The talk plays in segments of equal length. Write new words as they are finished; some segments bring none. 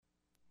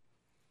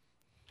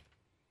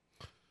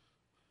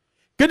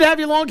Good to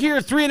have you along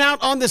here, 3 and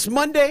Out on this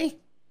Monday.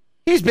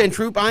 He's Ben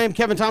Troop. I am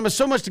Kevin Thomas.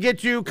 So much to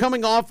get you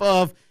coming off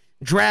of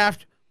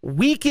draft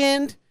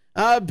weekend.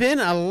 Been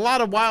a lot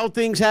of wild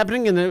things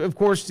happening, and of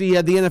course the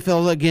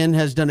NFL again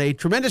has done a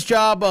tremendous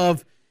job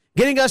of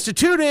getting us to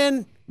tune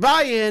in,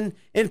 buy in,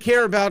 and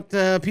care about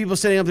people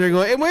sitting up there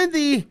going, and when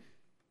the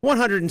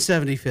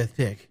 175th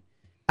pick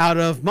out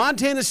of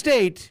Montana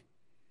State,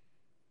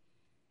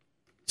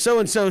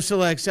 so-and-so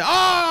selects. Oh,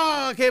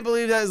 I can't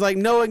believe that. It's like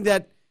knowing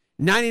that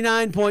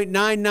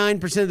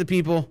 99.99% of the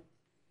people,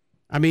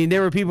 I mean,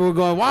 there were people who were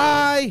going,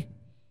 why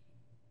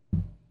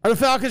are the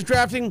Falcons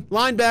drafting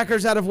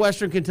linebackers out of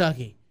Western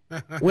Kentucky?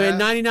 When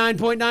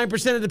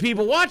 99.9% of the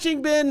people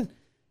watching, Ben,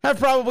 have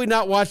probably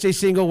not watched a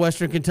single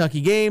Western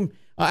Kentucky game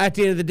at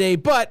the end of the day.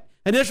 But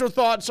initial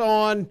thoughts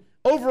on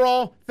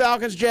overall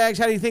Falcons, Jags,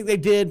 how do you think they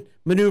did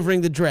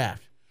maneuvering the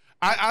draft?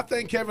 I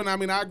think, Kevin,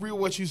 I agree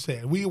with what you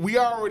said. We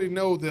already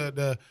know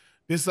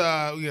this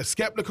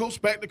skeptical,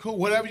 spectacle,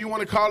 whatever you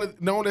want to call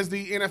it, known as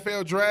the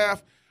NFL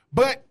draft.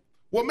 But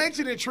what makes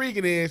it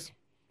intriguing is,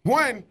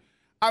 one,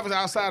 I was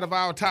outside of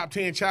our top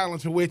 10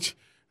 challenge, in which,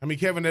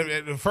 Kevin,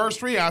 the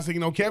first three, I said,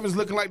 Kevin's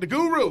looking like the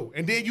guru.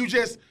 And then you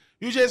just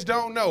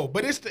don't know.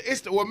 But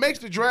it's what makes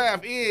the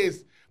draft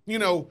is,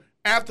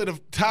 after the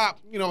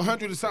top,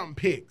 100 or something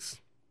picks,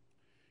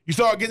 you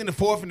start getting the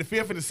fourth and the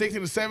fifth and the sixth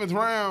and the seventh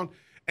round,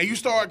 and you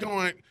start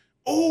going,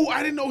 oh,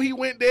 I didn't know he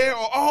went there,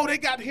 or oh, they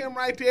got him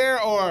right there,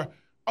 or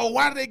oh,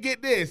 why did they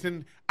get this?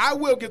 And I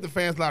will give the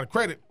fans a lot of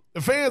credit.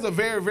 The fans are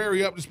very,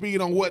 very up to speed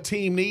on what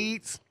team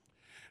needs.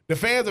 The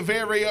fans are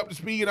very, very up to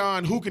speed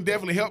on who can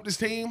definitely help this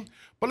team.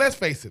 But let's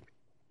face it,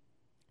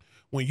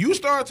 when you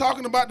start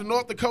talking about the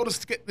North Dakota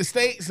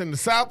states and the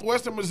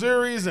Southwestern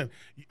Missouris, and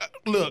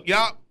look,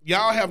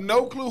 y'all have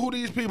no clue who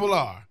these people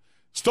are.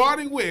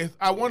 Starting with,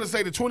 I want to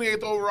say the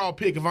 28th overall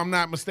pick, if I'm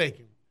not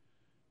mistaken.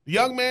 The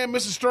young man,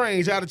 Mr.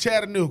 Strange, out of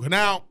Chattanooga.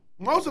 Now,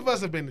 most of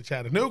us have been to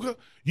Chattanooga.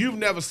 You've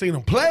never seen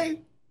him play.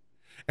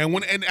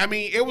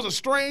 It was a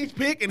Strange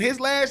pick, and his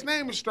last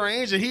name is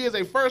Strange, and he is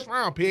a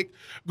first-round pick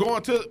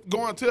going to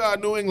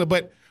New England.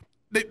 But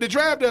the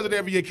draft does it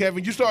every year,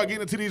 Kevin. You start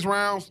getting into these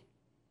rounds,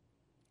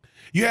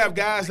 you have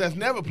guys that's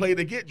never played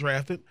that get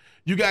drafted.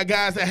 You got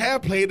guys that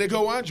have played that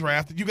go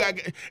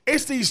undrafted.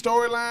 It's these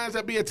storylines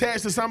that be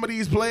attached to some of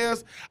these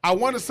players. I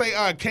want to say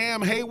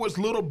Cam Hayward's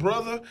little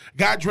brother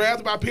got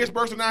drafted by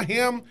Pittsburgh, so not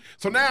him.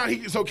 So now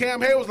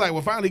Cam Hayward's like,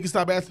 well, finally he can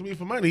stop asking me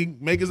for money. He can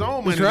make his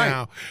own money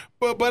now.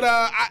 But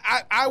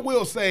I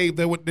will say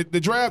that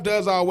the draft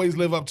does always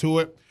live up to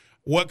it.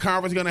 What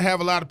conference is going to have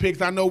a lot of picks?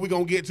 I know we're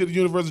going to get to the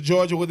University of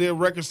Georgia with their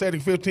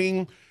record-setting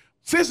 15.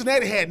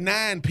 Cincinnati had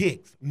 9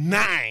 picks.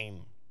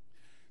 9.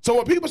 So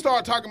when people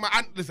start talking about,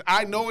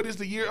 I know it is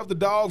the year of the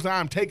dogs.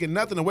 I'm taking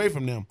nothing away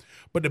from them.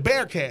 But the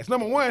Bearcats,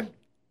 number one,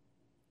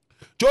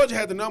 Georgia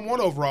had the number 1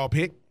 overall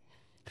pick.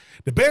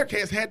 The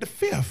Bearcats had the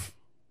 5th.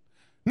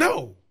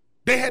 No,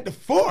 they had the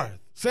 4th.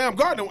 Sauce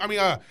Gardner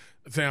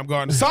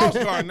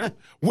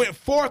went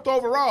 4th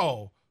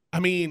overall.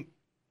 Desmond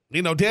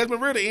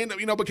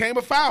Ridder became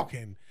a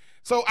Falcon.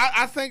 So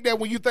I think that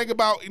when you think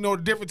about, the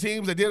different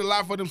teams that did a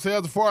lot for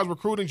themselves as far as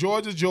recruiting,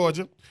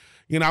 Georgia.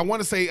 I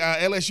want to say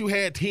LSU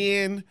had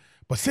 10,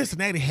 but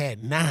Cincinnati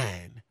had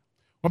 9.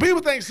 When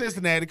people think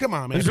Cincinnati, come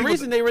on, man. There's a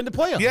reason they were in the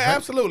playoffs. Yeah, right?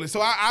 Absolutely.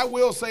 So I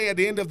will say at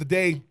the end of the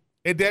day,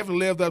 it definitely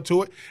lived up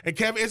to it. And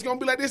Kevin, it's going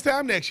to be like this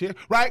time next year,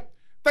 right?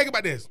 Think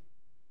about this.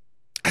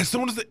 As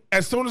soon as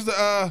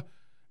the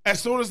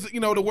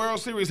World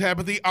Series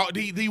happened,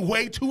 the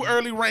way too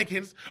early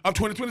rankings of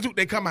 2022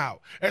 they come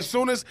out. As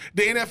soon as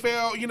the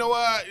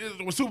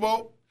NFL, Super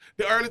Bowl.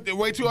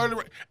 Way too early.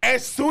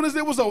 As soon as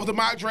it was over, the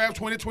mock draft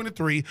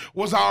 2023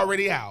 was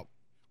already out.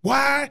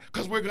 Why?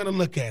 Because we're going to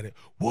look at it.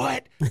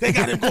 What? They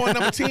got him going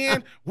number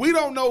 10? We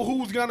don't know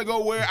who's going to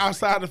go where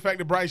outside the fact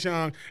that Bryce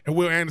Young and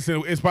Will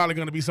Anderson is probably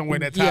going to be somewhere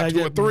in that top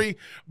 2 or 3.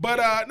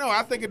 But, no,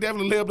 I think it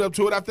definitely lived up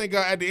to it. I think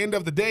at the end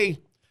of the day,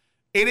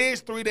 it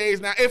is 3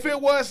 days now. If it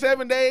was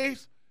 7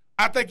 days,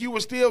 I think you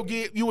would still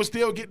get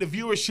the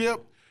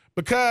viewership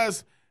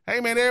because, hey,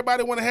 man,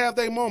 everybody want to have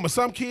their moment.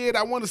 Some kid,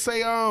 I want to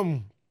say,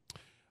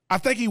 I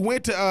think he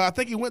went to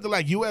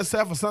like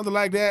USF or something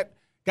like that.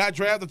 Got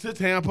drafted to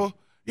Tampa.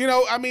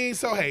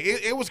 So hey,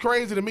 it was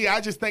crazy to me.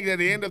 I just think that at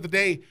the end of the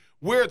day,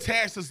 we're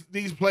attached to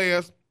these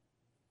players.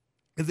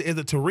 Is it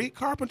Tariq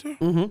Carpenter?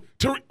 Mm-hmm.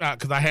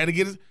 Because I had to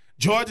get his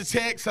Georgia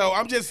Tech. So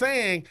I'm just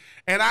saying,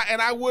 and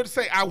I would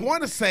say, I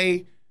want to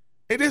say,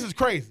 and this is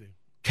crazy.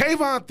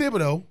 Kayvon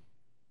Thibodeau,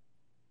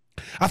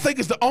 I think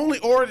is the only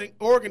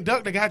Oregon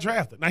Duck that got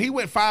drafted. Now he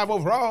went 5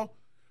 overall,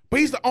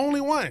 but he's the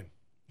only one.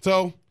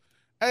 So.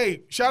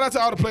 Hey, shout out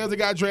to all the players that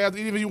got drafted.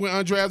 Even if you went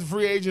undrafted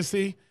free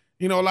agency,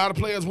 a lot of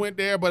players went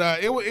there, but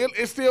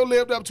it still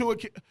lived up to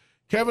it.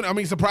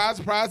 Kevin, surprise,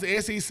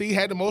 the SEC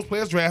had the most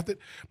players drafted.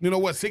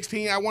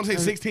 16? I want to say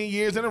 16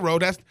 years in a row.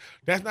 That's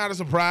not a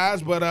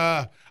surprise, but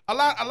a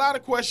lot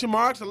of question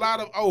marks. He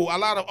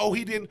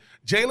didn't.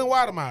 Jalen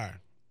Wademeyer,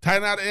 tight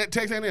end out of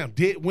Texas A&M,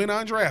 went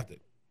undrafted.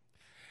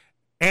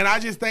 And I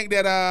just think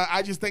that a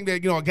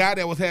guy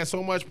that had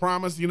so much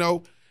promise,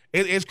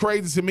 it's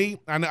crazy to me.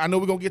 I know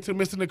we're going to get to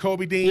Mr.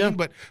 Nakobe Dean,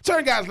 but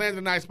certain guys land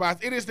in nice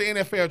spots. It is the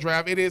NFL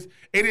draft. It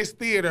is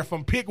theater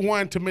from pick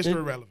one to Mr.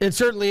 Irrelevant. It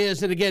certainly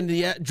is. And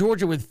again,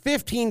 Georgia with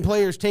 15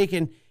 players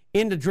taken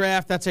in the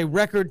draft. That's a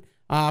record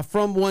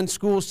from one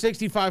school.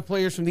 65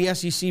 players from the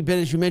SEC. Ben,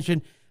 as you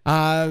mentioned,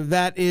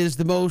 that is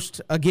the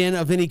most, again,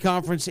 of any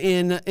conference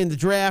in the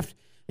draft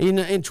in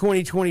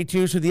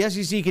 2022. So the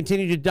SEC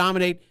continued to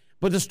dominate.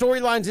 But the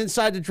storylines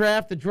inside the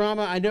draft, the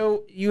drama, I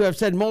know you have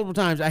said multiple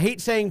times, I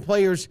hate saying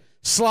players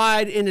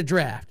slide in the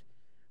draft.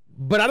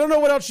 But I don't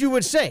know what else you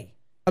would say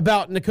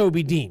about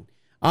Nakobe Dean,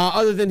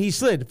 other than he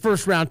slid.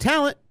 First-round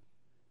talent,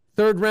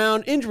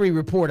 third-round injury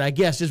report, I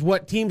guess, is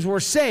what teams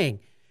were saying.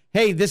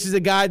 Hey, this is a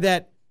guy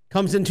that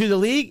comes into the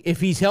league,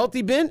 if he's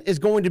healthy, Ben, is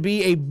going to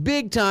be a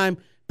big-time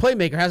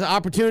playmaker, has an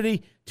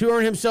opportunity to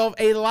earn himself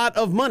a lot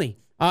of money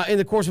in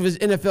the course of his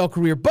NFL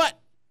career, but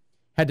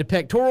had the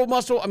pectoral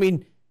muscle. I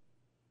mean,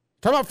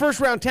 talking about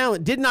first-round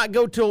talent, did not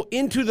go till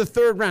into the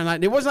third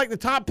round. It wasn't like the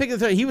top pick of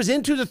the third. He was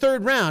into the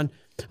third round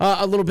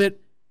a little bit.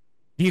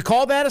 Do you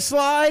call that a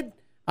slide?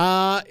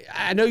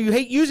 I know you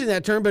hate using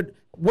that term, but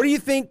what do you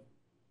think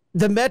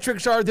the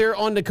metrics are there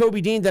on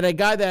Nakobe Dean, that a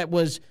guy that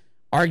was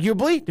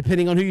arguably,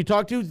 depending on who you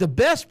talk to, the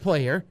best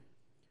player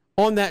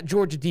on that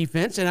Georgia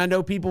defense? And I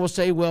know people will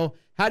say, well,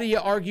 how do you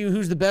argue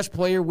who's the best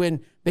player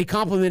when they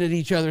complemented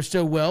each other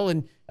so well?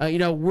 And,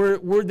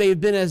 would they have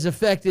been as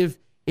effective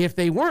if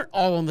they weren't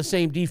all on the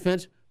same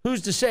defense?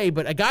 Who's to say?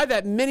 But a guy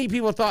that many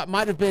people thought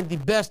might have been the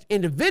best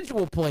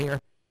individual player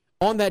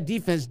on that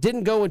defense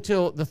didn't go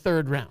until the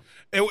third round.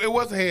 It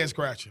was a head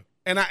scratcher.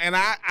 And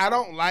I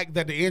don't like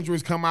that the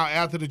injuries come out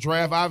after the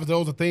draft. Obviously,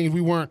 those are things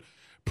we weren't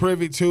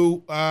privy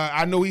to.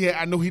 I know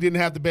he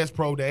didn't have the best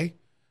pro day.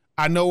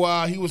 I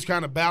know he was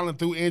kind of battling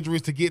through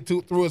injuries to get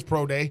through his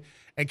pro day.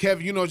 And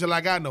Kevin, you know, just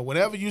like I know,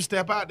 whenever you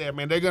step out there,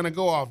 man, they're gonna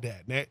go off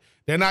that.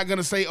 They're not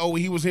gonna say, "Oh,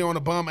 he was here on a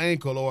bum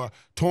ankle or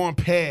torn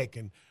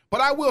pec."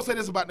 But I will say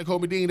this about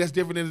Nakobe Dean that's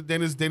different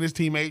than his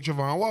teammate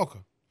Travon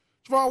Walker.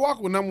 Travon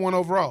Walker was number 1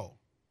 overall.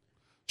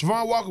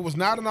 Travon Walker was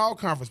not an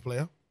all-conference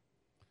player.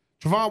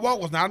 Travon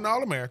Walker was not an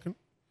All-American.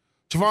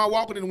 Travon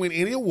Walker didn't win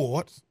any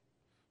awards.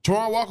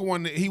 Travon Walker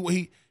won he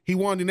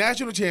won the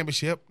national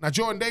championship. Now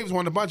Jordan Davis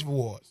won a bunch of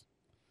awards.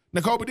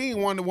 Nakobe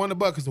Dean won the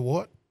Butkus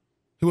Award.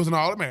 He was an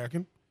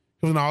All-American.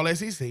 He was an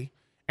All-SEC,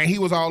 and he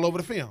was all over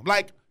the film.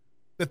 Like,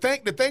 the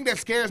thing that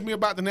scares me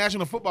about the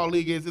National Football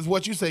League is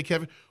what you say,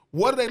 Kevin.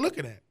 What are they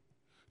looking at?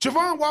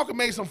 Travon Walker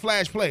made some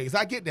flash plays.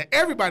 I get that.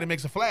 Everybody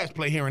makes a flash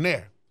play here and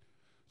there.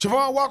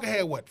 Travon Walker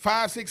had,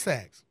 5, 6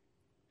 sacks.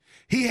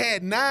 He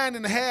had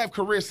 9.5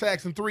 career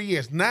sacks in 3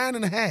 years.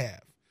 9.5.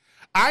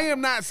 I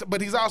am not, but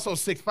he's also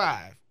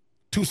 6'5",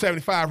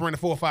 275, running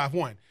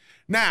 4.51.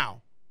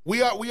 Now,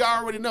 we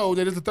already know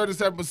that it's a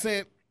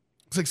 37%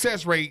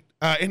 success rate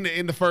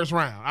in the first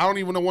round. I don't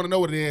even want to know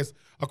what it is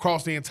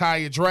across the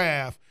entire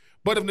draft.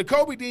 But if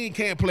Nakobe Dean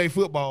can't play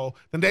football,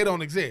 then they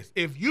don't exist.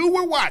 If you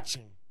were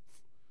watching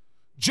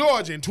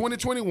Georgia in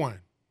 2021,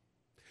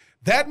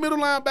 that middle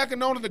linebacker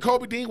known as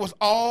Nakobe Dean was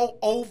all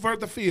over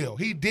the field.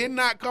 He did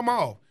not come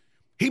off.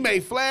 He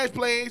made flash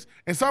plays,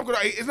 and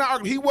it's not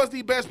arguing. He was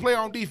the best player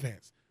on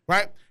defense,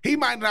 right? He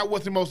might not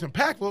was the most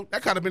impactful.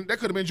 That could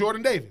have been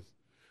Jordan Davis.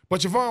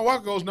 But Travon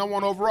Walker goes number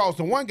 1 overall.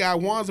 So one guy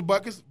won the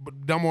Butkus,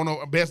 number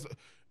 1 best,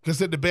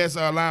 considered the best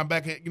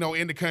linebacker,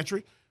 in the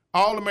country,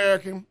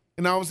 All-American,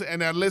 and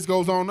that list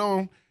goes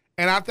on.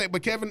 And I think,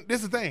 but Kevin,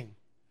 this is the thing.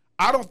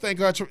 I don't think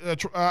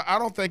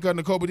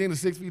Nakobe Dean is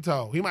 6 feet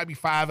tall. He might be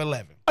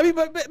 5'11". I mean,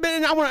 but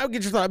I want to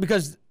get your thought,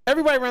 because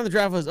everybody around the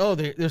draft was,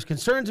 there's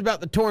concerns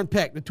about the torn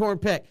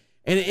pec,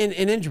 and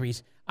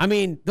injuries. I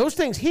mean, those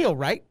things heal,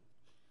 right?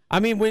 I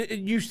mean, when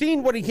you've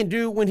seen what he can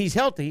do when he's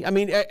healthy. I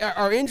mean,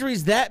 are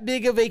injuries that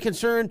big of a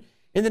concern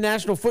in the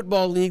National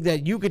Football League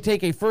that you could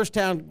take a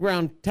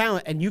first-round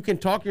talent and you can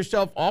talk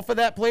yourself off of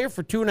that player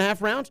for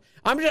 2.5 rounds?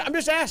 I'm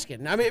just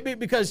asking. I mean,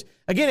 because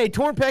again, a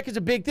torn pec is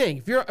a big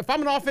thing. If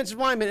I'm an offensive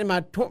lineman and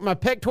my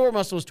pectoral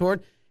muscle is torn,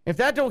 if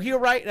that don't heal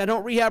right and I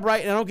don't rehab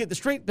right and I don't get the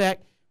strength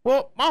back,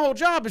 well, my whole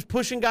job is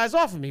pushing guys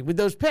off of me with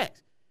those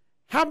pecs.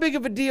 How big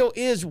of a deal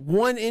is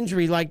one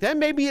injury like that?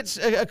 Maybe it's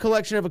a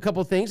collection of a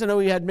couple of things. I know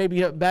he had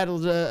maybe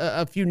battled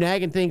a few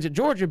nagging things at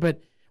Georgia, but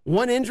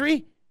one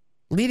injury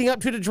leading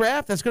up to the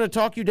draft that's going to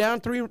talk you down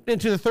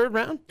into the third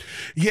round?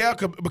 Yeah,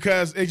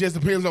 because it just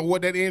depends on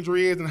what that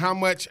injury is and how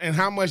much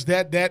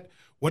that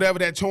whatever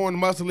that torn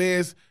muscle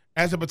is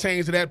as it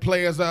pertains to that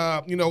player's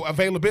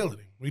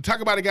availability. When you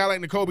talk about a guy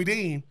like Nakobe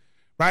Dean,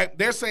 right?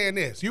 They're saying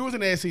this. You was in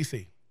the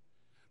SEC.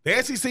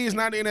 The SEC is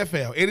not the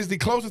NFL. It is the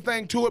closest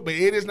thing to it, but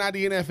it is not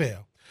the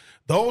NFL.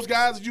 Those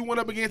guys that you went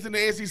up against in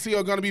the SEC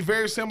are going to be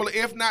very similar,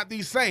 if not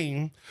the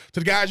same,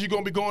 to the guys you're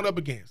going to be going up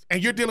against.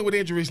 And you're dealing with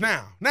injuries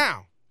now.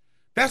 Now,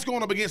 that's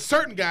going up against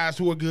certain guys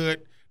who are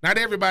good. Not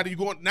everybody you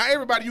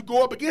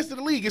go up against in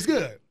the league is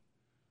good.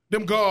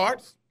 Them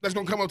guards that's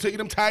going to come up to you,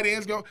 them tight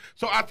ends go.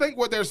 So I think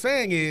what they're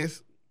saying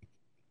is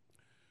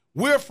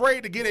we're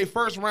afraid to get a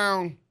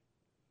first-round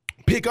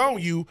pick on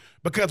you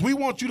because we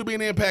want you to be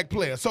an impact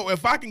player. So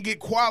if I can get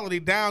quality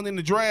down in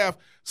the draft,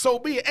 so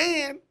be it.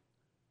 And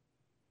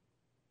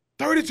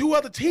 32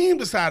 other teams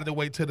decided to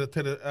wait to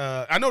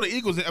the. I know the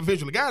Eagles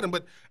eventually got him,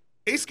 but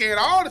it scared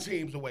all the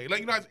teams away.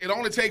 Like, it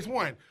only takes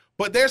one.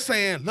 But they're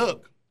saying,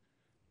 look,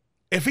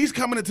 if he's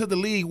coming into the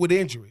league with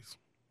injuries,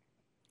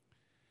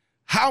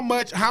 how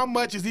much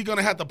is he going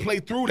to have to play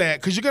through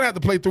that? Because you're going to have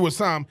to play through it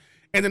some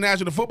in the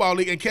National Football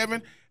League. And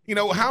Kevin,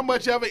 how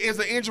much of it is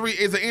an injury?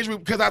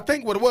 Because I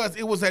think what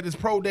it was at his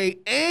pro day,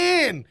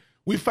 and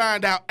we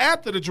find out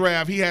after the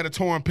draft he had a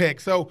torn pec.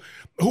 So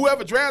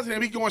whoever drafted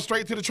him, he's going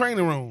straight to the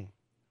training room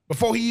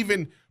before he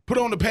even put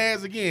on the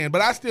pads again.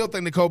 But I still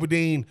think that Kobe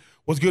Dean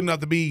was good enough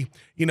to be,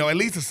 at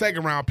least a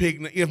second-round pick,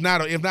 if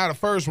not a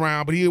first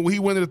round. But he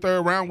went in the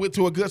third round, went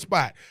to a good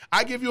spot.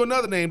 I give you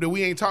another name that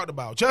we ain't talked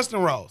about,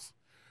 Justin Ross.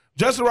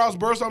 Justin Ross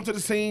burst onto the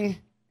scene,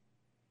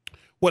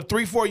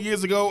 3-4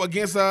 years ago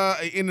against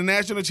in the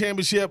national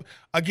championship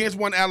against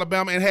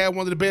Alabama, and had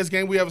one of the best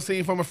games we ever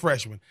seen from a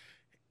freshman.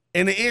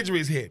 And the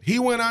injuries hit. He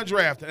went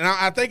undrafted, and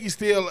I think he's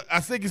still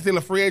a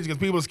free agent because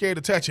people are scared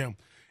to touch him.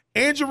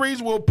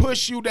 Injuries will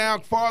push you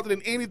down farther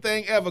than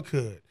anything ever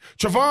could.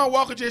 Travon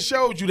Walker just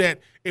showed you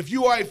that if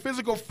you are a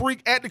physical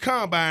freak at the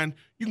combine,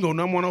 you can go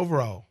number 1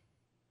 overall.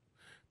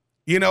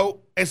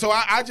 And so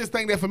I just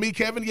think that for me,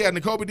 Kevin,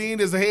 Nakobe Dean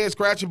is a head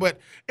scratcher, but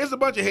it's a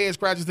bunch of head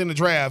scratchers in the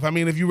draft. I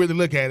mean, if you really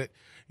look at it,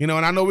 and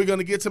I know we're going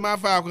to get to my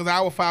Falcons,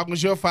 our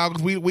Falcons, your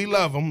Falcons, we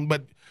love them,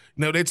 but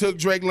they took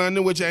Drake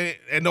London, which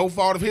at no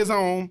fault of his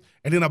own,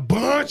 and then a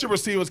bunch of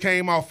receivers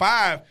came off,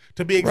 5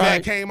 to be exact,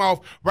 right. Came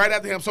off right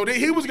after him. So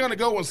he was going to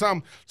go with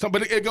some,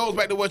 but it goes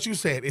back to what you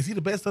said. Is he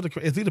the best of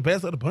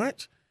the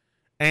bunch?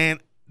 And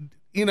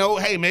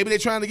hey, maybe they're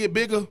trying to get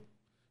bigger,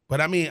 but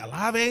I mean,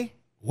 Olave,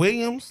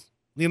 Williams,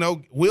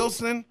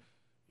 Wilson,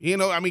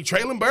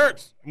 Traylon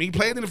Burks. He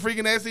played in the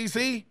freaking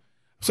SEC.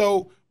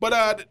 So,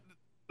 but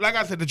like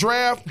I said, the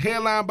draft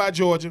headlined by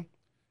Georgia.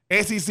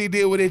 SEC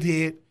did what it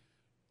did.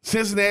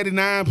 Cincinnati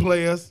 9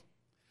 players.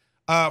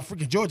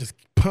 Freaking Georgia's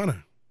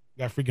punter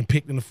got freaking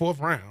picked in the 4th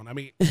round. I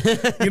mean,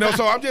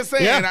 so I'm just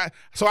saying. Yeah.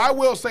 I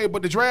will say,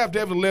 but the draft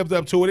definitely lived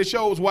up to it. It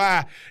shows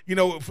why,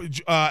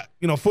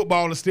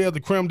 football is still the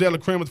creme de la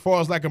creme as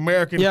far as like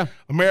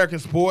American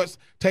sports,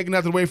 taking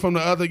nothing away from the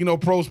other,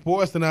 pro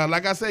sports. And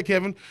like I said,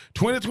 Kevin,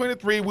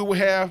 2023 we will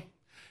have,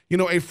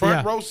 a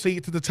front row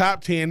seat to the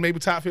top 10, maybe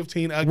top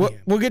 15 again.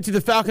 We'll get to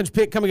the Falcons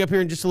pick coming up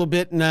here in just a little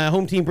bit, and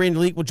home team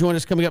Brandon Leak will join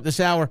us coming up this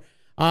hour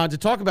to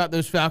talk about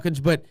those Falcons.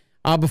 But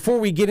before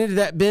we get into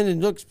that, Ben,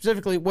 and look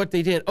specifically at what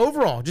they did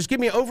overall, just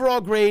give me an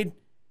overall grade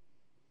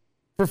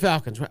for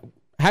Falcons.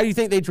 How do you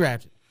think they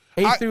drafted?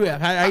 A through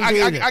F.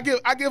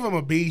 I give them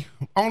a B,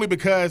 only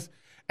because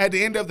at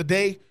the end of the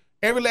day,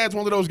 every last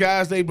one of those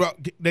guys they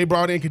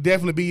brought in could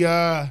definitely be.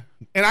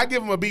 And I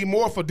give them a B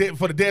more for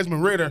the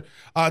Desmond Ridder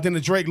than the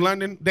Drake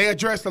London. They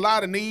addressed a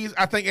lot of needs.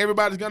 I think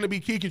everybody's going to be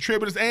key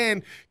contributors.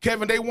 And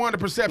Kevin, they won the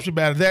perception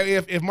battle. That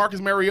if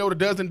Marcus Mariota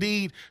does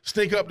indeed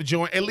stink up the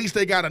joint, at least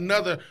they got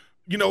another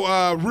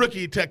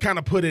rookie to kind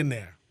of put in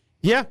there.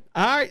 Yeah.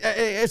 All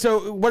right.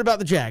 So what about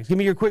the Jags? Give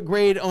me your quick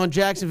grade on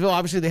Jacksonville.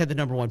 Obviously, they had the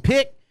number 1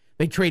 pick.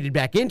 They traded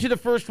back into the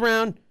 1st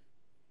round.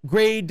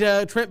 Grade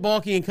Trent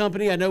Baalke and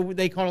company. I know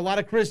they caught a lot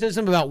of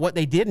criticism about what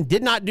they did and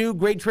did not do.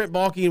 Grade Trent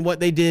Baalke and what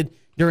they did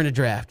during the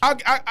draft.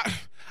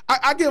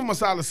 I give him a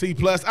solid C+.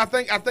 I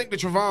think that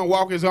Travon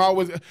Walker is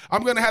always.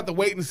 I'm going to have to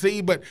wait and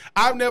see, but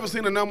I've never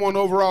seen a number 1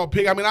 overall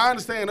pick. I mean, I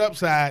understand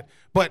upside,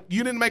 but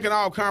you didn't make an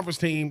all-conference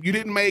team. You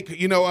didn't make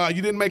you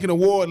didn't make an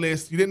award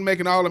list. You didn't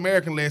make an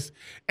All-American list,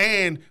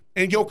 and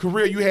in your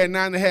career you had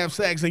 9.5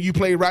 sacks, and you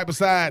played right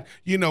beside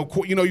you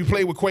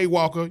played with Quay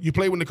Walker, you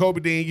played with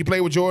Nakobe Dean, you played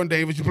with Jordan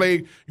Davis, you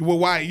played with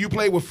Wyatt, you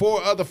played with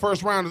 4 other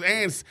first rounders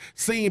and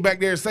seen back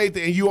there at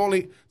safety, and you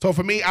only. So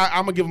for me,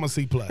 I'm gonna give him a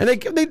C+.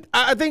 And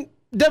I think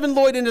Devin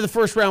Lloyd into the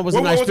 1st round was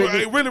a nice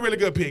pick. A really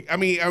good pick. I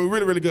mean, a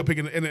really good pick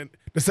in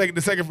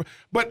the second.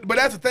 But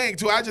that's the thing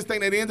too. I just think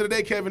that at the end of the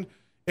day, Kevin,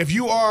 if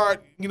you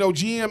are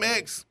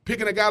GMX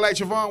picking a guy like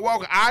Travon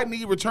Walker, I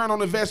need return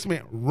on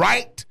investment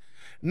right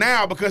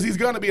now because he's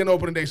going to be an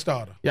opening day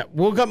starter. Yeah,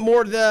 we'll get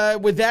more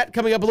with that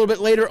coming up a little bit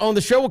later on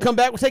the show. We'll come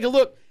back. We'll take a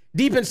look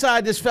deep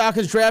inside this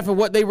Falcons draft and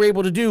what they were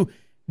able to do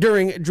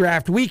during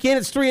draft weekend.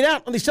 It's 3 and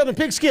Out on the Southern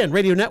Pigskin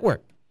Radio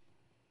Network.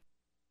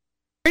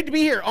 Great to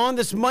be here on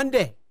this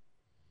Monday.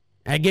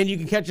 Again, you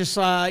can catch us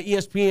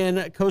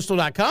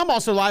ESPNCoastal.com,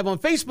 also live on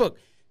Facebook,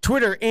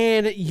 Twitter,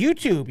 and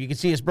YouTube. You can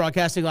see us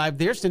broadcasting live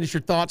there. Send us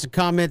your thoughts and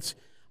comments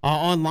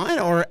online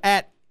or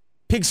at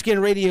Pigskin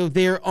Radio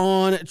there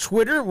on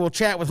Twitter. We'll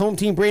chat with Home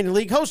Team Brandon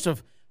Leak, host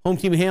of Home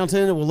Team in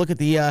Hamilton, and we'll look at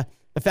the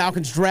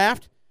Falcons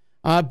draft.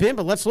 Ben,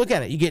 but let's look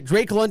at it. You get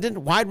Drake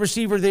London, wide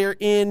receiver there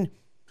in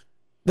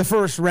the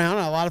 1st round.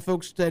 A lot of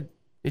folks said,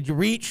 did you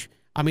reach?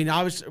 I mean,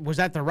 was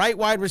that the right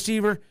wide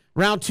receiver?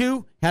 Round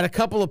 2, had a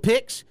couple of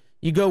picks.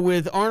 You go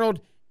with Arnold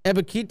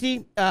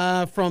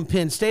Ebiketie from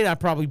Penn State. I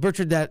probably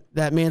butchered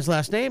that man's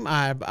last name.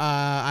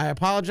 I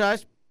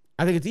apologize.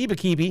 I think it's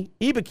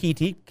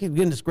Ebiketie.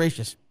 Goodness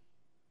gracious.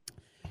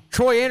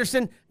 Troy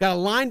Anderson got a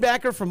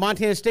linebacker from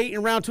Montana State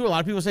in round 2. A lot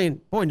of people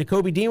saying, boy,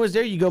 Nakobe Dean was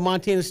there. You go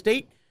Montana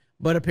State.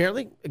 But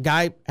apparently, a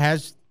guy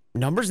has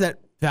numbers that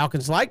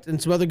Falcons liked,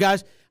 and some other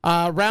guys.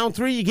 Round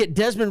 3, you get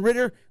Desmond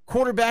Ridder,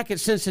 quarterback at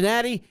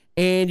Cincinnati,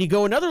 and you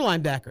go another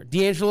linebacker,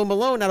 D'Angelo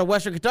Malone out of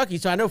Western Kentucky.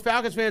 So I know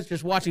Falcons fans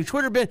just watching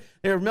Twitter,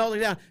 they were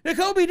melting down.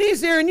 Nakobe Dean's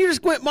there, and you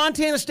just went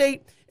Montana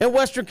State and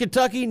Western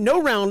Kentucky.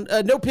 No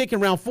pick in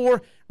round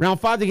 4. Round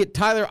 5, they get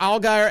Tyler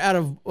Allgeier out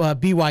of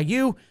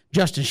BYU,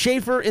 Justin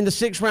Schaefer in the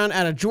 6th round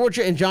out of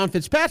Georgia, and John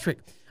Fitzpatrick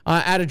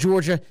out of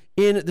Georgia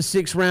in the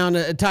 6th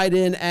round, tight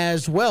end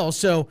as well.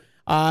 So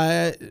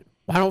why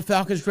don't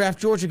Falcons draft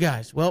Georgia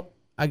guys? Well,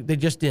 they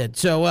just did.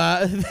 So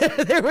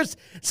there was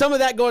some of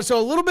that going. So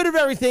a little bit of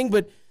everything.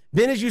 But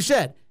then, as you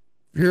said,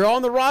 if you're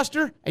on the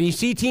roster and you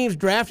see teams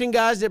drafting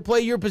guys that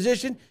play your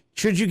position,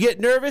 should you get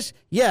nervous?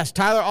 Yes.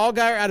 Tyler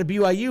Allgeier out of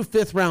BYU,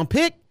 5th round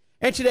pick.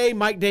 And today,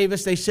 Mike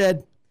Davis, they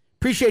said,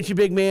 appreciate you,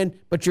 big man,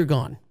 but you're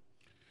gone.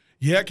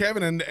 Yeah,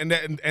 Kevin,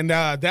 and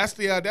that's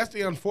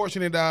the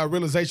unfortunate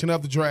realization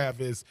of the draft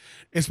is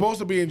it's supposed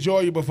to be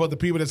enjoyable for the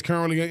people that's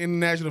currently in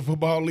the National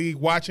Football League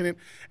watching it,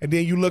 and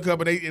then you look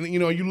up and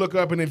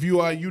if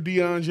you are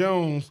Deion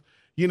Jones,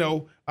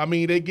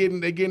 they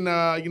getting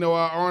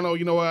Arnold,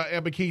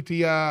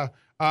 Ebiketie,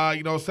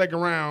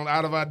 2nd round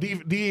out of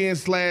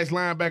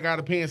DN/linebacker out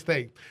of Penn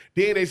State.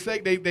 Then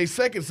they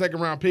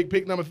second round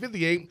pick number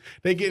 58.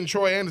 They getting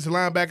Troy Anderson,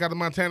 linebacker out of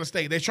Montana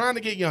State. They're trying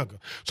to get younger.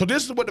 So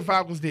this is what the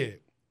Falcons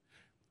did.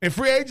 In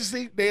free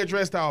agency, they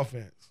addressed the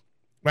offense,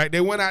 right?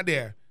 They went out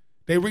there.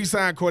 They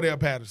re-signed Cordell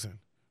Patterson,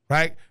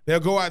 right? They'll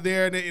go out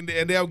there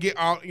and they'll get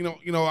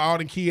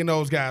Arden Key and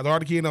those guys.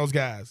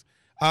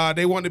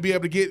 They want to be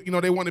able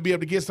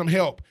to get some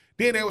help.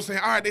 Then they were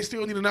saying, all right, they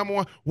still need a number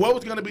 1. What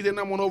was going to be the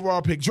number 1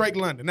 overall pick? Drake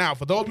London. Now,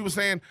 for those people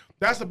saying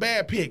that's a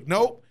bad pick,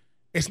 nope.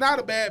 It's not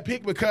a bad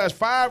pick because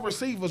 5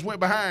 receivers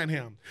went behind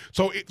him.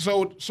 So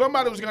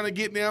somebody was going to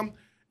get them,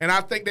 and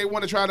I think they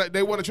want to try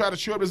to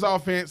shore up this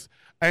offense.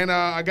 And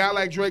a guy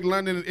like Drake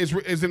London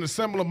is in a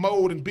similar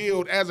mode and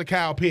build as a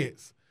Kyle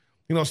Pitts.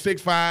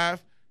 6'5".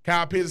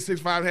 Kyle Pitts is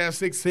 6'5", has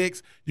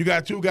 6'6". You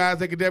got 2 guys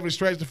that can definitely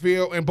stretch the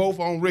field, and both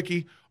on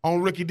rookie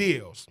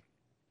deals.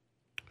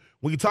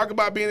 When you talk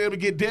about being able to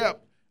get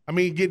depth,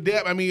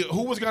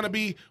 who was going to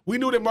be? We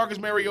knew that Marcus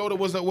Mariota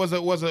was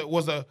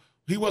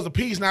a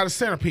piece, not a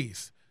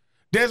centerpiece.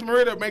 Desmond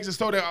Ridder makes it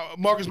so that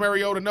Marcus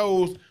Mariota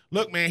knows,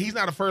 look, man, he's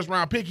not a 1st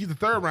round pick, he's a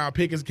 3rd round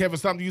pick, as Kevin,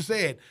 something you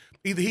said.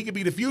 Either he could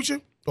be the future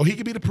or he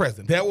could be the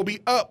present. That will be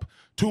up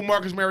to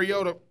Marcus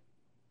Mariota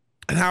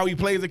and how he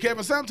plays. And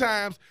Kevin,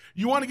 sometimes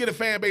you want to get a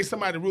fan base,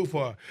 somebody to root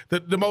for.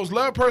 The most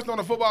loved person on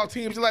the football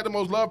team, just like the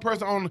most loved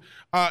person on,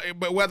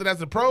 whether that's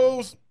the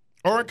pros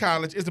or in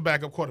college, is the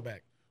backup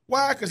quarterback.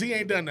 Why? Because he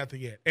ain't done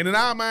nothing yet. And in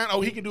our mind,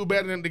 he can do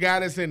better than the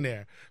guy that's in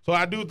there. So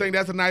I do think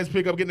that's a nice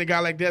pickup, getting a guy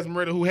like Desmond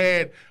Ridder who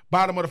had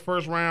bottom of the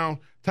 1st round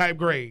type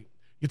grade.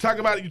 You talk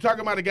about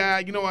a guy,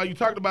 you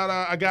talked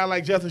about a guy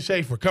like Justin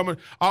Schaefer coming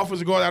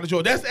offensive guard out of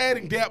Georgia. That's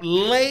adding depth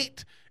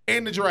late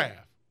in the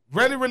draft.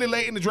 Really, really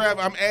late in the draft,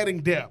 I'm adding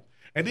depth.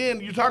 And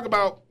then you talk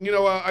about,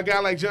 a guy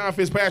like John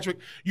Fitzpatrick.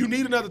 You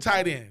need another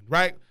tight end,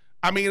 right?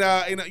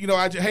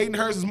 Hayden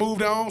Hurst has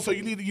moved on, so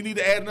you need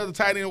to add another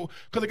tight end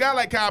because a guy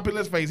like Kyle Pitts,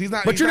 let's face, he's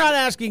not. But you're not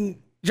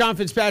asking John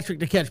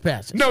Fitzpatrick to catch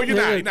passes. No,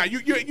 you're not.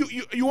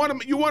 You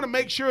want to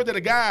make sure that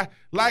a guy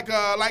like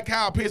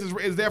Kyle Pitts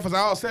is there for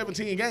all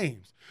 17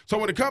 games. So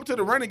when it comes to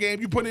the running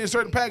game, you put in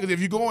certain packages. If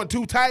you're going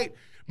too tight,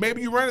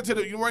 maybe you run it to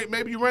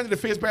the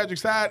Fitzpatrick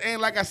side. And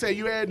like I said,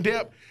 you add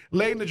depth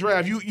late in the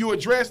draft. You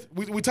addressed.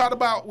 We talked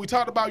about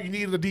you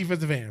needed a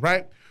defensive end,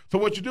 right? So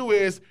what you do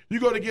is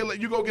you go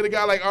get a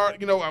guy like I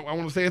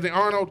want to say his name,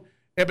 Arnold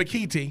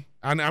Ebiketie.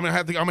 I'm gonna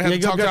have to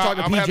talk to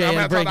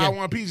I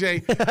want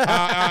PJ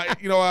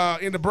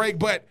in the break,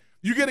 but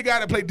you get a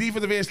guy that play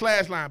defensive end /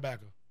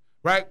 linebacker,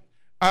 right?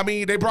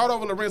 They brought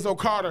over Lorenzo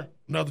Carter,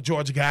 another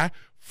Georgia guy,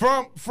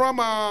 from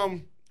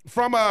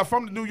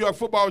the New York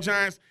Football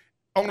Giants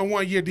on a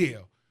 1-year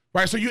deal.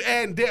 Right, so you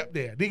adding depth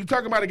there. Then you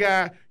talking about a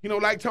guy,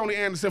 like Tony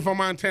Anderson from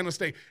Montana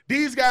State.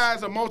 These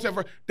guys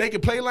are they can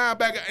play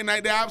linebacker, and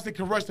they obviously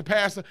can rush the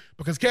passer.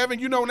 Because,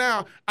 Kevin,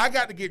 now, I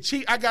got to get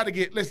cheap.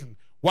 Listen,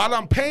 while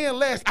I'm paying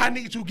less, I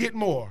need to get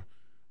more.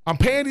 I'm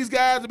paying these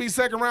guys to be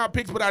 2nd-round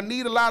picks, but I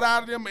need a lot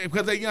out of them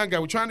because they're young guys.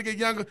 We're trying to get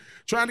younger,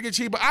 trying to get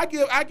cheaper. I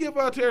give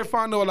Terry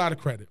Fontenot a lot of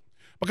credit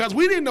because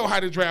we didn't know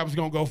how the draft was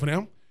going to go for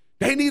them.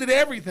 They needed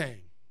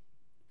everything.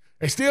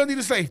 They still need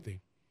a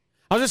safety.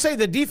 I was going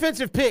to say the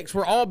defensive picks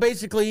were all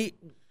basically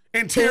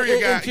interior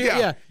guys.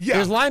 Yeah.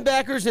 There's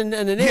linebackers and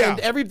an end. Yeah.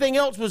 Everything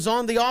else was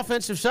on the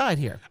offensive side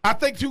here. I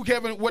think, too,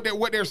 Kevin, what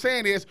they're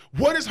saying is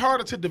what is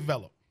harder to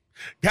develop?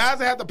 Guys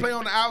that have to play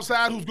on the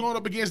outside who's going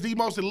up against the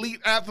most elite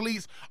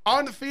athletes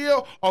on the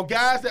field, or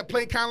guys that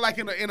play kind of like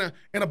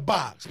in a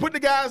box. Put the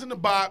guys in the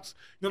box,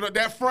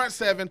 that front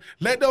 7,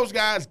 let those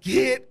guys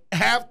get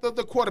after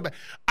the quarterback.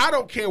 I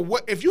don't care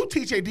if you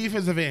teach a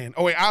defensive end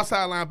or an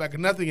outside linebacker,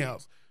 nothing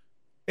else.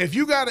 If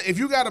you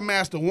gotta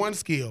master one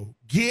skill,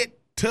 get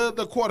to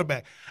the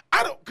quarterback.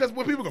 Because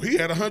when people go, he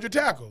had 100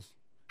 tackles.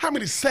 How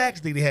many sacks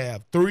did he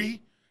have?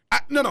 3?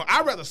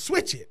 I'd rather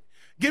switch it.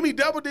 Give me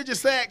double-digit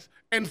sacks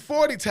and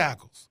 40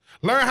 tackles.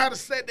 Learn how to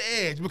set the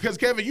edge because,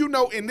 Kevin,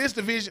 in this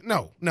division,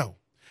 no.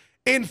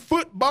 in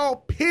football,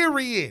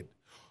 period.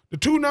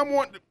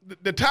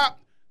 The top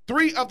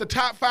 3 of the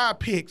top 5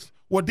 picks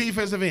were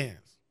defensive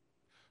ends.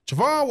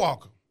 Travon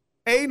Walker,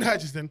 Aiden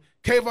Hutchinson,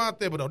 Kayvon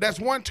Thibodeau. That's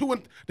 1,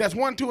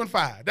 2, and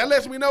 5. That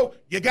lets me know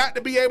you got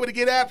to be able to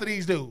get after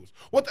these dudes.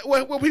 What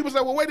people say,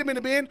 well, wait a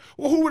minute, Ben.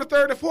 Well, who were the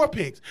 3rd and 4th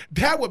picks?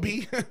 That would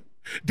be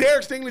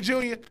Derek Stingley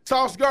Jr.,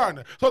 Sauce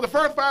Gardner. So the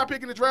first 5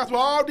 picks in the draft were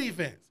all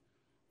defense.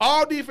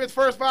 All defense,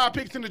 first 5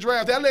 picks in the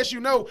draft. That lets you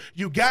know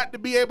you got to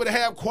be able to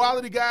have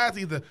quality guys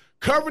either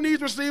covering these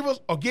receivers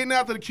or getting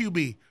after the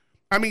QB.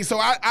 I mean, so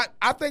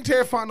I think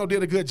Terry Fontenot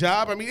did a good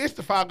job. I mean, it's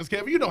the Falcons,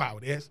 Kevin. You know how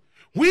it is.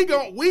 We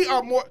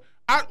are more.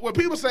 When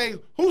people say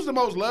who's the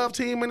most loved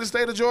team in the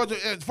state of Georgia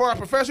for our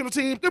professional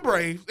team, the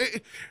Braves.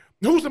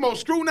 Who's the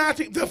most scrutinized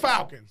team? The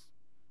Falcons.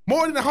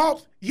 More than the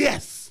Hawks?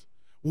 Yes.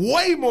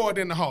 Way more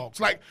than the Hawks.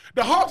 Like,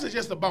 the Hawks is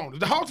just a bonus.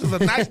 The Hawks is a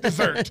nice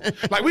dessert.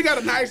 Like, we got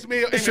a nice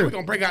meal, and then we're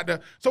going to break out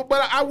the –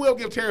 but I will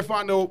give Terry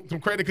Fontenot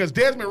some credit because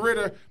Desmond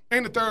Ridder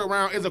in the 3rd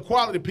round is a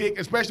quality pick,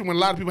 especially when a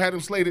lot of people had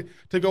him slated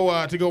to go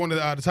into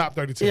the top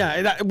 32.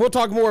 Yeah, and we'll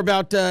talk more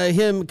about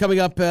him coming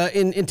up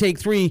in take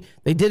 3.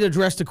 They did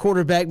address the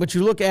quarterback, but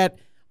you look at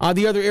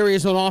the other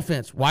areas on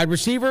offense. Wide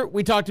receiver,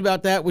 we talked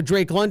about that with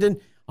Drake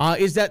London.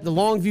 Is that the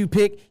Longview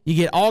pick? You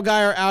get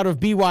Allgaier out of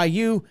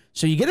BYU,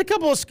 so you get a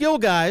couple of skill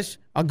guys.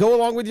 I'll go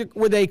along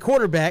with a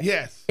quarterback.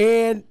 Yes.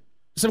 And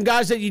some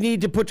guys that you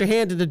need to put your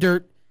hand in the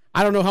dirt.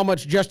 I don't know how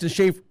much Justin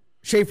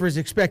Schaefer is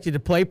expected to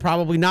play.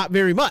 Probably not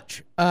very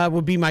much,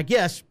 would be my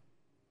guess.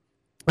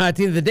 At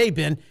the end of the day,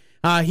 Ben,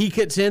 he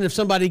gets in if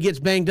somebody gets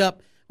banged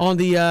up on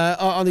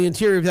the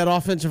interior of that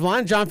offensive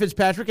line. John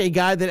Fitzpatrick, a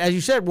guy that, as you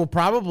said, will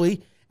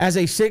probably, as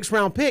a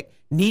 6th-round pick,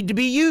 need to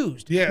be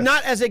used. Yes.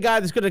 Not as a guy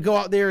that's going to go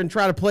out there and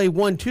try to play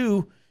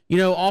 1-2,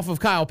 off of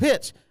Kyle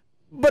Pitts,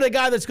 but a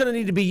guy that's going to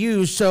need to be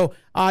used. So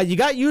you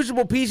got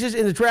usable pieces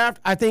in the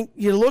draft. I think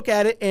you look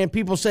at it and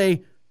people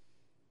say,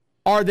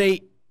 are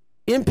they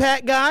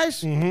impact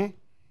guys or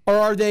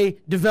are they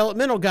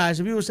developmental guys?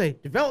 And people say,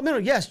 developmental,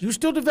 yes, you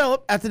still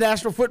develop at the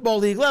National Football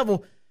League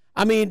level.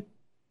 I mean,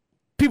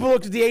 people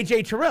looked at the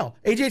A.J. Terrell.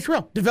 A.J.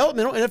 Terrell,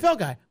 developmental NFL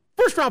guy.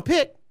 1st-round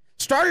pick,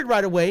 started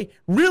right away,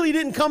 really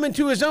didn't come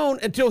into his own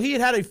until he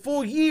had a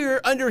full year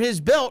under his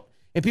belt.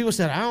 And people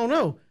said, I don't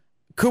know.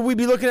 Could we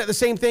be looking at the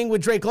same thing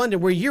with Drake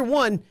London, where year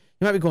 1, you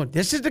might be going,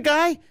 this is the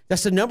guy?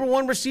 That's the number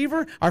 1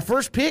 receiver? Our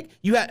first pick?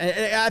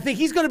 I think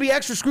he's going to be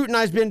extra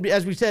scrutinized, Ben,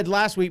 as we said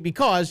last week,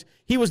 because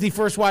he was the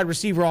first wide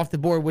receiver off the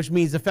board, which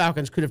means the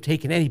Falcons could have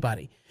taken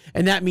anybody.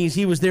 And that means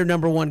he was their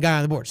number 1 guy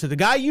on the board. So the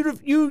guy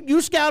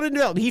you scouted and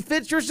developed, he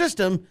fits your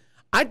system.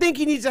 I think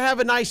he needs to have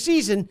a nice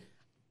season.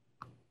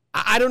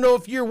 I don't know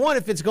if year 1,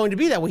 if it's going to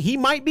be that way. He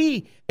might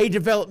be a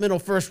developmental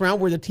 1st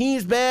round where the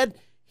team's bad.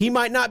 He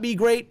might not be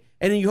great.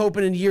 And then you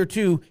hoping in year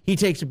 2, he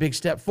takes a big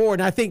step forward.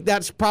 And I think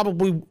that's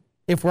probably,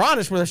 if we're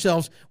honest with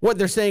ourselves, what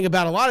they're saying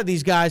about a lot of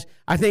these guys.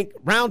 I think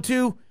round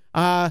 2,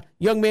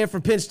 young man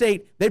from Penn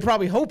State, they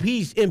probably hope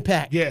he's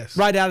impact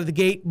right out of the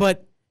gate.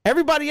 But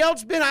everybody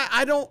else, Ben,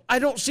 I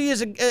don't see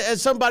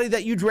as somebody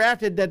that you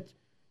drafted that's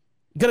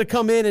going to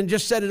come in and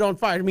just set it on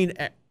fire. I mean,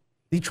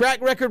 the track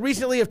record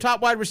recently of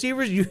top wide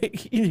receivers, hey,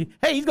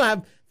 he's going to have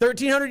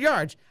 1,300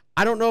 yards.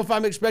 I don't know if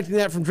I'm expecting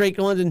that from Drake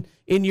London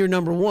in year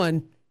number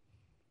 1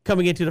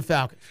 coming into the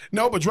Falcons.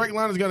 No, but Drake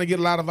London's going to get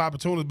a lot of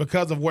opportunities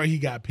because of where he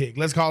got picked.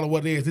 Let's call it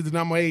what it is. He's the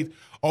number 8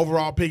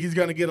 overall pick. He's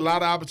going to get a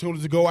lot of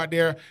opportunities to go out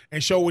there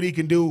and show what he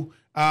can do.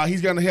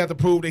 He's going to have to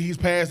prove that he's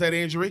past that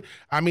injury.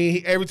 I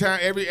mean, every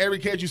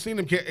catch you've seen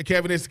him,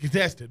 Kevin, is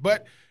contested.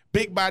 But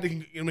big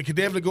body can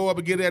definitely go up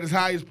and get it at his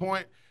highest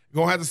point.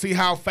 Going to have to see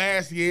how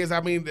fast he is.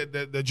 I mean,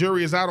 the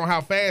jury is out on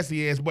how fast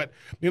he is. But,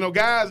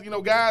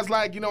 guys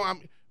like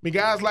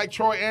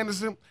Troy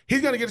Anderson,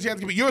 he's going to get a chance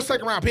to compete. You're a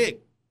 2nd-round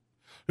pick.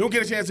 You don't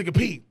get a chance to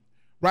compete,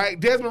 right?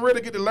 Desmond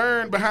Ridder get to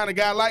learn behind a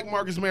guy like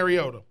Marcus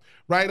Mariota,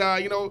 right?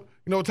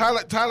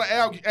 Tyler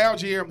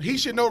Algier, he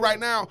should know right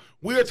now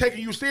we're taking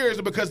you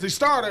seriously because the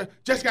starter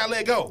just got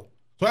let go.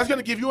 So that's going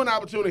to give you an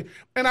opportunity.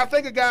 And I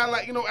think a guy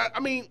like,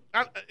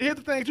 here's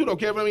the thing too, though,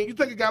 Kevin. I mean, you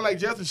think a guy like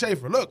Justin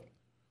Schaefer, look,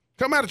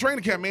 come out of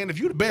training camp, man, if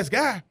you're the best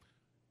guy,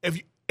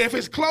 if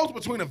it's close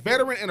between a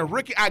veteran and a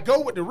rookie, I go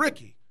with the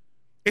rookie.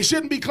 It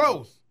shouldn't be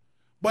close.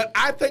 But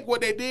I think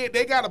what they did,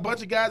 they got a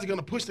bunch of guys that are going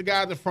to push the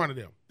guys in front of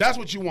them. That's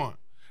what you want.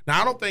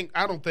 Now, I don't think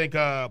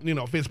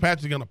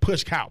Fitzpatrick's going to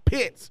push Kyle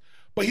Pitts,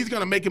 but he's going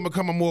to make him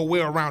become a more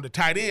well-rounded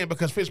tight end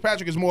because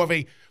Fitzpatrick is more of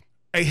a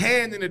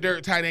hand in the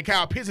dirt tight end.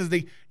 Kyle Pitts is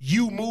the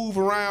move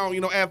around,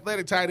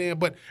 athletic tight end.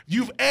 But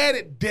you've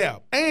added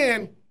depth.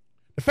 And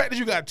the fact that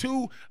you got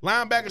 2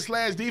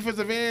 linebackers /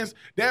 defensive ends,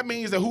 that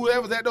means that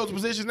whoever's at those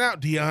positions now,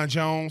 Deion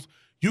Jones,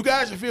 you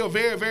guys should feel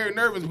very, very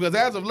nervous because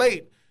as of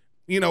late,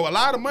 a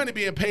lot of money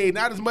being paid,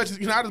 not as much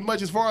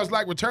as far as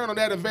like return on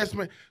that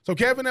investment. So,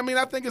 Kevin,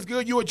 I think it's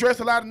good. You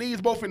address a lot of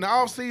needs both in the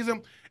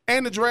offseason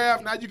and the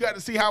draft. Now you got to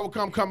see how it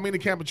come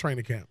minicamp and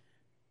training camp.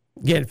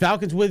 Again,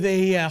 Falcons with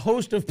a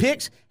host of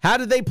picks. How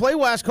did they play?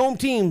 We'll ask home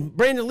team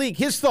Brandon Leak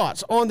his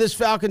thoughts on this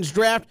Falcons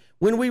draft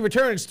when we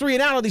return. It's 3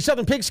 and Out on the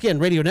Southern Pigskin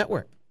Radio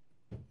Network.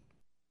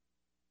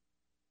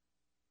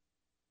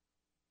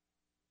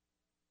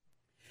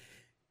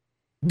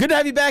 Good to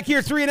have you back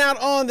here, 3 and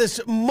Out on this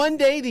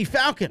Monday. The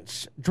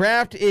Falcons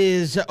draft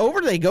is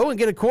over. They go and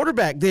get a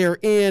quarterback there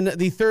in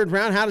the third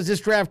round. How does this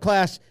draft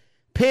class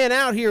pan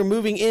out here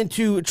moving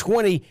into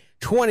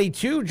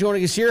 2022?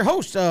 Joining us here,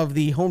 host of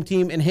the Home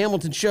Team in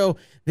Hamilton show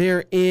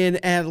there in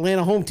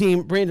Atlanta. Home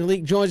Team, Brandon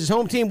Leak joins us.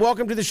 Home Team,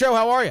 welcome to the show.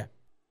 How are you?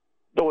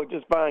 Doing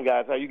just fine,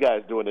 guys. How you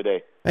guys doing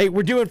today? Hey,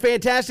 we're doing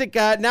fantastic.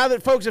 Now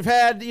that folks have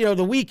had,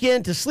 the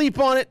weekend to sleep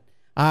on it,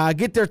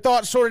 get their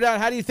thoughts sorted out,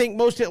 how do you think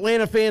most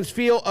Atlanta fans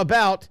feel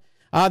about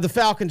the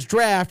Falcons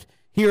draft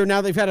here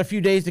now they've had a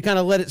few days to kind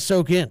of let it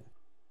soak in?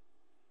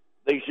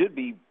 They should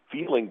be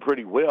feeling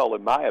pretty well,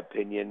 in my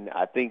opinion.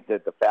 I think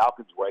that the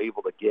Falcons were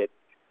able to get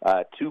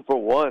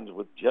 2-for-1s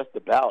with just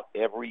about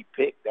every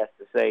pick. That's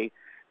to say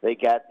they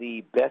got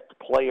the best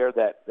player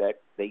that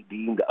they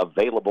deemed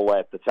available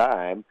at the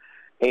time.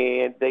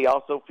 And they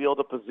also feel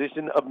the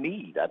position of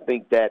need. I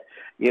think that,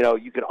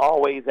 you can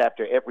always,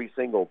 after every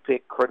single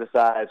pick,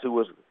 criticize who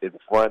was in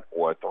front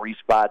or 3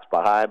 spots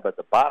behind. But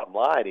the bottom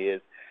line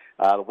is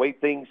the way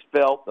things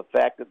felt, the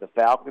fact that the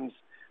Falcons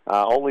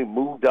only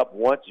moved up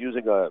once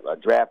using a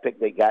draft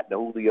pick they got in the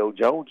Julio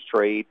Jones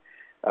trade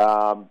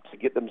to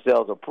get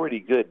themselves a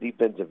pretty good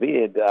defensive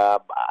end.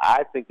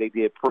 I think they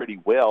did pretty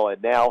well.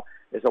 And now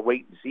it's a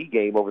wait-and-see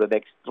game over the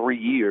next 3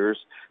 years.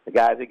 The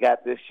guys they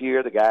got this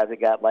year, the guys they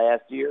got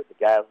last year,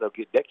 the guys they'll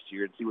get next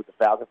year, and see what the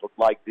Falcons look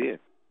like then.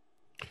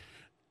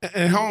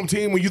 And Home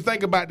Team, when you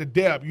think about the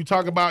depth, you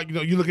talk about,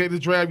 you look at the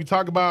draft, you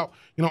talk about,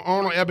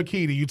 Arnold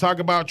Ebiketie, you talk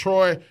about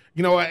Troy,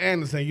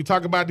 Anderson, you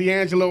talk about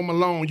D'Angelo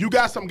Malone. You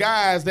got some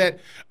guys that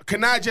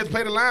cannot just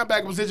play the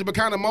linebacker position, but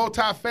kind of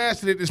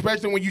multifaceted,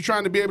 especially when you're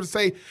trying to be able to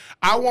say,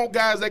 I want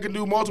guys that can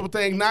do multiple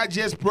things, not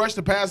just brush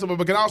the passer,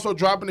 but can also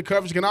drop in the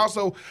coverage, can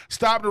also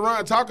stop the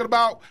run. Talking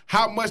about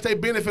how much they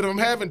benefit from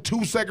having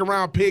 2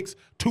 second-round picks,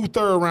 2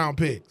 third-round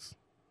picks.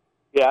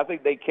 Yeah, I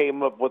think they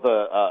came up with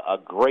a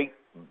great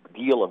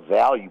deal of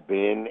value,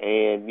 Ben,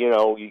 and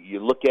you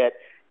look at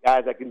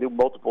guys that can do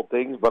multiple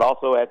things, but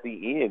also at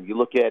the end you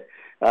look at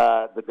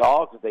the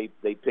dogs that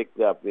they picked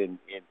up in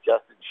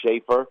Justin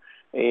Schaefer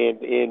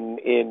and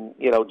in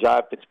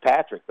John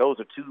Fitzpatrick.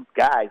 Those are 2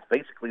 guys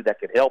basically that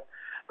could help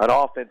an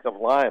offensive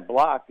line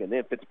block. And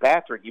then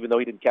Fitzpatrick, even though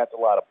he didn't catch a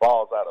lot of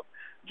balls out of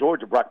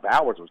Georgia, Brock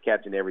Bowers was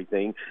catching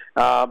everything.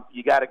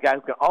 You got a guy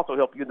who can also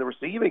help you in the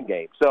receiving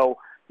game. So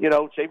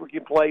Schaefer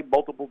can play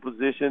multiple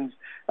positions.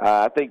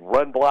 I think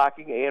run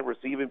blocking and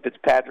receiving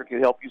Fitzpatrick can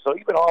help you. So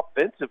even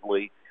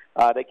offensively,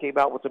 they came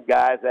out with some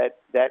guys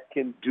that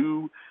can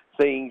do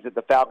things that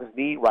the Falcons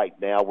need right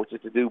now, which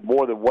is to do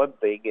more than one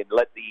thing and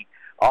let the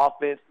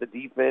offense, the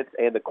defense,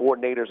 and the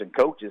coordinators and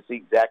coaches see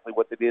exactly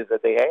what it is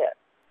that they had.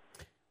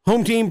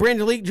 Home Team,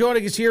 Brandon Leak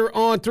joining us here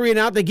on 3 and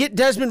Out. They get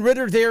Desmond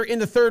Ridder there in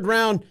the third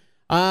round.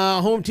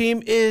 Home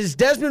Team, is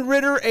Desmond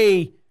Ridder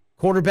a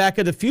quarterback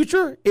of the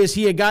future? Is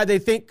he a guy they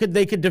think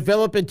they could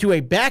develop into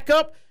a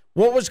backup?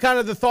 What was kind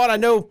of the thought? I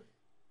know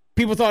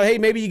people thought, hey,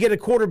 maybe you get a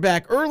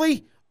quarterback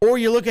early, or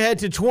you look ahead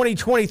to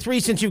 2023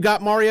 since you've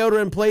got Mariota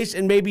in place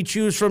and maybe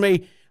choose from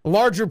a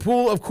larger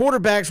pool of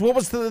quarterbacks. What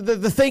was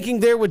the thinking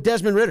there with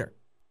Desmond Ridder?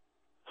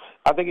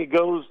 I think it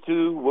goes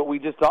to what we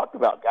just talked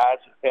about, guys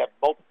who have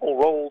multiple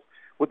roles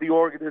with the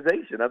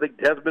organization. I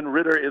think Desmond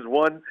Ridder is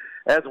one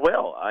as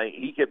well.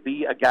 He could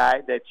be a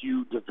guy that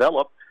you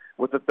develop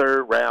with a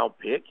third-round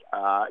pick.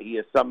 He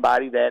is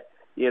somebody that,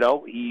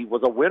 he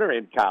was a winner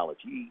in college.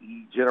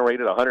 He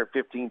generated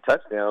 115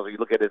 touchdowns. You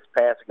look at his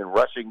passing and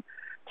rushing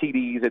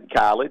TDs in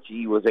college.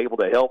 He was able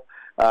to help,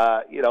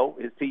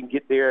 his team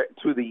get there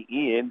to the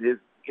end. His,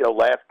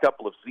 last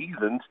couple of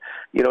seasons,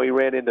 he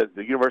ran into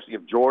the University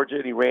of Georgia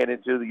and he ran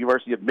into the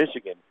University of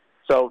Michigan.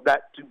 So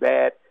not too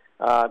bad,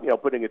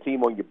 putting a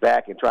team on your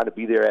back and trying to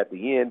be there at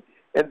the end.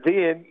 And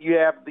then you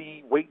have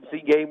the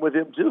wait-and-see game with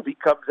him, too. If he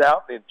comes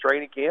out in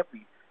training camp,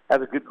 he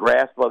has a good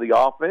grasp of the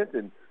offense,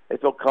 and they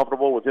feel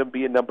comfortable with him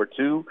being number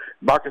 2.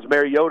 Marcus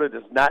Mariota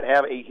does not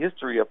have a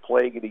history of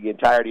playing in the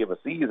entirety of a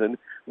season.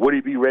 Would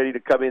he be ready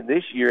to come in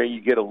this year and you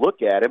get a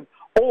look at him?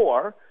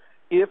 Or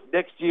if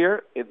this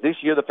year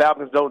the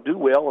Falcons don't do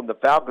well and the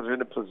Falcons are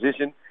in a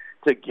position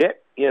to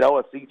get,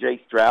 a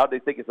C.J. Stroud, they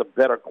think it's a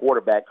better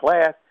quarterback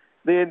class,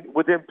 then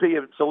with them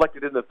being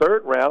selected in the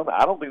third round,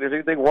 I don't think there's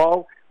anything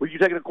wrong with you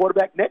taking a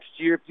quarterback next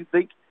year if you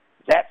think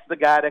that's the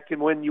guy that can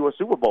win you a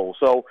Super Bowl.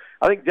 So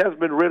I think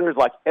Desmond Ridder is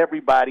like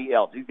everybody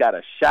else. He's got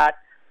a shot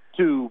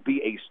to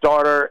be a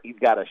starter. He's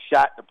got a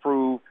shot to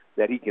prove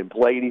that he can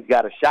play, and he's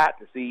got a shot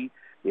to see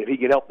if he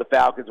can help the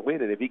Falcons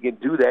win. And if he can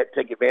do that,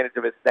 take advantage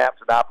of his snaps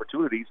and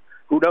opportunities,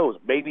 who knows?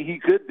 Maybe he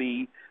could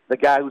be the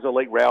guy who's a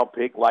late-round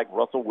pick like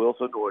Russell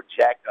Wilson or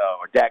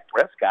Dak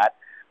Prescott,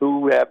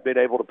 who have been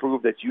able to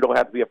prove that you don't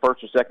have to be a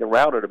first or second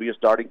rounder to be a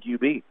starting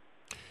QB.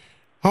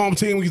 home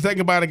team, when you think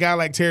about a guy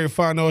like Terry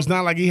Fontenot, it's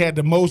not like he had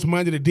the most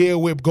money to deal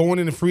with going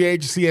into free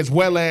agency, as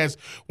well as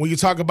when you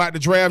talk about the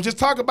draft. Just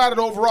talk about it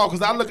overall,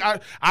 because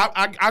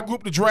I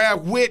group the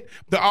draft with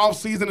the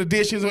offseason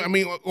additions. I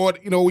mean, or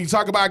when you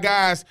talk about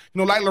guys,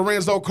 like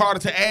Lorenzo Carter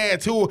to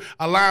add to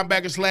a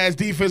linebacker /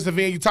 defensive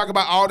end. You talk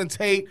about Alden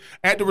Tate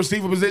at the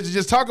receiver position.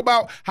 Just talk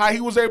about how he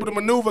was able to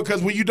maneuver,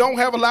 because when you don't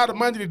have a lot of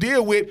money to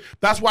deal with,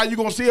 that's why you're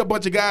going to see a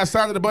bunch of guys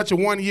signing a bunch of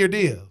one-year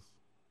deals.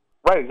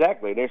 Right,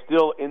 exactly. They're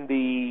still in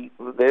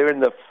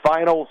the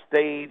final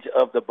stage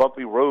of the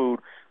bumpy road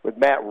with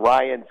Matt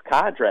Ryan's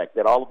contract,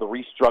 that all of the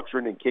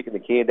restructuring and kicking the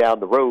can down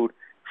the road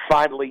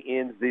finally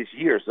ends this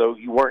year. So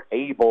you weren't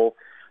able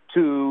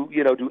to,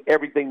 do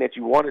everything that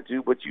you wanted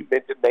to, but you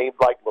mentioned names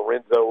like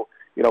Lorenzo,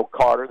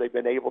 Carter. They've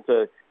been able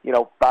to,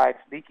 find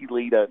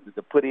sneakily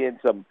to put in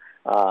some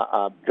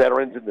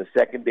veterans in the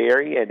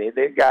secondary, and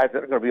they're guys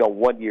that are going to be on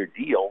one-year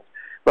deals.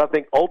 But I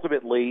think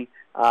ultimately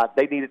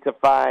they needed to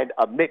find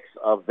a mix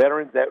of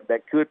veterans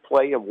that could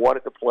play and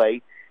wanted to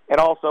play, and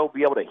also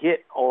be able to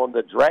hit on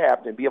the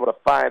draft and be able to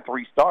find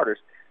 3 starters.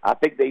 I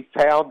think they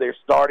found their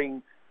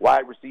starting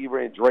wide receiver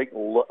in Drake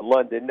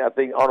London. I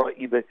think Arnold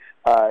Ebike,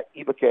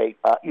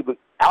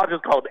 I'll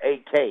just call him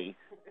AK,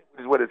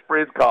 is what his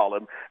friends call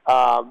him.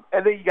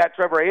 And then you got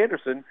Trevor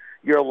Anderson,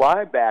 your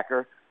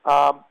linebacker.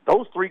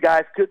 Those 3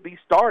 guys could be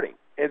starting.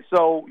 And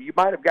so you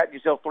might have gotten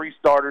yourself 3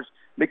 starters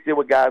mixed in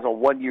with guys on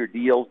one-year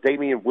deals.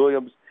 Damian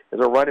Williams is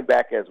a running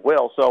back as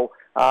well. So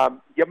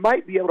you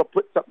might be able to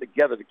put something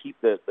together to keep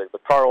the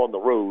car on the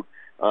road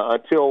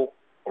until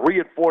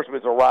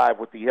reinforcements arrive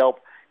with the help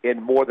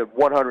in more than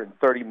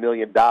 $130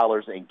 million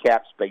in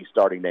cap space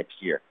starting next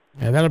year.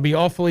 Yeah, that'll be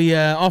awfully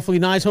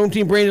nice. Home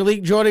team Brandon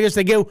Leak joining us.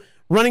 They go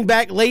running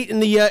back late in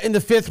the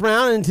 5th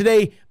round, and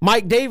today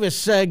Mike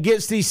Davis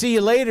gets the see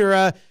you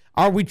later.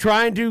 Are we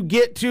trying to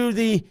get to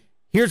the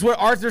here's what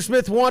Arthur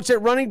Smith wants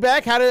at running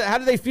back? How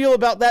do they feel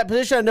about that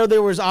position? I know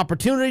there was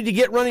opportunity to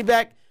get running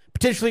back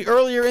potentially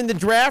earlier in the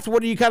draft.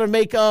 What do you kind of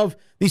make of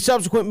the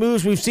subsequent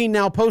moves we've seen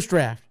now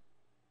post-draft?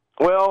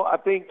 Well, I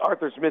think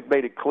Arthur Smith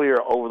made it clear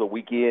over the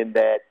weekend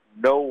that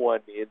no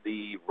one in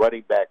the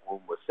running back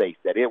room was safe,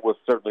 that it was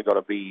certainly going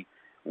to be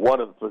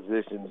one of the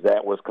positions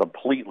that was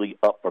completely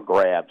up for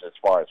grabs as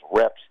far as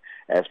reps,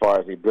 as far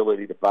as the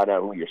ability to find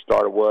out who your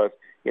starter was.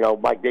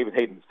 Mike Davis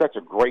Hayden is such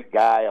a great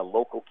guy, a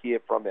local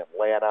kid from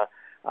Atlanta,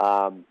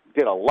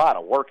 did a lot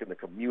of work in the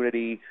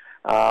community,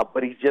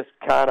 but he's just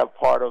kind of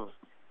part of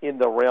in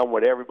the realm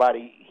where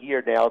everybody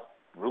here now is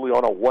really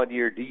on a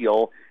one-year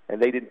deal, and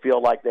they didn't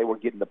feel like they were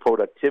getting the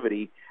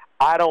productivity.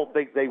 I don't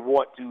think they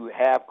want to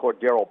have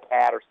Cordero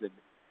Patterson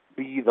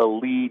be the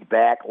lead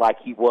back like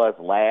he was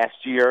last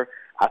year.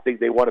 I think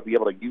they want to be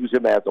able to use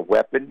him as a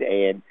weapon,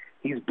 and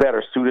he's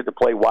better suited to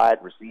play wide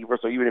receiver.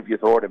 So even if you're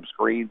throwing him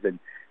screens and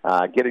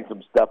getting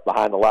some stuff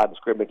behind the line of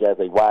scrimmage as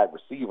a wide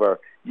receiver,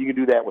 you can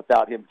do that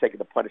without him taking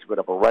the punishment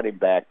of a running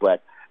back.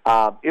 But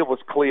it was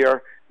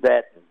clear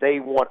that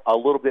they want a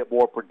little bit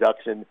more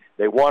production.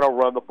 They want to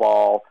run the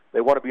ball.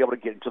 They want to be able to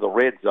get into the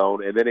red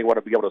zone, and then they want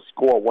to be able to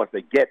score once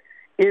they get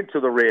into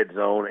the red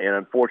zone. And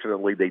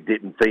unfortunately, they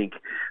didn't think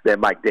that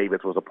Mike Davis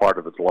was a part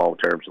of its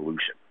long-term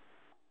solution.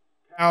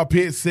 Kyle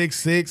Pitts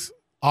 6'6",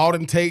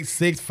 Alden Tate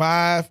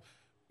 6'5",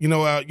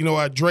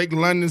 Drake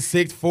London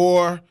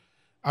 6'4".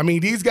 I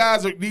mean, these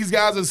guys are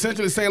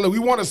essentially saying, look, we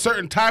want a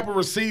certain type of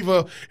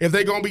receiver if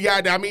they're going to be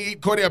out there. I mean,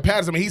 Cordell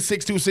Patterson, he's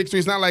 6'2", 6'3".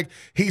 It's not like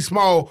he's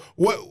small.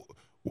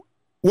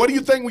 What do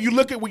you think when you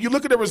look at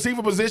the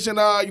receiver position?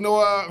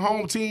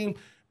 Home team,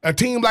 a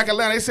team like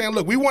Atlanta, they're saying,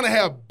 look, we want to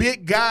have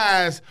big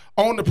guys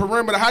on the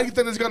perimeter. How do you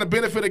think it's going to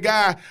benefit a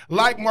guy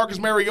like Marcus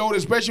Mariota,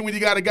 especially when you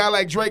got a guy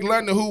like Drake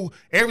London, who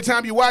every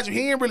time you watch him,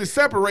 he ain't really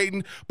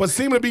separating, but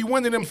seem to be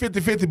winning them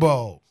 50-50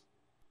 balls?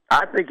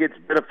 I think it's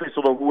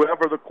beneficial to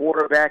whoever the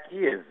quarterback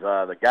is.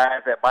 The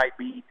guys that might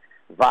be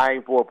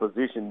vying for a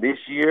position this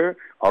year,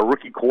 a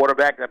rookie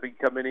quarterback that could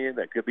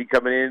be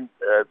coming in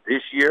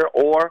this year,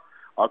 or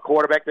a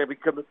quarterback that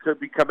could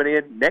be coming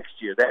in next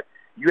year. That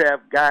you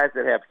have guys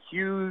that have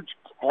huge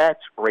catch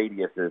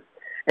radiuses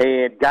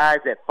and guys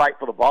that fight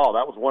for the ball.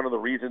 That was one of the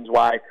reasons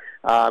why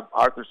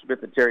Arthur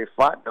Smith and Terry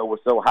Fontenot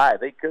were so high.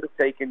 They could have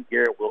taken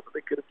Garrett Wilson.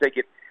 They could have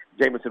taken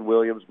Jameson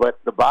Williams. But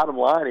the bottom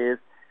line is,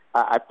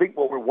 I think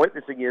what we're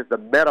witnessing is the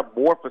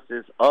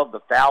metamorphosis of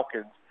the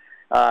Falcons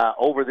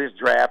over this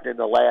draft in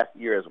the last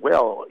year as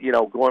well.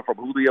 Going from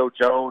Julio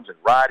Jones and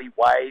Roddy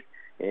White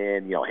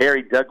and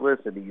Harry Douglas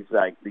and these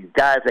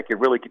guys that can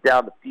really get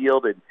down the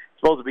field and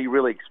supposed to be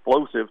really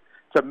explosive,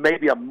 to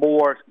maybe a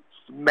more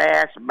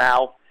smash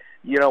mouth.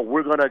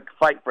 We're going to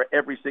fight for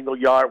every single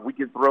yard. We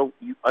can throw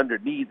you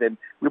underneath, and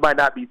we might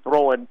not be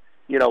throwing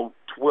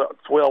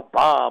 12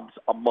 bombs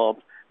a month,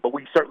 but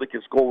we certainly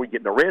can score when we get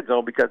in the red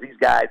zone because these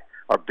guys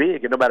are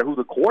big, and no matter who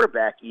the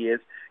quarterback is,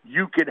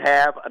 you can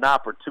have an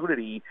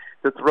opportunity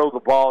to throw the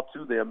ball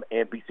to them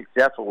and be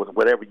successful with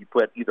whatever you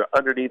put either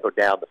underneath or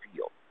down the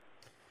field.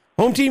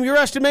 Home team, your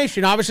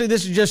estimation. Obviously,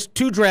 this is just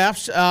 2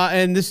 drafts,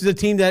 and this is a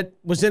team that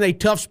was in a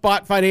tough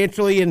spot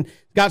financially and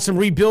got some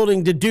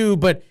rebuilding to do,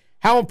 but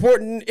how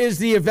important is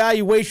the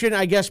evaluation,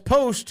 I guess,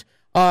 post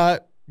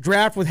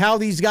draft with how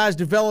these guys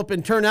develop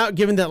and turn out,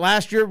 given that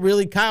last year,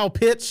 really, Kyle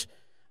Pitts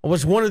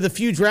was one of the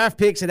few draft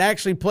picks that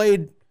actually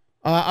played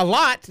a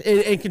lot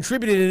and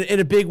contributed in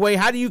a big way.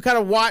 How do you kind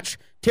of watch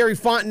Terry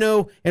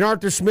Fontenot and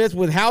Arthur Smith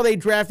with how they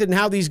drafted and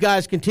how these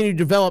guys continue to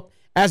develop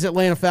as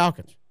Atlanta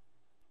Falcons?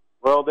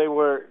 Well, they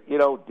were,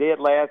 dead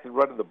last in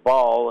running the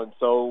ball, and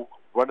so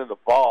running the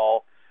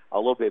ball a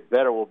little bit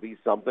better will be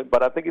something.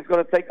 But I think it's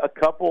going to take a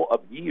couple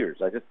of years.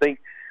 I just think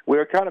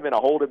we're kind of in a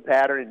holding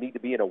pattern and need to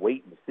be in a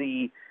wait and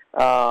see.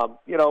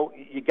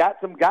 You got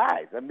some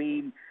guys. I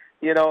mean,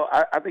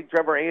 I think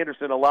Trevor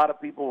Anderson, a lot of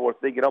people were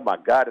thinking, oh, my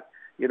God,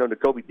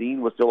 Nakobe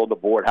Dean was still on the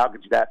board. How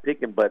could you not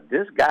pick him? But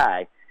this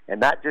guy, and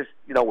not just,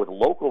 with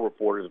local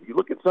reporters, if you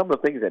look at some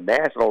of the things that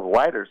national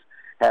writers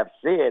have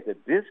said,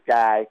 that this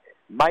guy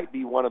might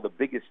be one of the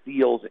biggest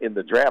steals in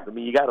the draft. I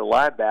mean, you got a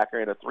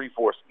linebacker in a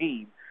 3-4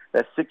 scheme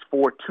that's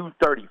 6'4",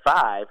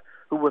 235,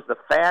 who was the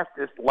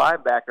fastest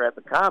linebacker at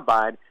the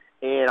Combine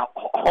and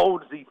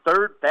holds the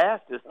third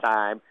fastest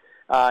time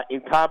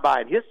in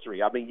Combine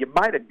history. I mean, you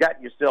might have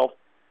gotten yourself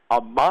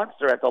a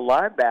monster at the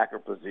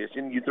linebacker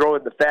position. You throw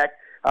in the fact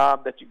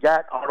that you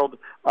got Arnold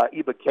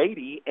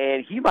Ebiketie,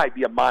 and he might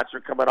be a monster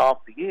coming off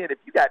the end. If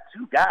you got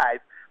two guys,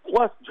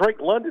 plus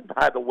Drake London,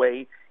 by the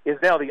way, is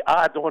now the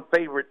odds-on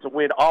favorite to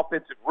win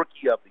Offensive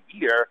Rookie of the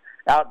Year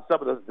out in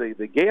some of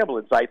the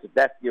gambling sites, if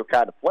that's your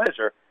kind of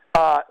pleasure.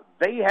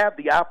 They have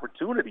the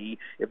opportunity,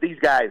 if these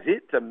guys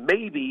hit, to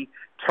maybe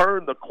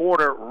turn the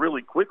corner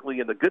really quickly.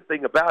 And the good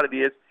thing about it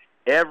is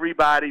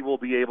everybody will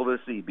be able to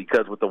see,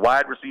 because with the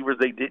wide receivers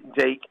they didn't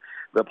take,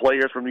 the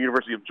players from the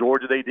University of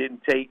Georgia they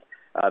didn't take,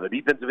 the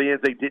defensive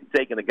ends they didn't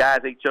take, and the guys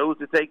they chose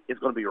to take, it's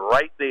going to be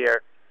right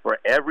there for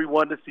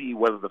everyone to see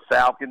whether the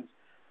Falcons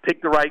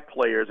picked the right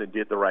players and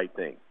did the right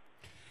thing.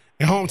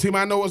 And home team,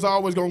 I know it's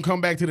always going to come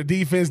back to the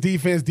defense.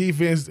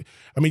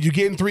 I mean, you're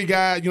getting three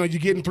guys,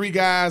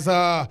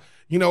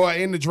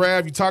 in the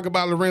draft. You talk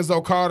about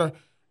Lorenzo Carter.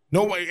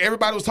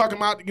 Everybody was talking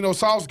about,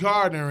 Sauce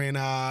Gardner,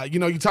 and,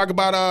 you talk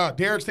about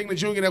Derek Stingley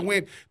Jr. that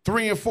went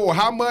 3 and 4.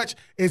 How much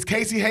is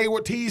Casey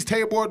Hayward, Tease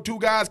Tabor, two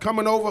guys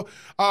coming over,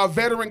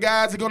 veteran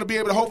guys are going to be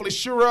able to hopefully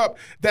shore up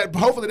that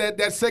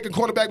second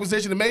cornerback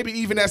position and maybe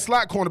even that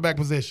slot cornerback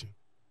position?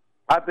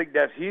 I think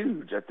that's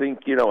huge. I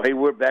think,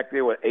 Hayward back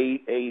there with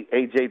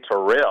A.J.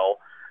 Terrell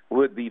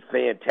would be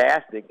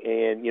fantastic.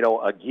 And,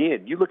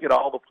 again, you look at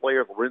all the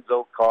players,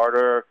 Lorenzo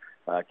Carter,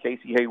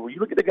 Casey Hayward, you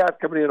look at the guys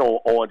coming in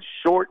on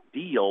short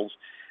deals,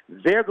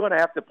 they're going to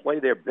have to play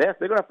their best.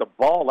 They're going to have to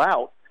ball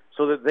out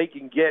so that they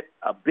can get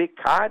a big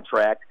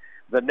contract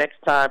the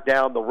next time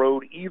down the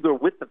road, either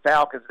with the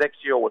Falcons next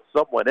year or with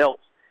someone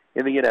else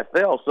in the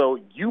NFL. So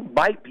you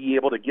might be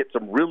able to get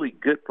some really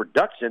good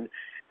production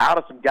out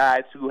of some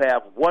guys who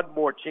have one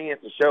more chance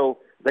to show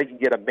they can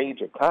get a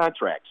major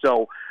contract.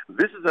 So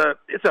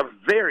it's a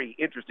very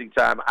interesting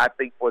time, I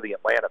think, for the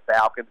Atlanta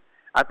Falcons.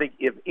 I think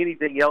if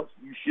anything else,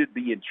 you should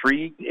be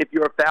intrigued if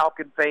you're a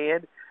Falcon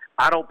fan.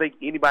 I don't think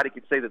anybody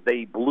can say that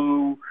they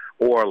blew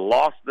or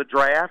lost the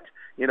draft.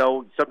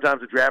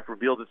 Sometimes the draft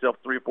reveals itself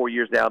 3 or 4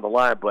 years down the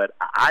line, but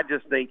I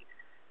just think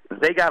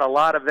they got a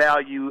lot of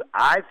value.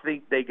 I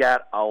think they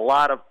got a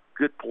lot of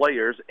good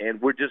players,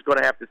 and we're just going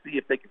to have to see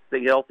if they can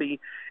stay healthy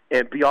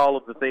and be all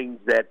of the things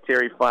that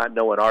Terry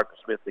Fontenot and Arthur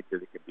Smith think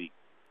that it can be.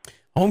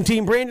 Home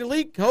team Brandon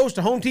Leak, host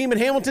of Home Team in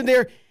Hamilton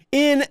there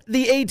in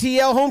the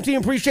ATL. Home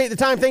team, appreciate the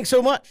time. Thanks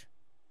so much.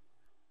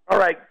 All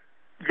right.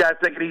 You guys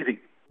take it easy.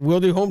 We'll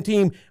do. Home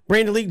team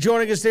Brandon Leak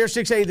joining us there,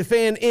 680 The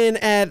Fan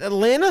in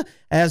Atlanta,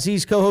 as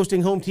he's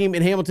co-hosting Home Team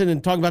in Hamilton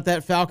and talking about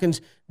that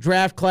Falcons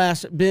draft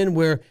class, Ben,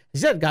 where he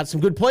said got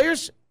some good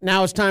players.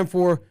 Now it's time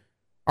for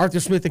Arthur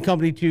Smith and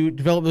company to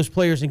develop those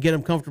players and get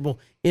them comfortable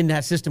in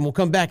that system. We'll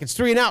come back. It's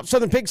 3 and Out,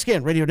 Southern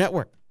Pigskin Radio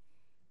Network.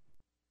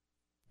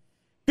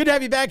 Good to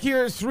have you back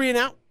here. It's 3 and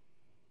Out.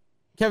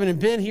 Kevin and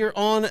Ben here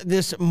on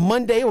this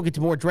Monday. We'll get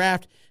to more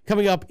draft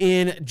coming up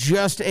in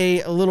just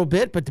a little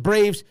bit. But the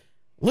Braves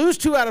lose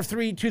 2 out of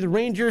 3 to the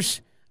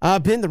Rangers.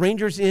 Ben, the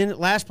Rangers in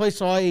last place,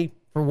 saw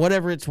for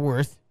whatever it's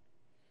worth,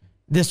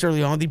 this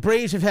early on. The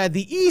Braves have had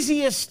the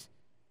easiest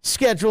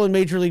schedule in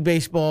Major League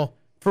Baseball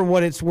for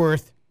what it's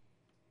worth.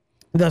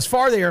 Thus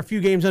far, they are a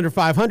few games under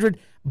 500,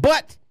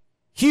 but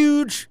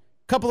huge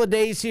couple of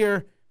days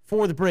here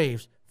for the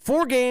Braves.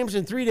 4 games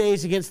in 3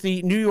 days against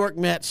the New York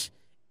Mets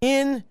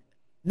in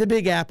the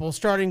Big Apple,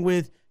 starting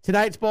with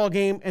tonight's ball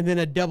game and then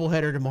a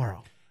doubleheader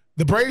tomorrow.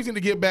 The Braves need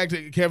to get back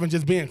to, Kevin,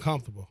 just being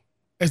comfortable.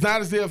 It's not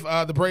as if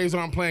the Braves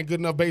aren't playing good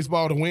enough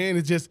baseball to win.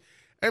 It's just,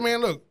 hey,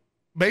 man, look,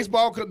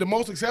 baseball, the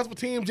most successful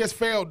team just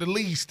failed the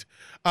least,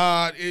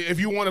 if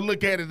you want to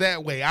look at it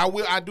that way.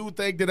 I do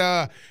think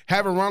that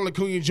having Ronald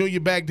Acuna Jr.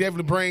 back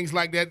definitely brings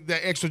like that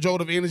extra jolt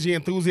of energy,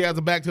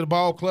 enthusiasm back to the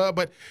ball club.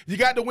 But you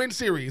got to win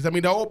series. I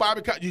mean, the old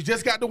Bobby, you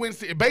just got to win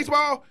series.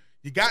 Baseball,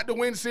 You got to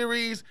win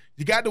series.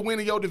 You got to win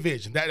in your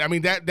division.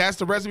 That's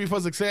the recipe for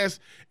success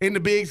in the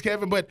bigs,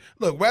 Kevin. But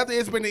look, whether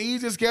it's been the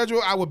easiest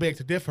schedule, I would beg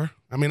to differ.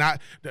 But at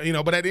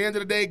the end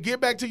of the day, get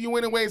back to your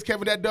winning ways,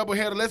 Kevin. That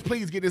doubleheader. Let's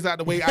please get this out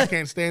the way. I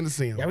can't stand to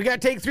see him. Yeah, we got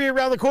to take 3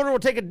 around the corner. We'll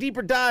take a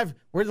deeper dive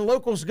where the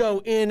locals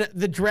go in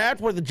the draft,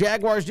 what the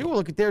Jaguars do. We'll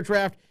look at their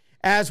draft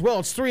as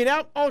well. It's 3 and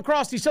Out all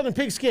across the Southern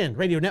Pigskin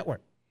Radio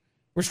Network.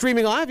 We're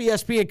streaming live,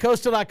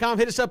 ESPNCoastal.com.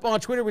 Hit us up on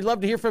Twitter. We'd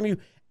love to hear from you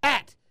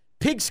at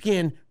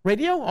Pigskin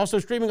Radio. Also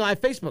streaming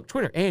live Facebook,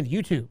 Twitter, and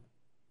YouTube.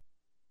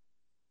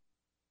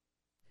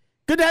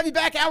 Good to have you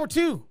back. Hour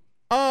 2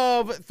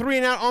 of 3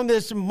 and Out on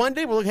this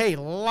Monday. Well, hey,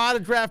 a lot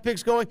of draft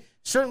picks going.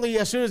 Certainly,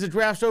 as soon as the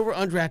draft's over,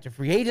 undrafted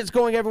free agents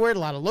going everywhere. A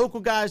lot of local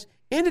guys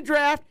in the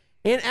draft.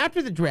 And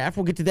after the draft,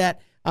 we'll get to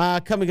that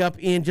coming up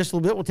in just a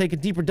little bit. We'll take a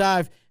deeper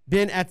dive,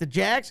 Ben, at the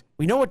Jags.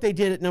 We know what they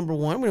did at number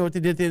 1. We know what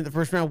they did at the end of the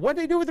first round. What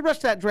do they do with the rest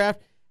of that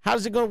draft? How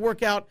is it going to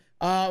work out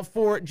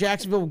for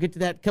Jacksonville? We'll get to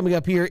that coming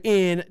up here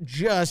in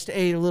just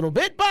a little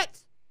bit.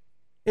 But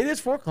it is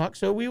 4 o'clock,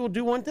 so we will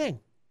do one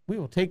thing. We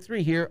will take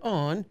 3 here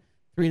on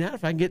 3 and Out.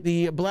 If I can get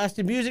the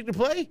blasted music to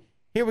play,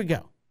 here we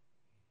go.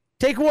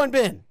 Take 1,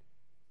 Ben.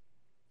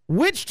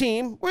 Which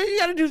team, well, you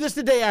got to do this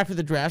the day after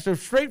the draft, so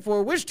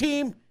straightforward. Which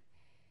team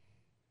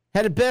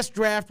had the best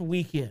draft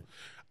weekend?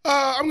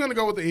 I'm going to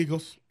go with the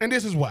Eagles, and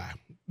this is why.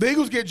 The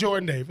Eagles get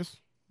Jordan Davis,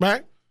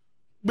 right?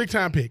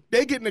 Big-time pick.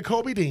 They get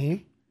Nakobe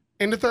Dean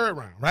in the 3rd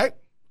round, right?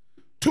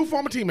 2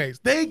 former teammates.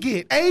 They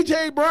get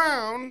A.J.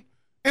 Brown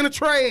in a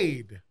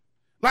trade.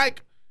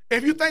 Like,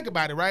 if you think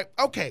about it, right?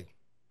 Okay,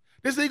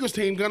 this Eagles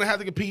team going to have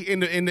to compete in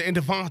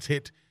the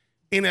vaunted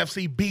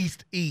NFC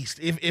Beast East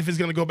if it's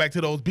going to go back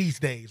to those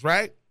Beast days,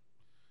 right?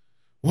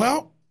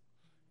 Well,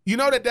 you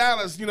know that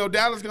Dallas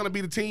going to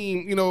be the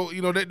team,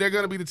 they're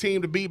going to be the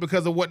team to beat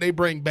because of what they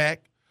bring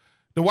back.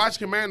 The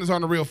Washington Commanders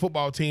aren't a real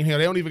football team here.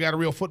 They don't even got a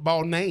real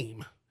football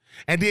name.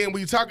 And then when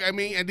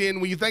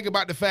you think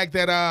about the fact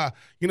that,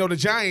 the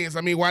Giants,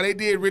 while they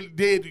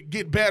did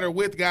get better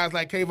with guys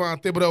like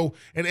Kayvon Thibodeau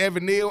and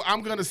Evan Neal,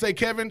 I'm going to say,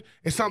 Kevin,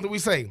 it's something we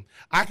say.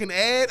 I can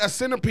add a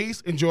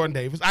centerpiece in Jordan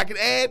Davis. I can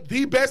add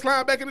the best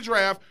linebacker in the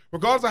draft,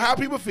 regardless of how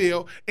people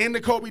feel, in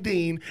Nakobe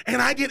Dean.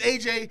 And I get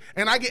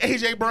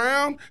A.J.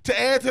 Brown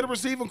to add to the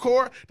receiving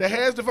core that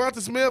has Devonta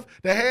Smith,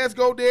 that has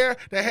Goddard,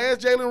 that has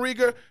Jalen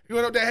Reagor,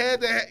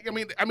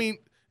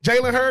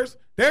 Jalen Hurts.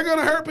 They're going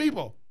to hurt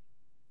people.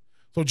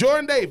 So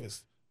Jordan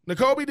Davis,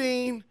 Nakobe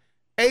Dean,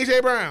 A.J.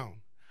 Brown.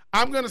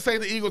 I'm going to say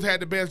the Eagles had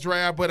the best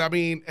draft, but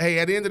hey,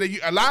 at the end of the day,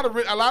 a lot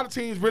of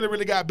teams really,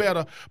 really got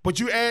better. But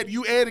you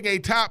adding a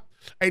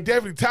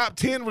definitely top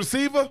 10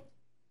 receiver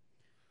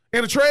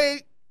in a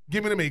trade,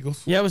 give me them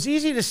Eagles. Yeah, it was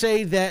easy to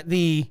say that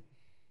the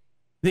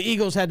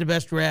Eagles had the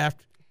best draft.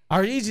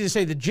 Or easy to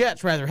say the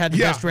Jets, rather, had the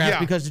best draft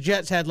because the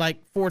Jets had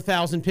like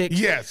 4,000 picks.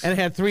 Yes. And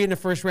had 3 in the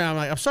first round.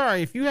 I'm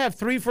sorry, if you have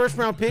 3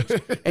 first-round picks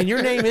and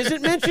your name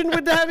isn't mentioned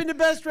with having the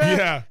best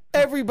draft,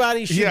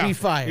 everybody should be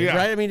fired,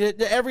 right?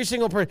 Every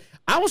single person.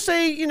 I will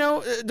say,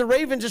 the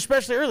Ravens,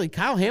 especially early,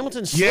 Kyle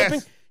Hamilton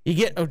slipping. Yes. You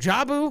get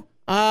Ojabu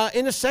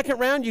in the 2nd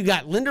round. You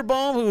got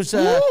Linderbaum, who's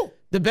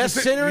the best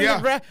center in the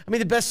draft.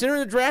 The best center in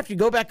the draft. You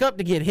go back up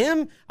to get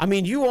him.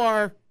 You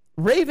are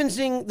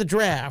Ravensing the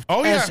draft,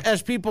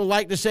 as people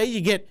like to say.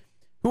 You get,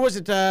 who was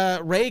it?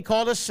 Ray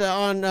called us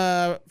on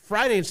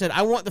Friday and said,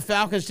 I want the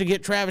Falcons to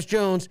get Travis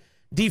Jones,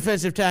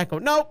 defensive tackle.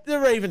 Nope, the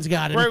Ravens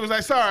got him. Ray was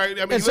like, sorry.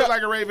 He looked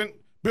like a Raven,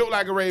 built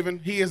like a Raven.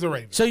 He is a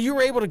Raven. So you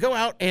were able to go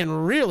out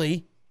and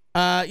really,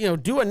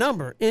 do a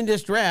number in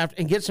this draft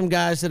and get some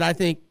guys that I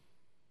think,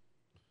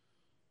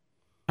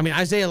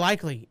 Isaiah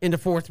Likely in the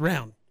 4th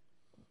round.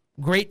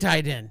 Great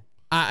tight end.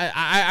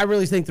 I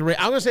really think I'm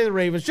going to say the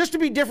Ravens, just to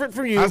be different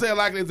from you. Isaiah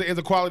Likely is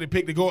a quality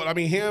pick to go.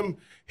 Him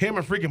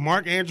and freaking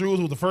Mark Andrews,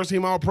 who was the first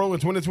team All-Pro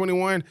in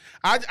 2021.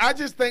 I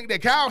just think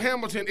that Kyle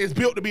Hamilton is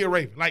built to be a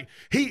Raven. Like,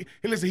 he's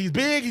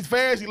big, he's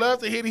fast, he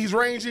loves to hit, he's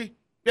rangy.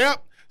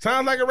 Yep,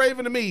 sounds like a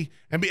Raven to me.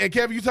 And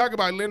Kevin, you talk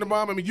about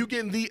Linderbaum. You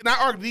getting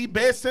the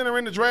best center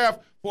in the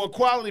draft for a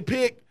quality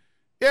pick.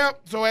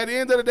 Yep. So at the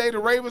end of the day, the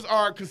Ravens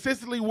are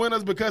consistently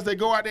winners because they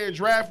go out there and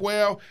draft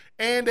well,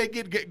 and they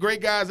get great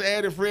guys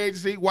added free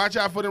agency. Watch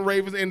out for them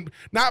Ravens, and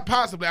not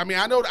possibly. I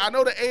know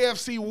the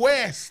AFC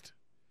West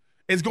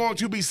is going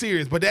to be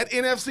serious, but that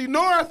AFC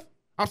North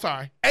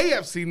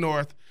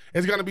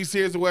is going to be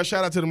serious as well.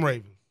 Shout out to them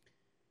Ravens.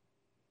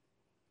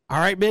 All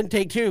right, Ben,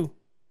 take 2.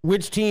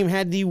 Which team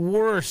had the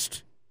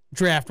worst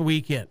draft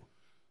weekend?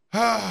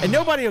 And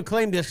nobody will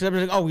claim this because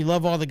everybody's like, we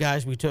love all the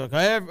guys we took.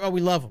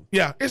 We love them.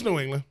 Yeah, it's New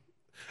England.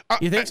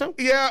 You think so?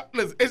 Yeah.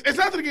 Listen, it's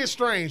nothing against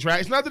Strange, right?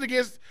 It's nothing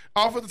against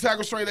offensive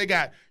tackle Strange they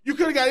got. You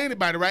could have got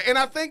anybody, right? And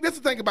I think that's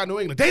the thing about New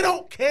England. They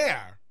don't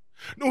care.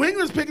 New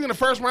England's picking in the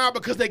 1st round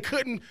because they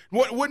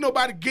wouldn't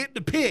nobody get the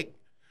pick.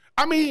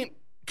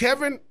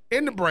 Kevin,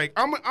 in the break,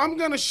 I'm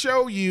going to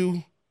show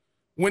you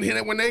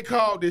when they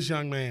called this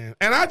young man.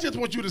 And I just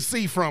want you to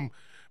see from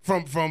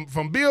Bill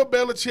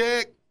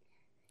Belichick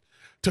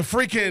to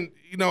freaking,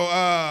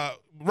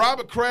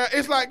 Robert Kraft.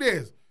 It's like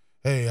this.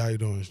 Hey, how you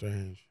doing,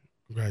 Strange?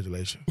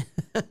 Congratulations.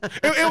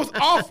 It was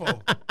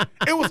awful.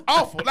 It was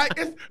awful. Like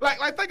it's like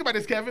think about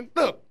this, Kevin.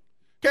 Look,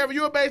 Kevin,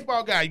 you're a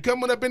baseball guy. You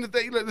coming up in the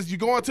thing. You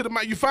going to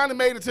the you finally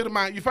made it to the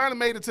mind. You finally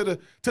made it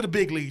to the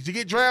big leagues. You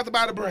get drafted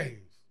by the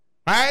Braves,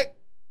 right?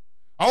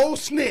 Old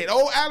Snit,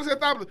 old Alex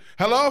Anthopoulos.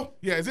 Hello?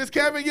 Yeah, is this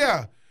Kevin?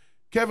 Yeah.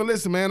 Kevin,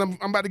 listen, man, I'm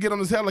about to get on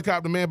this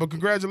helicopter, man, but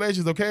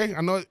congratulations, okay? I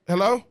know,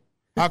 hello?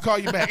 I'll call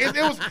you back.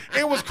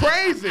 It was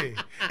crazy.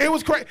 It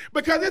was crazy.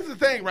 Because this is the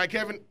thing, right,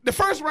 Kevin? The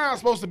first round is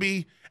supposed to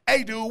be,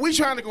 hey, dude, we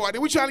trying to go out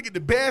there. We trying to get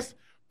the best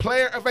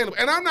player available.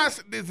 And I'm not,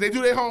 they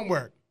do their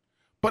homework.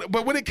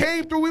 But when it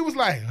came through, we was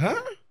like, huh?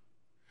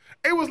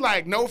 It was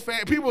like no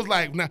fan. People was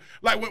like, nah.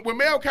 Like when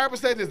Mel Kiper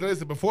said this,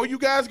 listen, before you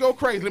guys go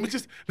crazy, let me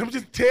just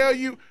tell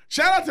you,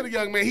 shout out to the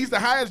young man. He's the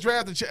highest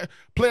drafted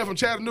player from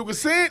Chattanooga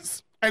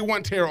since they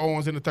won Terrell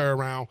Owens in the third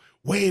round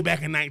way back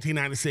in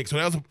 1996. So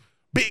that was a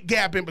big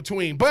gap in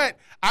between. But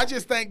I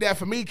just think that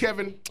for me,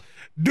 Kevin,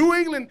 New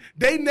England,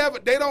 they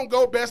don't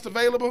go best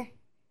available.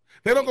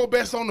 They don't go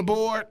best on the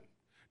board.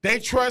 They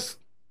trust.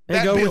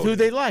 They go with who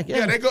they like.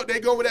 Yeah, they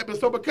go with that.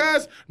 So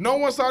because no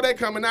one saw that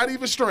coming, not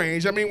even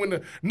Strange. I mean, when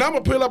the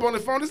number pull up on the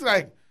phone, it's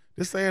like,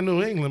 this saying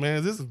New England, man.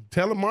 Is this a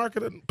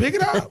telemarketer? Pick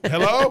it up.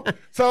 Hello?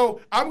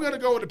 So I'm going to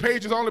go with the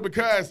Patriots only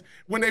because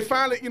when they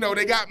finally,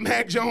 they got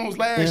Mac Jones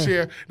last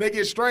year, they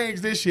get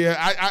Strange this year.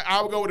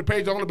 I would go with the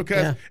Patriots only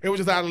because it was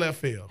just out of left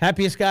field.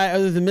 Happiest guy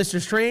other than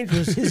Mr. Strange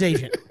was his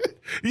agent.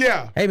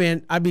 Yeah. Hey,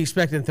 man, I'd be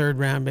expecting third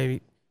round,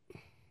 baby.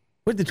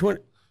 With the 20.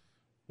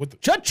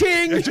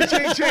 Cha-ching!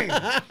 Cha-ching-ching.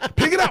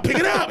 Pick it up.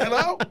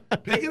 Hello?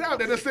 Pick it up.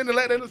 They just send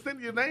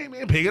your name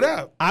in. Pick it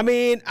up. I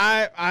mean,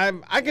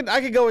 I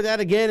could go with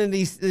that again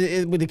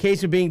with the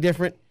case of being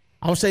different.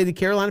 I'll say the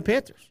Carolina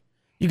Panthers.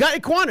 You got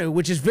Ekwonu,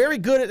 which is very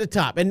good at the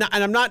top, and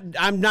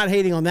I'm not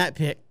hating on that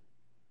pick.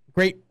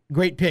 Great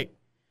pick.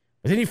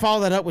 But then you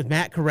follow that up with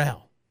Matt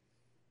Corral.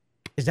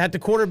 Is that the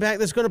quarterback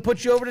that's going to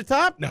put you over the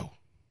top? No.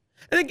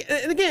 And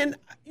again,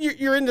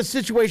 you're in the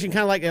situation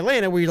kind of like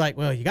Atlanta where you're like,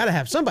 well, you got to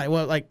have somebody.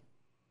 Well, like,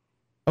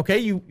 okay,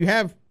 you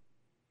have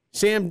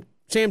Sam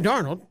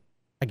Darnold,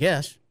 I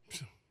guess.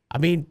 I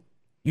mean,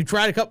 you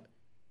tried a couple.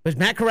 Was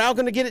Matt Corral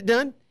going to get it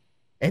done?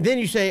 And then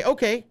you say,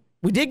 okay,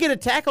 we did get a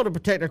tackle to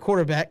protect our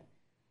quarterback.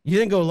 You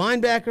then go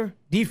linebacker,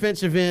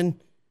 defensive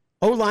end,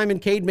 O-lineman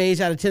Cade Mays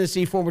out of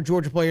Tennessee, former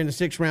Georgia player in the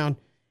 6th round,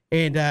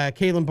 and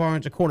Kalen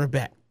Barnes, a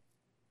cornerback.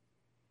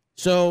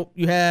 So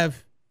you didn't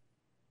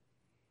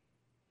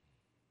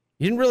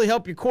really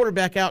help your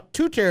quarterback out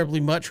too terribly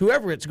much,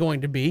 whoever it's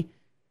going to be.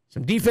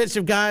 Some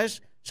defensive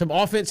guys, some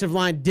offensive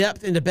line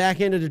depth in the back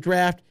end of the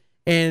draft.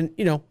 And,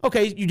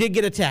 okay, you did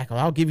get a tackle.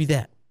 I'll give you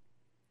that.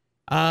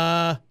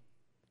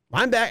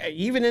 Linebacker,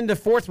 even in the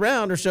 4th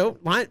round or so,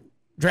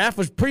 draft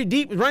was pretty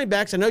deep with running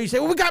backs. I know you say,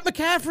 well, we got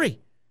McCaffrey.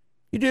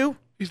 You do.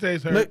 He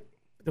stays hurt.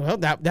 Well,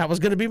 that was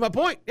going to be my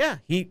point. Yeah,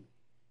 he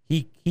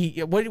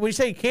what do you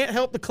say? He can't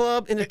help the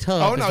club in a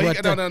tub. Oh,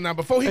 no.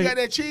 Before he got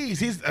that cheese,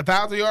 he's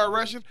 1,000-yard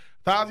rushing,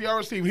 1,000-yard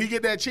receiver. He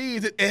get that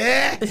cheese, and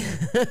it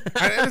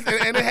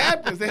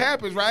happens. It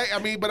happens, right? I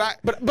mean,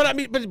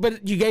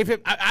 but you gave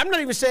him. I'm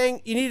not even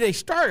saying you need a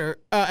starter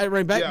at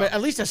running back, but at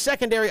least a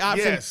secondary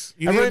option. Yes,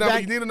 you need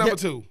a number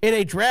two in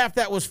a draft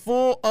that was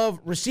full of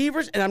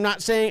receivers. And I'm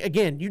not saying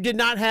again, you did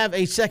not have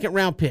a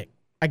 2nd-round pick.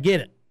 I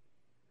get it.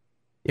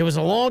 It was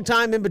a long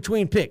time in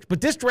between picks,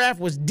 but this draft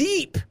was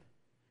deep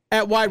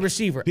at wide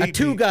receiver, a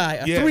 2-guy,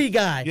 a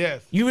 3-guy.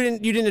 Yes. You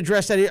didn't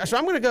address that either. So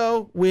I'm going to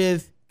go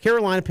with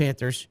Carolina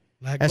Panthers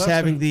as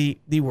having the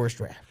worst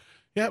draft.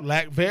 Yeah,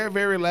 very,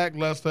 very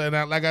lackluster.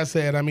 And like I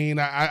said, I mean,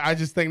 I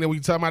just think that we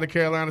talking about the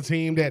Carolina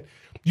team that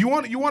you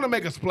want to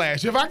make a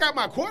splash. If I got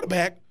my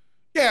quarterback,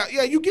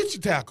 yeah, you get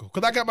your tackle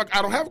because I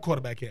don't have a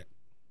quarterback yet.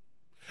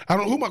 I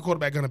don't know who my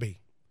quarterback going to be.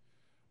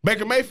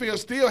 Baker Mayfield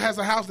still has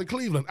a house in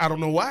Cleveland. I don't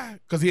know why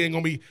because he ain't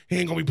gonna be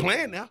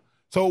playing now.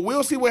 So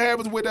we'll see what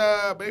happens with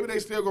maybe they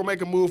still gonna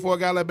make a move for a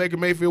guy like Baker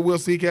Mayfield. We'll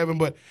see, Kevin.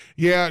 But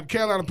yeah,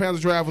 Carolina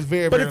Panthers draft was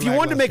very. But very if you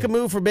wanted to make a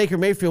move for Baker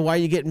Mayfield, why are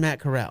you getting Matt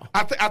Corral?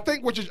 I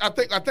think what's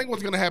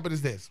gonna happen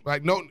is this.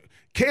 Like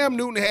Cam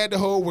Newton had the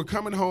whole "we're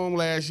coming home"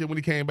 last year when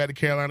he came back to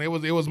Carolina.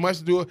 It was much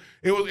to do.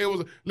 It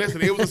was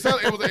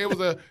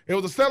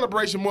a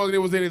celebration more than it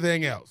was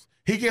anything else.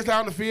 He gets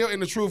out on the field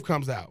and the truth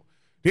comes out.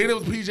 Then it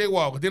was P.J.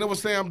 Walker. Then it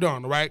was Sam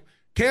Darnold. Right?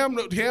 Cam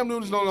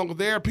Newton is no longer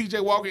there.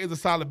 P.J. Walker is a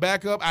solid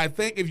backup. I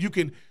think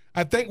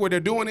where they're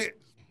doing it,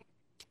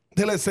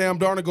 they let Sam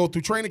Darnold go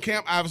through training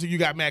camp. Obviously, you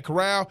got Matt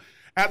Corral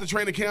after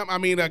training camp.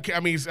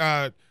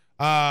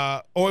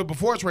 Or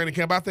before training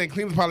camp, I think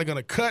Cleveland's probably going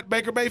to cut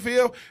Baker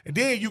Mayfield, and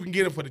then you can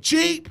get him for the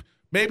cheap.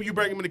 Maybe you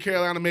bring him into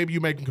Carolina. Maybe you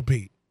make him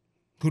compete.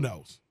 Who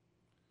knows?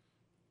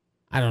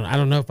 I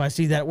don't know if I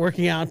see that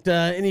working out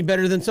any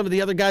better than some of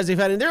the other guys they've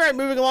had in there. All right,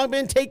 moving along,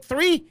 Ben. Take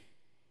 3.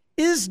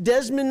 Is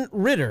Desmond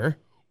Ridder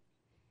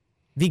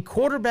the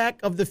quarterback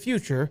of the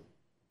future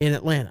in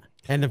Atlanta?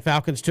 And the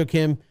Falcons took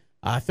him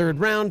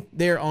 3rd round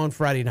there on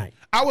Friday night.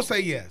 I would say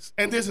yes,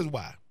 and this is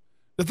why.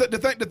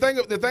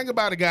 The thing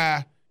about a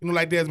guy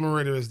like Desmond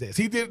Ridder is this: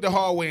 he did it the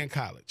hard way in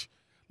college.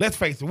 Let's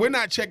face it, we're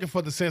not checking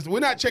for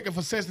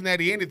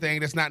Cincinnati anything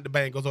that's not the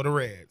Bengals or the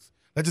Reds.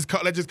 Let's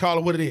just call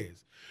it what it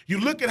is. You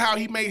look at how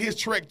he made his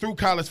trek through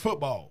college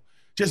football,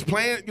 just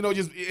playing,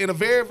 just in a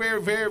very,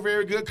 very, very,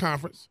 very good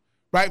conference,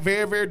 right?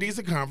 Very, very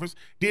decent conference.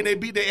 Then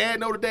they add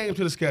Notre Dame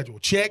to the schedule.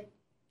 Check.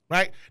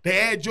 Right? They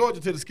add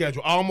Georgia to the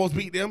schedule, almost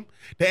beat them.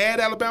 They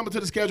add Alabama to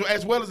the schedule,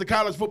 as well as the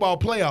college football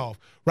playoff.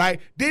 Right?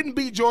 Didn't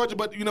beat Georgia,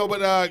 but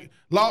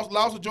lost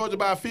to Georgia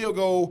by a field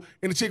goal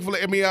in the Chick-fil-A.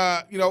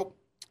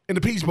 in the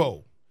Peach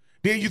Bowl.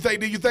 Then you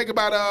think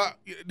about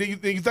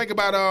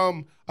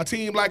a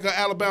team like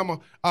Alabama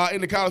in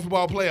the college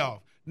football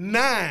playoff.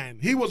 9.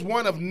 He was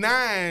one of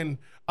 9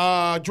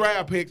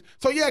 draft picks.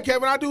 So yeah,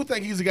 Kevin, I do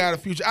think he's a guy of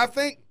the future. I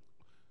think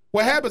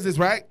what happens is,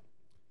 right,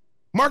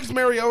 Marcus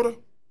Mariota,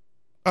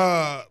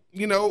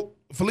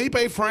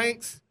 Felipe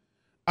Franks,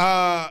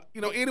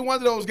 any one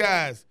of those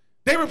guys,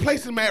 they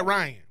replacing Matt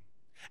Ryan.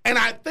 And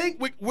I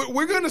think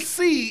we're going to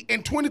see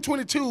in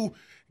 2022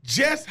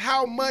 just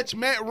how much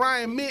Matt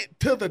Ryan meant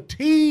to the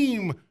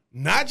team,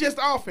 not just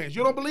offense.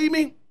 You don't believe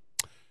me?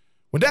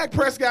 When Dak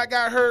Prescott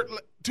got hurt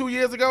 2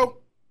 years ago,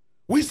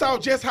 we saw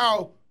just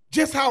how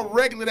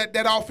regular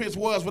that offense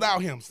was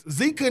without him.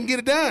 Zeke couldn't get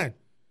it done.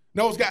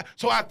 Those guys.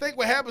 So I think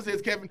what happens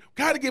is, Kevin,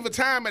 got to give it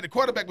time at the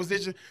quarterback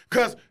position,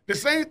 because the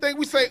same thing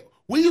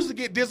we used to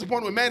get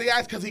disappointed with Matty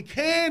Ice because he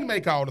can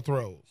make all the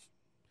throws.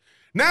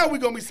 Now we're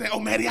going to be saying, oh,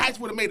 Matty Ice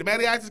would have made it.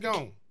 Matty Ice is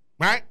gone,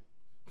 right?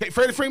 Okay,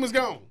 Freddie Freeman's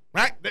gone,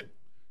 right?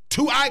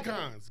 2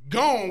 icons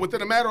gone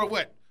within a matter of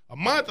a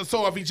month or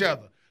so of each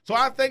other. So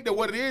I think that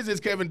what it is,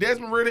 Kevin,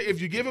 Desmond Ridder,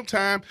 if you give him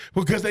time,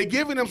 because they're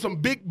giving him some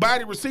big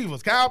body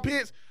receivers. Kyle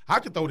Pitts, I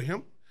could throw to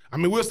him. I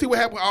mean, we'll see what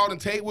happened with Alden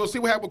Tate. We'll see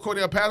what happened with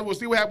Cordell Patterson. We'll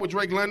see what happened with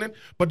Drake London.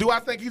 But do I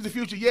think he's the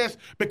future? Yes,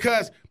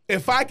 because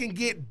if I can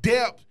get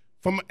depth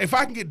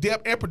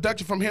and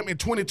production from him in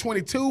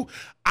 2022,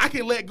 I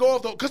can let go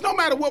of those. Because no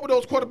matter what with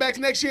those quarterbacks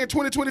next year in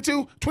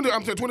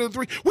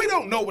 2023, we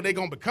don't know what they're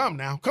going to become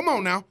now. Come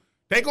on now.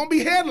 They're going to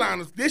be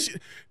headliners. This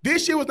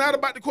year was not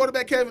about the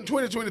quarterback, Kevin.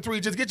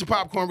 2023, just get your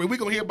popcorn. We're going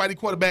to hear about the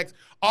quarterbacks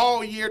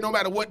all year, no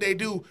matter what they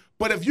do.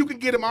 But if you can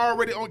get them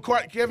already on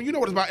court, Kevin, you know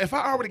what it's about. If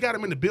I already got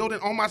him in the building,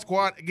 on my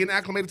squad, getting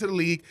acclimated to the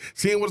league,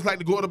 seeing what it's like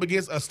to go up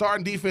against a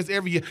starting defense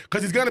every year,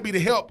 because he's going to be the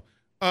help.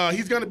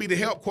 He's going to be the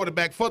help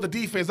quarterback for the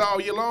defense all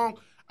year long.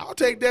 I'll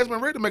take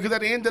Desmond Ridder, because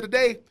at the end of the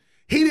day,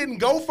 he didn't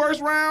go first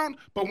round,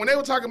 but when they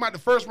were talking about the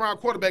first round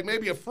quarterback,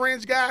 maybe a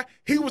fringe guy,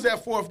 he was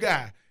that 4th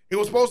guy. It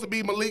was supposed to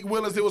be Malik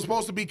Willis. It was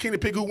supposed to be Kenny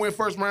Pickett, who went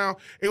first round.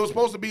 It was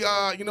supposed to be,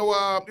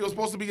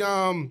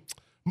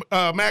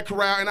 Matt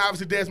Corral, and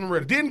obviously Desmond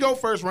Ridder. Didn't go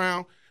first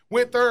round,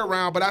 went 3rd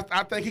round, but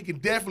I think he can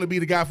definitely be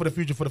the guy for the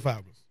future for the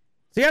Falcons.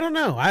 See, I don't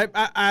know.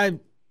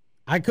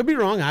 I could be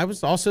wrong. I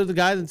was also the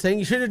guy that's saying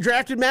you should have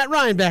drafted Matt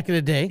Ryan back in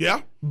the day.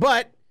 Yeah.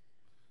 But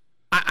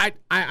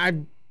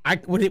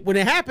when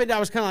it happened, I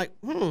was kind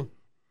of like,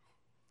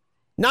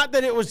 Not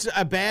that it was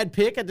a bad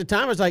pick at the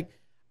time. I was like,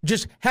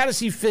 just how does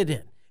he fit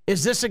in?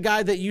 Is this a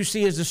guy that you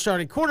see as a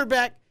starting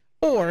quarterback?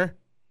 Or,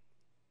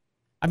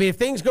 I mean, if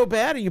things go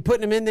bad, are you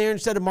putting him in there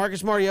instead of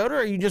Marcus Mariota, or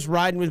are you just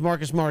riding with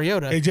Marcus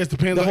Mariota? It just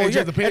depends.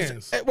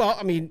 Well,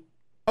 I mean,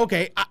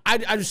 okay.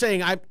 I'm just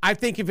saying, I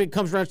think if it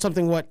comes around to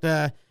something what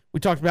we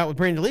talked about with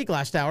Brandon Leak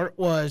last hour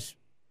was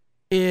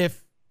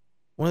if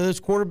one of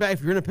those quarterbacks,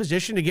 if you're in a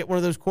position to get one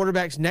of those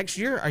quarterbacks next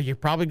year, are you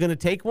probably going to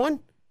take one?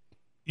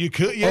 You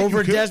could, yeah.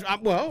 Over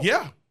Desmond. Well,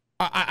 yeah.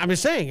 I'm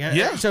just saying.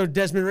 Yeah. So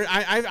Desmond Ridder,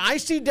 I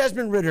see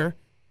Desmond Ridder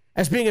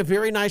as being a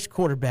very nice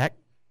quarterback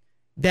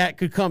that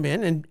could come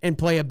in and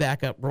play a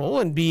backup role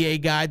and be a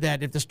guy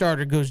that if the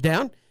starter goes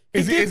down.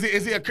 Is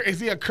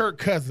he a Kirk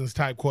Cousins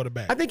type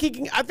quarterback? I think he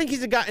can. I think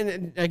he's a guy,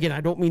 and again,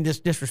 I don't mean this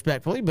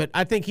disrespectfully, but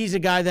I think he's a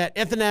guy that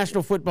at the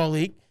National Football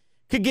League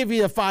could give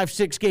you a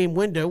 5-6 game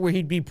window where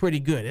he'd be pretty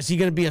good. Is he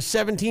going to be a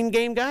 17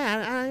 game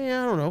guy? I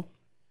don't know.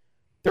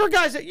 There are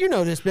guys that, you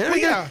know this, man.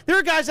 There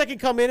are guys that can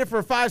come in and for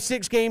a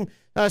 5-6 game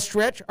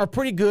stretch are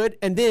pretty good,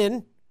 and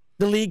then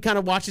the league kind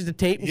of watches the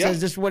tape and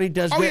says this is what he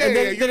does. And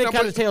then it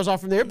kind of tails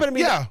off from there. But I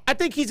mean, I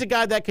think he's a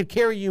guy that could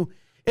carry you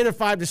in a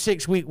 5 to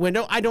 6 week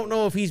window. I don't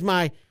know if he's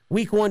my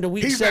week 1 to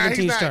week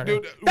 17 starter.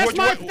 Dude,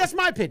 that's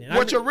my opinion.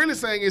 What you're really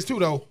saying is, too,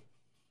 though,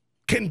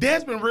 can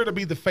Desmond Ridder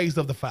be the face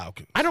of the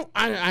Falcons? And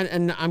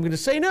I'm going to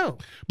say no.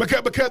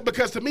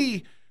 Because to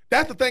me,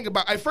 that's the thing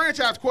about a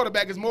franchise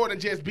quarterback is more than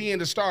just being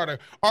the starter.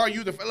 Are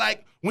you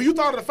when you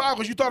thought of the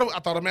Falcons, I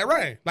thought of Matt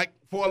Ryan.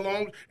 For a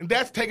long, and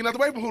that's taking nothing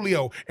away from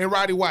Julio and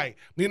Roddy White,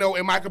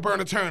 and Michael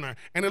Burner-Turner,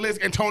 and the list,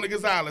 and Tony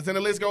Gonzalez, and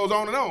the list goes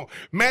on and on.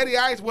 Matty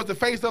Ice was the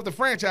face of the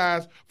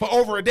franchise for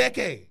over a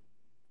decade.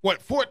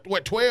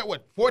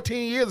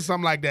 14 years or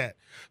something like that.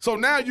 So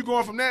now you're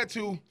going from that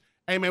to,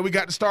 hey man, we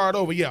got to start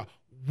over. Yeah.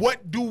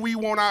 What do we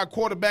want our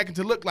quarterback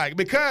to look like?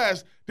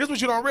 Because this is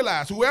what you don't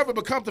realize. Whoever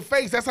becomes the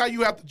face, that's how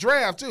you have to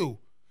draft too.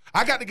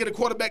 I got to get a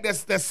quarterback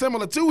that's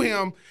similar to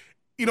him,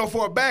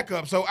 for a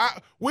backup. So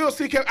we'll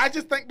see. Kevin, I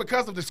just think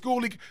because of the school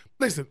league.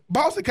 Listen,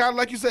 Boston College,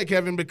 like you said,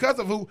 Kevin, because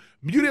of who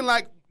you didn't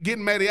like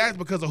getting Matty Ice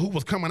because of who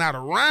was coming out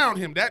around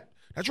him. That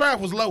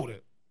draft was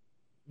loaded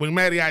when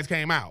Matty Ice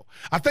came out.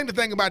 I think the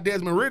thing about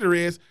Desmond Ridder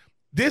is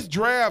this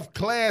draft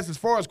class, as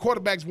far as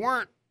quarterbacks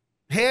weren't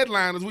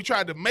headliners, we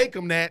tried to make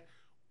them that.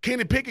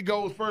 Kenny Pickett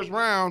goes first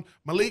round.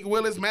 Malik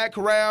Willis, Matt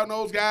Corral,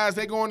 those guys,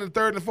 they go in the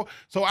third and fourth.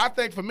 So I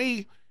think for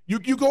me, you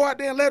go out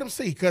there and let him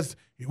see, because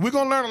we're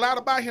going to learn a lot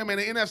about him in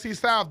the NFC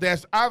South.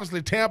 That's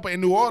obviously Tampa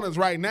and New Orleans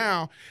right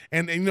now.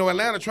 And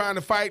Atlanta trying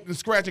to fight and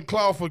scratch and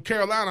claw for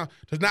Carolina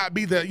to not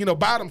be the,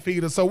 bottom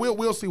feeder. So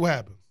we'll see what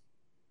happens.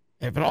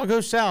 If it all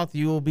goes south,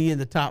 you will be in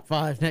the top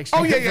 5 next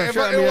year. Oh, yeah.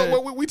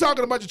 Sure. We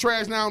talking a bunch of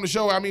trash now on the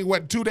show. I mean,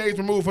 2 days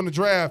removed from the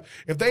draft.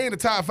 If they in the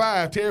top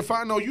 5, Terry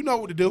Fontenot, you know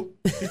what to do.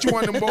 Get you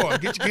one of them boys.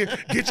 Get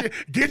you.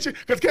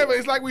 Because, Kevin,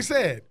 it's like we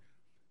said.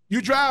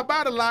 You drive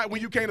by the lot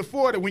when you can't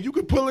afford it. When you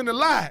can pull in the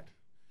lot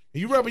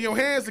and you rubbing your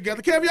hands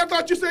together. Kevin, I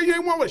thought you said you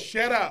ain't want one.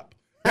 Shut up.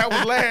 That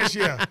was last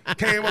year.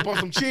 Came up on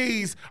some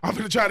cheese. I'm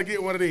going to try to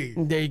get one of these.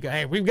 There you go.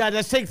 Hey,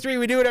 let's take 3.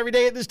 We do it every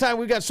day at this time.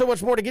 We've got so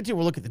much more to get to.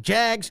 We'll look at the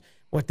Jags,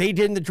 what they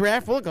did in the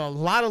draft. We'll look at a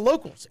lot of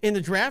locals in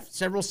the draft,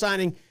 several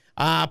signing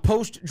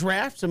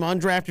post-draft, some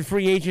undrafted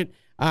free agent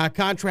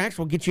contracts.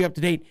 We'll get you up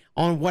to date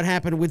on what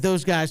happened with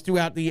those guys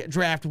throughout the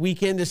draft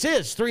weekend. This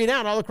is 3 and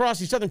Out all across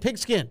the Southern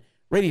Pigskin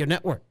Radio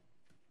Network.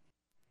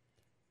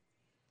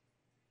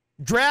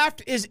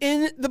 Draft is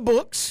in the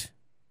books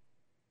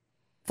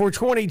for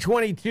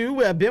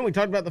 2022. Ben, we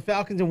talked about the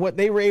Falcons and what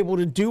they were able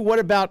to do. What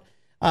about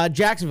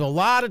Jacksonville? A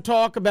lot of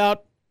talk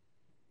about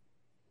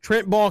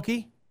Trent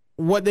Baalke,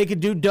 what they could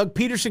do. Doug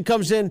Peterson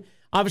comes in,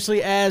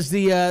 obviously, as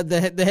the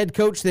head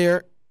coach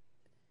there.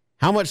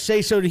 How much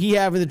say-so did he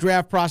have in the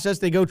draft process?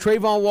 They go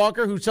Trayvon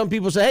Walker, who some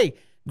people say, hey,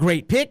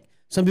 great pick.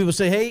 Some people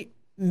say, hey,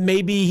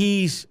 maybe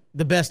he's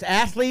the best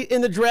athlete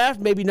in the draft,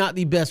 maybe not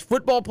the best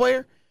football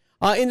player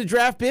in the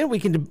draft. Ben, we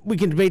can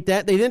debate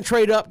that. They then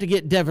trade up to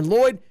get Devin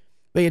Lloyd.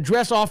 They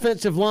address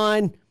offensive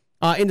line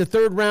in the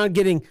 3rd round,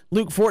 getting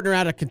Luke Fortner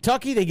out of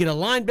Kentucky. They get a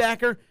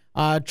linebacker,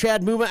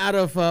 Chad Muma out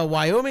of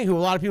Wyoming, who a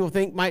lot of people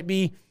think might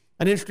be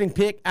an interesting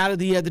pick out of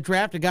the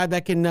draft, a guy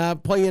that can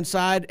play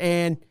inside.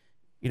 And,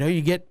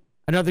 you get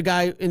another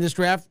guy in this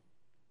draft.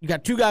 You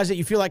got 2 guys that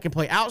you feel like can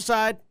play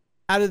outside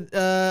out of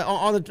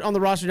on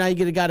the roster. Now you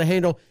get a guy to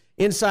handle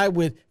inside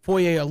with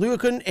Foye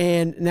Oluokun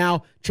and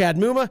now Chad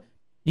Muma.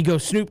 You go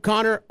Snoop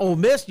Connor, Ole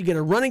Miss. You get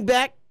a running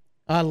back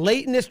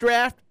late in this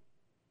draft.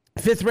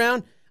 5th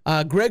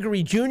round,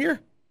 Gregory Jr.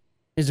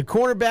 is a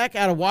cornerback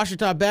out of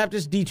Washington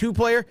Baptist, D2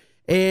 player,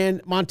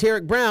 and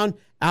Monteric Brown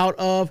out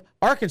of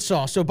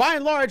Arkansas. So by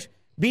and large,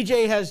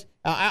 BJ has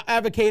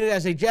advocated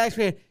as a Jags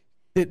fan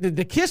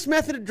the KISS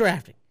method of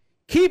drafting.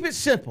 Keep it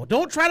simple.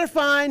 Don't try to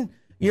find,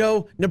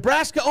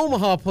 Nebraska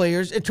Omaha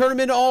players and turn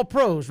them into all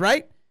pros,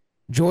 right?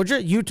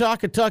 Georgia, Utah,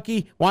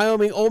 Kentucky,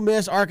 Wyoming, Ole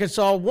Miss,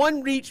 Arkansas,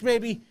 one reach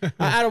maybe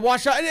out of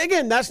Washington. And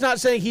again, that's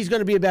not saying he's going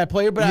to be a bad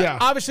player, but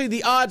obviously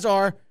the odds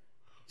are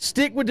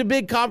stick with the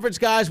big conference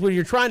guys when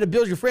you're trying to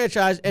build your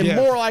franchise, and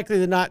more likely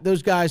than not,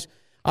 those guys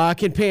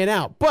can pan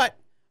out. But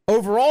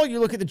overall, you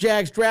look at the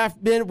Jags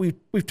draft, Ben,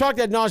 we've talked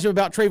ad nauseum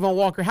about Trayvon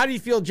Walker. How do you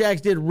feel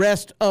Jags did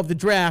rest of the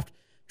draft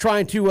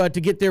trying to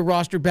get their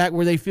roster back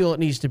where they feel it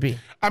needs to be?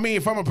 I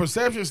mean, from a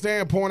perception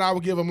standpoint, I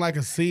would give them like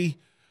a C.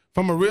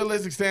 From a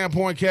realistic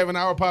standpoint, Kevin,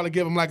 I would probably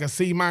give them like a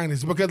C-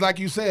 because, like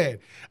you said,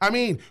 I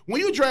mean,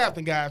 when you're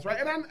drafting guys, right?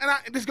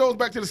 And this goes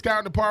back to the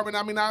scouting department.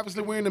 I mean,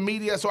 obviously we're in the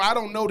media, so I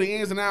don't know the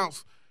ins and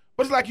outs.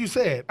 But it's like you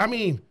said. I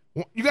mean,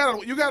 you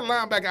got a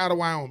linebacker out of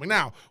Wyoming.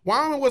 Now,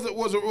 Wyoming was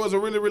a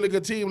really, really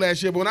good team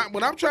last year. But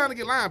when I'm trying to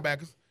get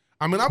linebackers,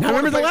 I mean, I'm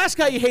remember the last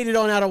guy you hated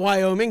on out of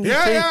Wyoming.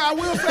 Yeah, I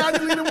will say I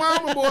didn't leave the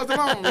Wyoming boys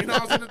alone. You know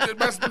what I'm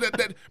saying?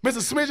 That Mr.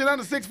 Smidgen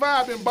under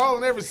 6'5" been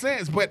balling ever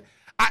since. But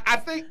I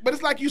think, but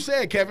it's like you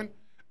said, Kevin.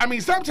 I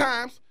mean,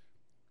 sometimes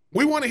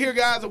we want to hear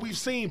guys that we've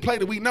seen play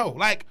that we know.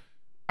 Like,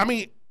 I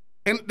mean,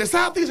 and the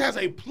Southeast has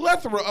a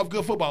plethora of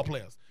good football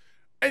players.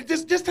 And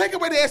just take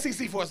away the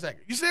SEC for a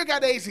second. You still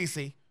got the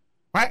ACC,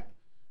 right?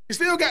 You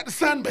still got the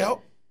Sun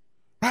Belt,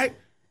 right?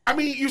 I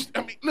mean,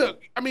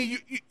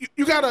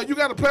 you got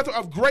a plethora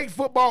of great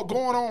football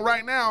going on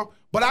right now.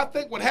 But I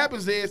think what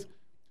happens is,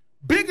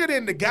 bigger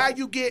than the guy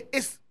you get,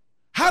 it's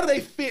how do they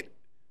fit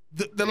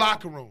the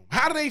locker room?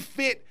 How do they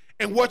fit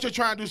in what you're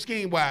trying to do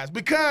scheme wise?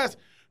 Because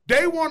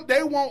they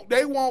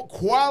want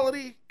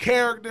quality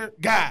character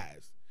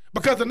guys.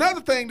 Because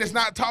another thing that's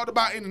not talked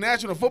about in the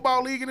National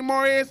Football League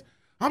anymore is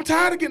I'm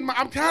tired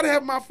of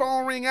having my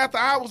phone ring after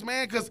hours,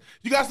 man, because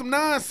you got some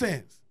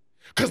nonsense.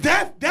 Because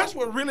that's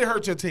what really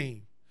hurts your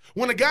team.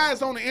 When a guy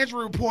is on the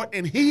injury report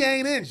and he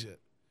ain't injured,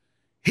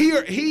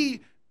 he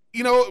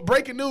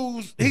breaking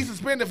news, he's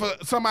suspended for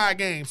some odd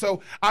game.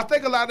 So I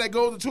think a lot of that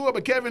goes into it.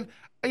 But Kevin,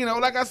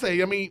 like I say,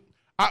 I mean,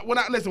 when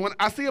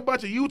I see a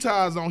bunch of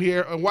Utahs on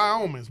here and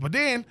Wyomings, but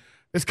then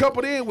it's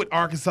coupled in with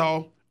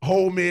Arkansas,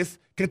 Ole Miss,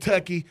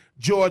 Kentucky,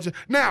 Georgia.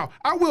 Now,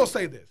 I will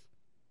say this.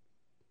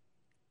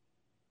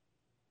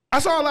 I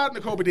saw a lot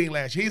of Nakobe Dean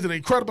last year. He's an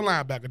incredible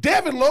linebacker.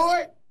 Devin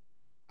Lloyd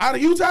out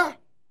of Utah.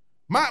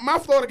 My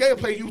Florida Gator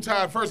played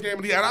Utah the first game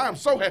of the year, and I am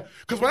so happy.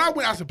 Because when I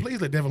went, I said,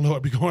 please let Devin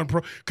Lloyd be going pro.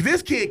 Because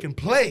this kid can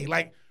play,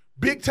 like,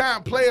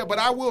 big-time player. But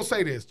I will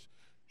say this.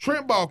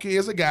 Trent Baalke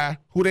is a guy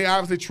who they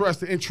obviously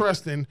trust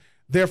in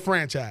their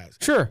franchise.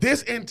 Sure.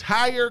 This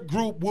entire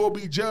group will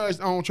be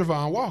judged on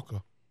Trayvon Walker.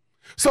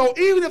 So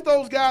even if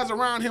those guys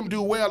around him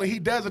do well and he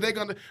does it, they're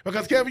gonna,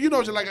 because Kevin, you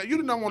know, you're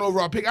the number one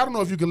overall pick. I don't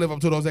know if you can live up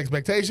to those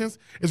expectations.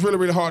 It's really,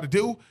 really hard to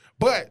do.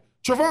 But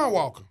Travon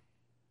Walker,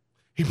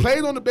 he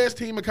played on the best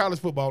team in college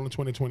football in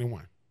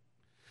 2021.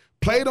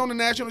 Played on the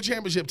national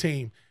championship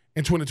team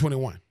in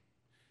 2021.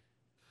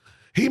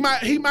 He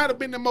might have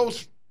been the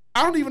most,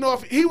 I don't even know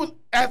if he was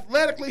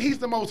athletically, he's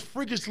the most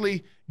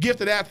freakishly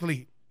gifted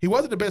athlete. He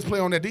wasn't the best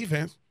player on that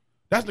defense.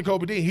 That's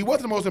Nakobe Dean. He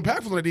wasn't the most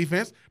impactful on the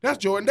defense. That's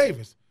Jordan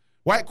Davis.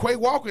 Quay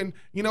Walker,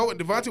 you know, and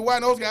Devontae White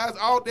and those guys,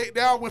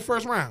 they all went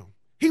first round.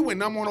 He went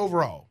number one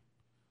overall.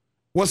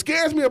 What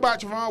scares me about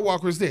Travon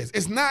Walker is this.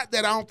 It's not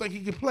that I don't think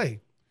he can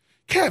play.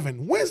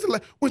 Kevin, when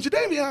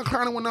Jadeveon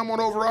Clowney went number one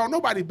overall,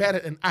 nobody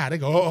batted an eye. They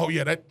go, oh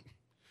yeah, that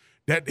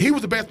he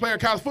was the best player in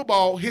college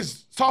football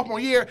his sophomore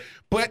year,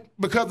 but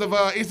because of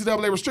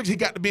NCAA restrictions, he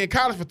got to be in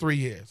college for 3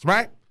 years,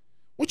 right?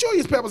 When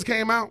Julius Peppers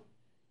came out,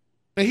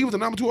 and he was the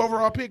number 2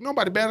 overall pick,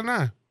 nobody batted an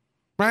eye,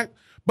 right?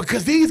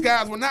 Because these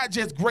guys were not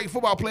just great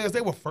football players;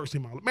 they were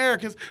first-team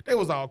All-Americans. They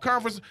was all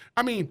conference.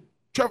 I mean,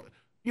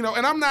 you know,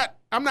 and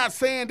I'm not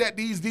saying that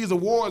these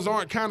awards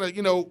aren't kind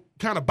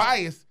of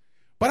biased,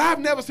 but I've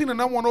never seen a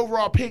number 1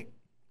 overall pick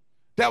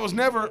that was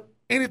never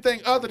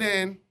anything other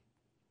than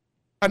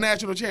a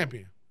national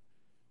champion.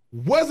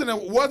 Wasn't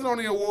on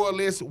the award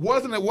list.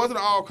 Wasn't an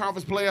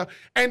all-conference player.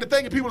 And the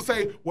thing that people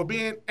say, well,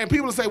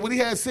 he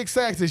had 6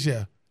 sacks this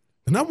year.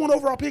 The number 1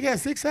 overall pick had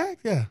 6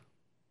 sacks, yeah.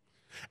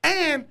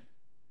 And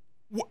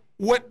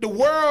what the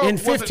world in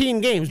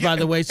 15 games, by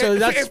the way. So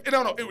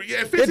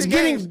it's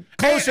getting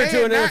closer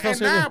to an NFL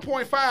season.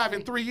 9.5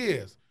 in 3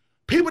 years.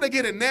 People that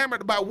get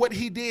enamored about what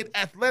he did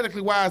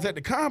athletically wise at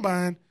the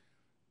combine,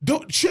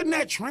 shouldn't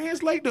that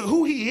translate to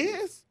who he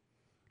is?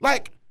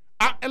 Like,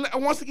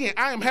 once again,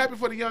 I am happy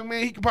for the young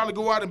man. He could probably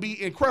go out and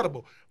be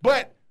incredible.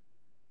 But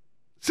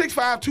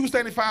 6'5",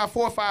 275,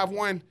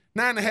 4.51,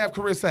 9.5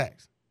 career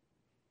sacks.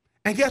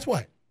 And guess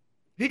what?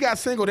 He got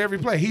singled every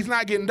play. He's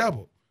not getting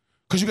doubled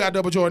because you got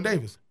double Jordan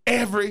Davis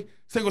every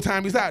single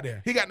time he's out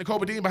there. He got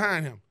Nakobe Dean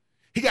behind him.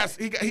 He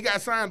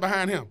got signed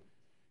behind him.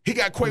 He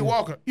got Quay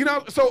Walker. You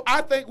know, so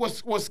I think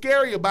what's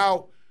scary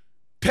about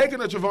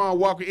taking a Travon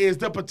Walker is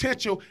the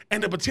potential,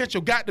 and the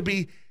potential got to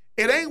be.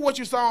 It ain't what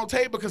you saw on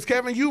tape because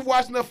Kevin, you've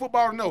watched enough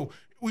football to know.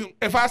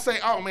 If I say,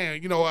 oh man,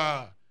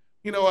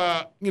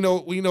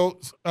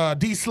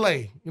 D.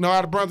 Slay,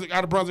 out of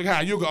Brunswick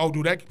High, you'll go, oh,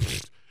 dude, that.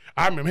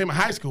 I remember him in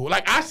high school.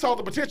 Like, I saw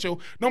the potential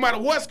no matter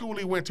what school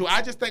he went to.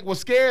 I just think what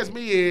scares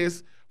me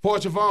is, for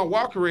Travon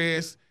Walker,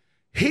 is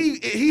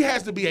he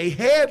has to be a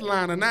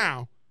headliner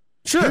now.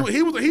 Sure.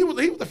 He was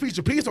a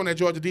feature piece on that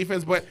Georgia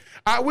defense, but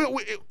I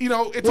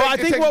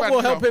think what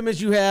will help him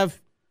is you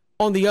have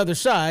on the other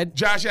side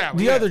Josh Allen.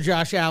 The other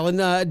Josh Allen.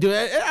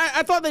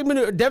 I thought they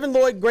maneuvered. Devin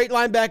Lloyd, great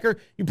linebacker.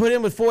 You put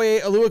him with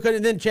Foye Oluokun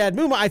and then Chad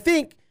Muma. I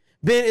think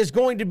Ben is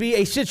going to be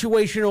a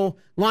situational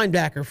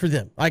linebacker for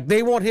them. Like,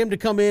 they want him to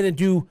come in and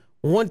do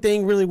one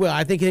thing really well.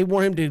 I think they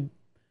want him to.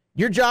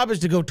 Your job is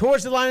to go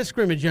towards the line of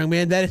scrimmage, young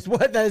man. That is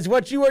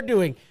what you are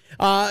doing.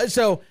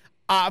 So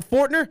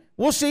Fortner,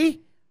 we'll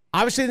see.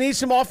 Obviously, they need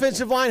some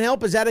offensive line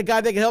help. Is that a guy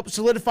that can help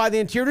solidify the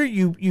interior?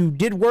 You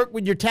did work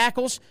with your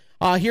tackles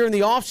here in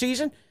the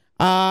offseason.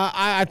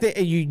 I think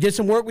you did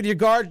some work with your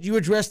guards. You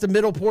addressed the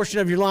middle portion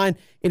of your line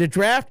in a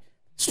draft.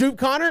 Snoop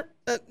Conner,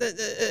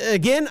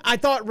 again, I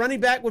thought running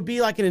back would be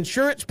like an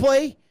insurance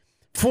play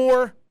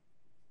for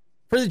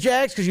the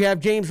Jags because you have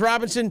James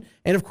Robinson,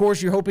 and, of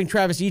course, you're hoping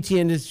Travis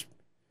Etienne is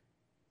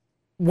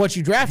what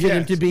you drafted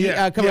him to be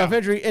coming off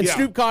injury. And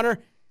Snoop Conner,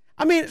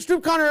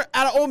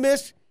 out of Ole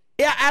Miss,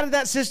 out of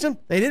that system,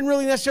 they didn't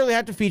really necessarily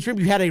have to feature him.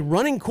 You had a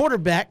running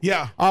quarterback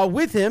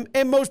with him,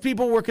 and most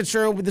people were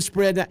concerned with the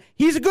spread. Now,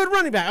 he's a good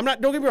running back.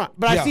 Don't get me wrong,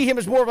 but I see him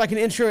as more of like an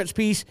insurance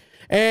piece.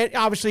 And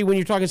obviously, when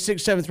you're talking 6th,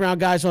 7th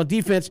round guys on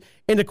defense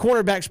in the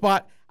cornerback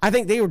spot, I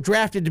think they were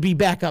drafted to be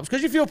backups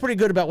because you feel pretty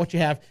good about what you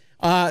have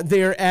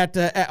there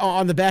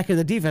on the back end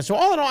of the defense. So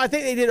all in all, I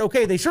think they did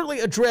okay. They certainly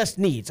addressed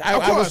needs. I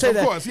will say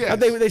that. Course, yes.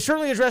 They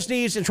certainly addressed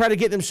needs and try to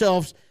get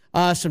themselves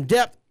some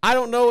depth. I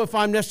don't know if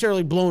I'm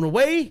necessarily blown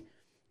away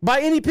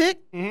by any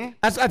pick. Mm-hmm.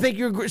 I think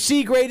your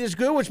C grade is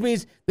good, which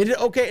means they did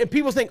okay. And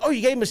people think, oh,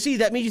 you gave them a C,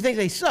 that means you think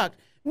they sucked.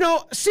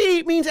 No,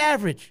 C means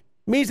average.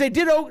 It means they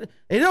did an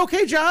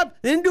okay job.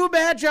 They didn't do a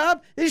bad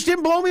job. They just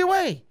didn't blow me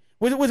away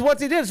with what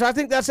they did. So I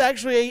think that's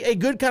actually a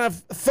good kind of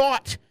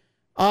thought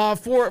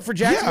for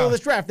Jacksonville in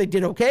this draft. They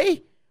did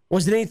okay.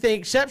 Was it anything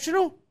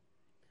exceptional?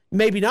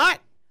 Maybe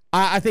not.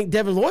 I think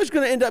Devin Lloyd's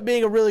going to end up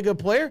being a really good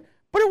player,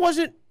 but it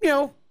wasn't,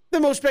 the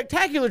most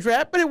spectacular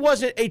draft, but it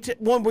wasn't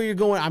one where you're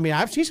going,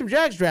 I've seen some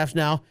Jags drafts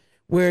now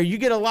where you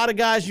get a lot of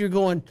guys you're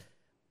going,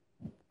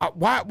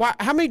 why?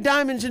 How many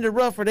diamonds in the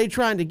rough are they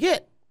trying to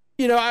get?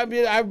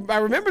 I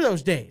remember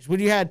those days when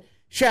you had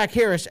Shaq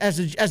Harris as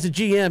the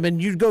GM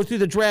and you'd go through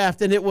the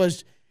draft and it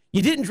was,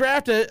 you didn't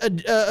draft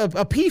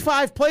a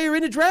P5 player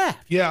in the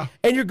draft. Yeah.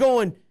 And you're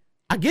going,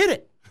 I get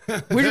it.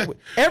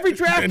 Every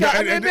draft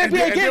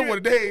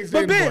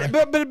guy.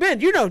 But Ben,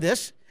 you know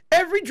this.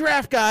 Every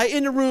draft guy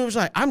in the room is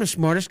like, I'm the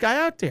smartest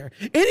guy out there.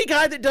 Any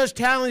guy that does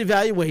talent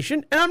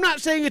evaluation, and I'm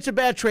not saying it's a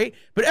bad trait,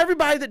 but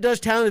everybody that does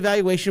talent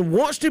evaluation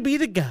wants to be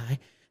the guy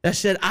that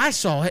said, I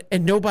saw it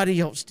and nobody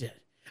else did.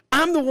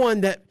 I'm the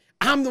one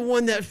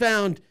that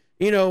found,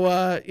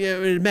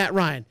 Matt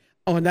Ryan.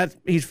 Oh, and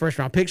he's first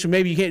round pick, so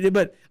maybe you can't do it,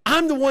 but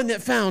I'm the one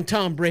that found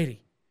Tom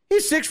Brady.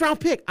 He's 6th round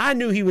pick. I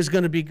knew he was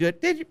going to be good.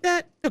 Did you?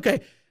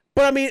 Okay.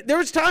 But I mean, there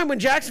was time when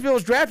Jacksonville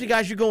was drafting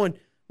guys, you're going,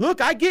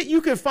 look, I get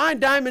you can find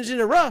diamonds in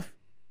the rough,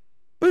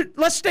 but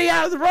let's stay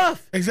out of the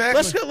rough.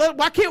 Exactly.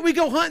 Why can't we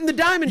go hunting the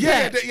diamond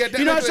patch?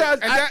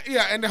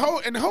 And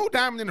the whole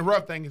diamond in the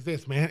rough thing is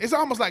this, man. It's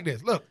almost like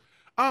this. Look,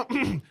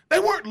 they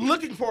weren't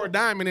looking for a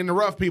diamond in the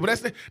rough, people.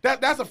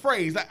 That's a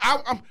phrase.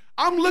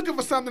 I'm looking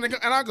for something,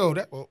 and I go,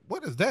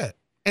 what is that?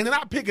 And then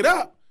I pick it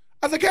up.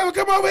 I said, Kevin,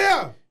 come over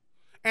here.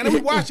 And then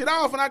we wash it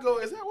off, and I go,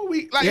 is that what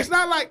we like? Yeah. It's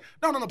not like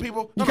no,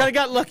 people. No, you kind of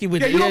got lucky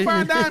with it. You don't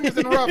find diamonds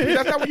in the rough.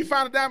 That's not where you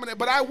find a diamond.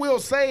 But I will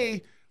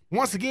say,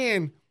 once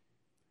again,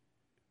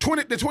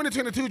 the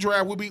 2022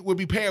 draft will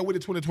be paired with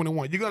the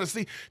 2021. You're gonna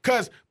see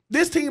because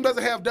this team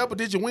doesn't have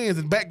double-digit wins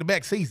in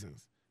back-to-back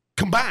seasons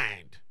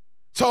combined.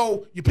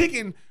 So you're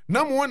picking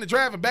number one in the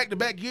draft in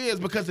back-to-back years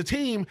because the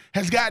team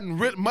has gotten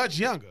much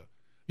younger.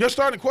 Your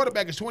starting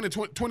quarterback is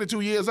 22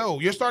 years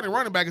old. Your starting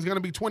running back is going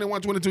to be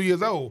 21, 22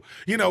 years old.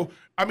 Your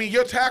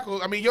tackle,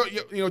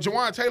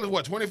 Jawan Taylor's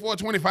what, 24,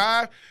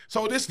 25?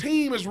 So this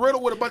team is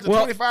riddled with a bunch of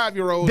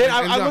 25-year-olds.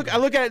 I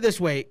look at it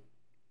this way.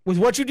 With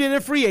what you did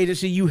in free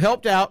agency, you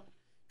helped out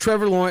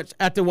Trevor Lawrence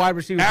at the wide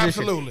receiver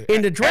position. Absolutely.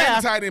 In the draft.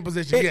 And the tight end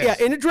position, yes.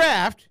 Yeah, in the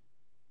draft,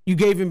 you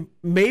gave him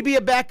maybe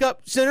a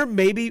backup center,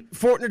 maybe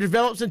Fortner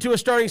develops into a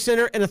starting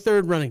center, and a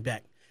third running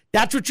back.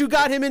 That's what you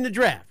got him in the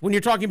draft. When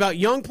you're talking about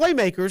young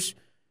playmakers,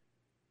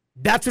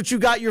 that's what you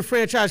got your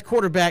franchise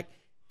quarterback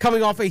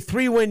coming off a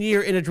 3-win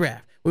year in a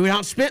draft. We went out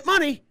and spent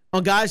money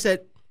on guys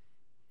that,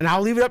 and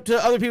I'll leave it up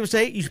to other people to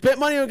say, you spent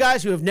money on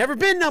guys who have never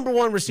been number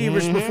one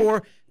receivers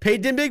before,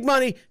 paid them big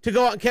money to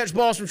go out and catch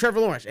balls from Trevor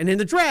Lawrence. And in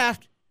the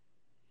draft,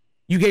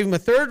 you gave him a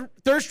third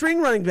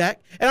string running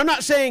back. And I'm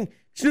not saying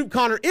Snoop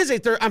Conner is a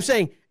third. I'm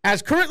saying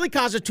as currently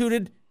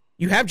constituted,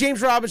 you have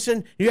James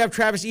Robinson, you have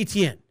Travis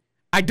Etienne.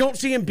 I don't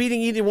see him beating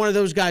either one of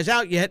those guys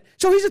out yet.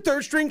 So he's a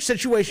third-string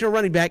situational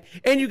running back,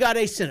 and you got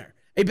a center.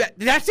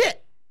 That's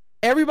it.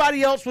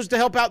 Everybody else was to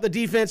help out the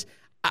defense.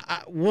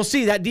 We'll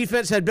see. That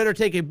defense had better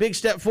take a big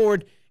step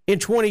forward in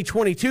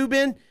 2022,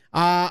 Ben.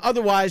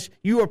 Otherwise,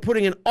 you are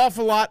putting an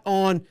awful lot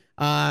on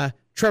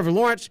Trevor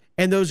Lawrence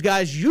and those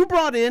guys you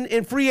brought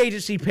in free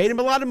agency, paid him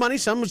a lot of money.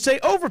 Some would say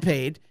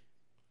overpaid.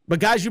 But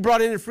guys you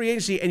brought in free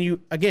agency, and you,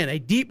 again, a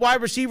deep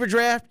wide receiver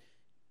draft,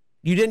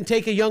 you didn't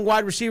take a young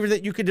wide receiver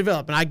that you could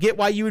develop. And I get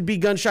why you would be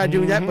gun-shy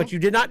doing that, but you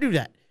did not do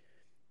that.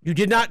 You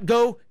did not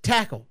go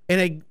tackle in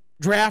a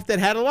draft that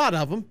had a lot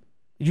of them.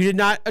 You did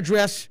not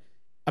address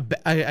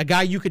a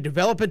guy you could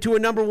develop into a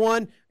number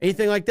one,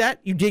 anything like that.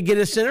 You did get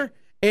a center.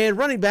 And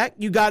running back,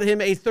 you got him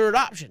a third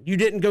option. You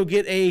didn't go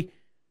get a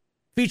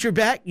feature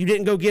back. You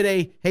didn't go get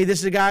hey, this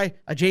is a guy,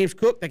 a James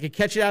Cook, that could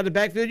catch it out of the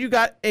backfield. You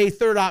got a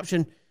third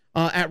option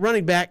at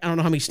running back. I don't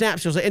know how many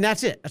snaps. And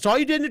that's it. That's all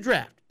you did in the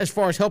draft as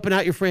far as helping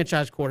out your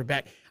franchise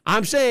quarterback.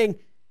 I'm saying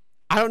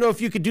I don't know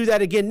if you could do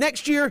that again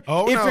next year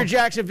you're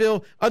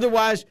Jacksonville.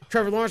 Otherwise,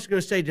 Trevor Lawrence is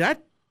going to say, did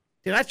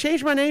I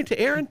change my name to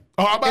Aaron?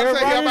 Oh, I'm about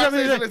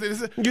to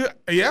say,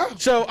 yeah.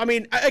 So, I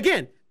mean,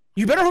 again,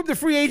 you better hope the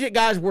free agent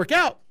guys work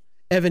out,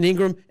 Evan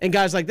Ingram and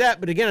guys like that.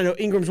 But again, I know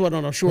Ingram's on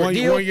a short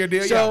deal. 1 year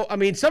deal, so, I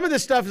mean, some of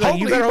this stuff is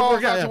like, you better hope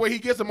work out. The way he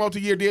gets a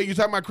multi-year deal. You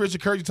talk about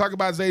Christian Kirk. You talk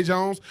about Zay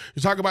Jones.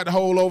 You talk about the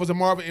holdovers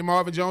in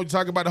Marvin Jones. You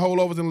talk about the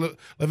holdovers in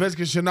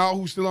Laviska Shenault,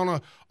 who's still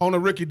on a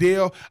rookie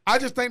deal. I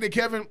just think that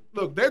Kevin,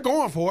 look, they're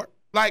going for it.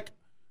 Like,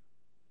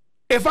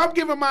 if I'm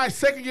giving my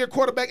second-year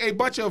quarterback a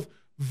bunch of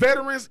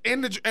veterans in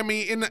the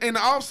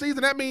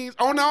offseason, that means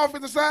on the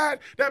offensive side,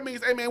 that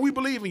means, hey, man, we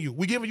believe in you.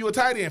 We giving you a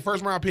tight end,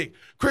 first-round pick.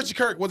 Christian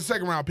Kirk was a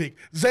second-round pick.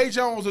 Zay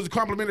Jones was a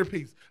complimentary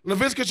piece.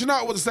 Laviska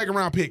Shenault was a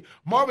second-round pick.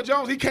 Marvin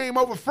Jones, he came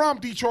over from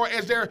Detroit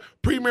as their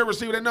premier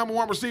receiver, their number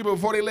one receiver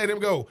before they let him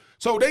go.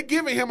 So they're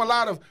giving him a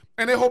lot of,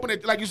 and they're hoping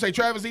that, like you say,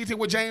 Travis Etienne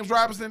with James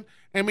Robinson.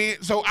 I mean,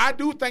 so I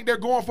do think they're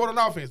going for an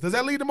offense. Does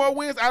that lead to more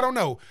wins? I don't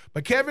know.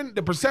 But, Kevin,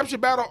 the perception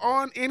battle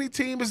on any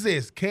team is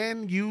this.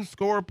 Can you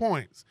score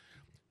points?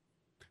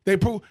 They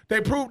prove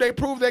they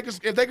can,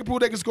 if they can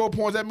prove they can score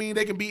points, that means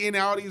they can be in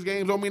all these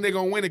games. Don't mean they're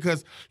gonna win it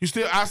because you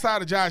still,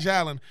 outside of Josh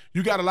Allen,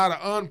 you got a lot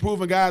of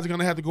unproven guys that are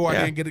gonna have to go out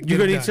there and get it. You're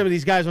gonna need some of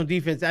these guys on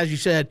defense, as you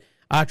said.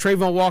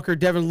 Trayvon Walker,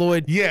 Devin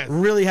Lloyd,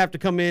 really have to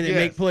come in and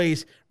make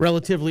plays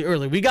relatively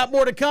early. We got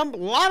more to come. A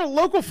lot of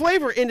local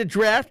flavor in the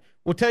draft.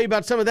 We'll tell you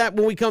about some of that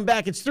when we come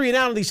back. It's 3 and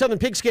Out on the Southern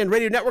Pigskin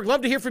Radio Network.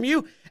 Love to hear from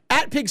you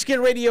at Pigskin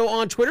Radio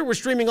on Twitter. We're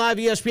streaming live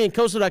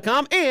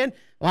ESPNCoastal.com and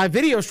live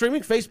video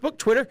streaming Facebook,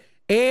 Twitter,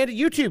 and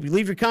YouTube. You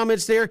leave your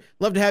comments there.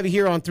 Love to have you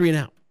here on 3 and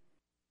Out.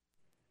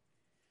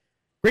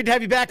 Great to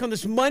have you back on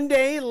this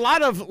Monday. A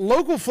lot of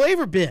local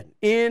flavor been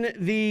in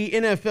the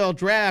NFL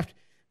draft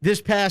this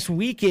past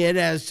weekend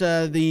as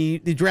the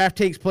draft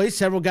takes place.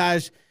 Several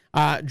guys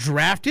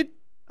drafted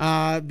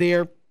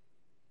their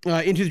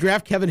into the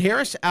draft. Kevin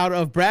Harris out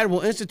of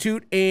Bradwell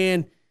Institute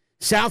and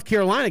South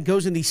Carolina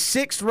goes in the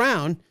 6th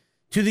round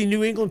to the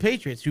New England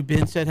Patriots, who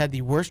Ben said had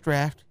the worst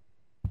draft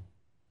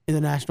in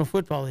the National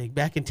Football League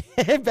back in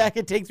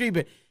Take 3.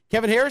 But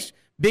Kevin Harris,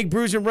 big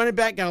bruising running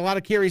back, got a lot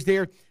of carries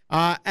there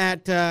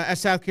at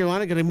South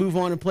Carolina. Going to move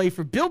on and play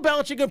for Bill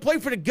Belichick. Going to play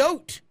for the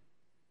GOAT.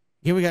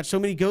 Here we got so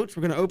many goats.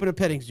 We're going to open a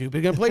petting zoo.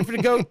 But going to play for the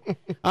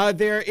GOAT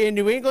there in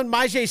New England.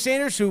 Myjai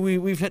Sanders, who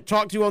we've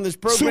talked to on this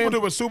program.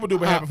 Super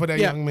duper happy for that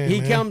young man. He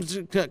comes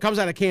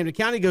out of Camden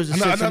County, goes to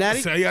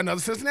Cincinnati.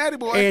 Another Cincinnati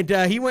boy.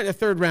 And he went in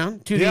the 3rd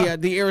round to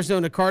the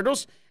Arizona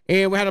Cardinals.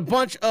 And we had a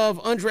bunch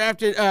of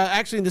undrafted,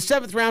 actually in the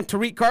 7th round,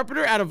 Tariq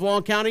Carpenter out of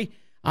Long County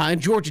and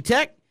Georgia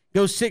Tech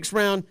goes 7th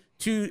round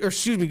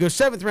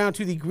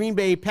to the Green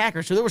Bay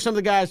Packers. So there were some of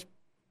the guys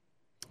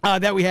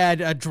that we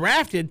had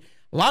drafted.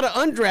 A lot of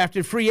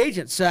undrafted free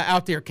agents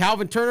out there.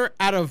 Calvin Turner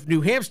out of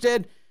New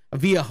Hampstead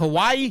via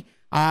Hawaii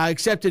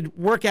accepted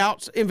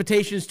workouts,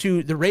 invitations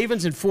to the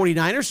Ravens and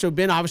 49ers. So,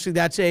 Ben, obviously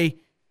that's hey,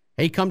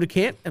 come to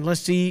camp and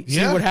let's see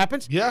what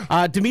happens.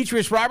 Yeah.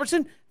 Demetrius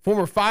Robertson,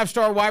 former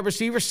 5-star wide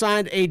receiver,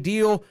 signed a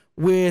deal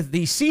with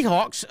the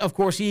Seahawks. Of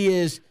course, he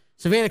is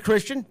Savannah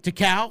Christian to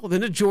Cal,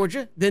 then to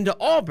Georgia, then to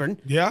Auburn.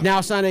 Yeah.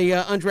 Now signed a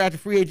undrafted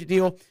free agent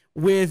deal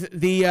with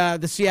the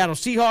Seattle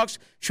Seahawks.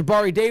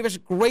 Shabari Davis,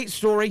 great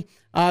story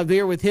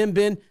there with him.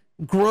 Ben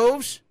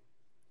Groves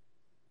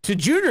to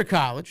junior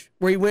college,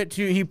 where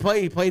he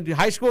played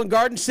high school in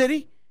Garden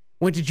City,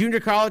 went to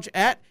junior college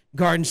at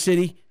Garden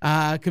City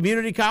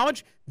Community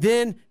College,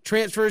 then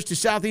transfers to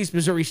Southeast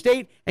Missouri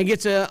State and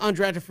gets an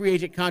undrafted free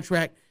agent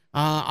contract,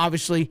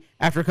 obviously,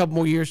 after a couple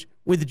more years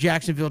with the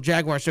Jacksonville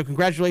Jaguars. So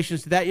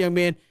congratulations to that young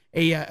man.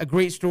 A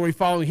great story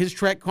following his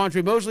trek.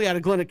 Quandre Mosley out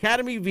of Glenn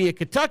Academy via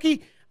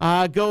Kentucky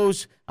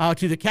goes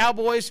to the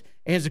Cowboys,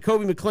 and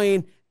Zacoby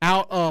McClain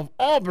out of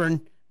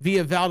Auburn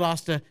via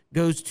Valdosta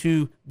goes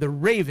to the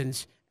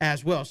Ravens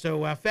as well.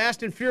 So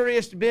fast and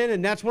furious, Ben,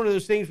 and that's one of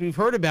those things we've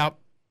heard about.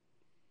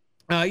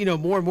 More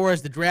and more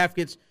as the draft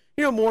gets,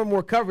 more and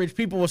more coverage,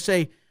 people will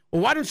say,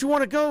 well, why don't you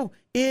want to go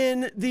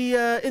in the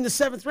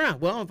 7th round?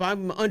 Well, if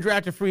I'm an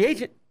undrafted free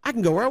agent, I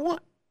can go where I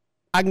want.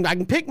 I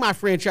can pick my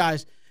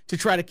franchise to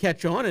try to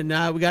catch on.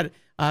 And we got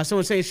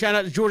someone saying, shout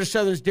out to Georgia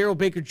Southern's Darrell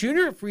Baker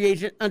Jr.,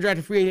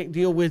 undrafted free agent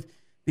deal with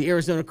the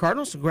Arizona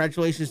Cardinals.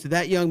 Congratulations to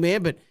that young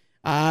man. But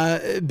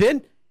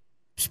Ben,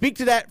 speak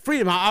to that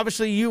freedom.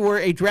 Obviously, you were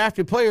a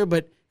drafted player,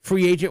 but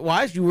free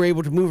agent-wise, you were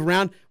able to move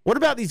around. What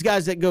about these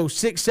guys that go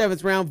 6th,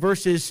 7th round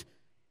versus,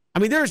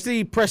 there's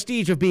the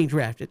prestige of being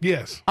drafted.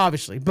 Yes.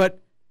 Obviously. But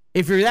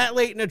if you're that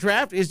late in a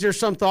draft, is there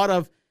some thought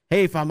of,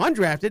 hey, if I'm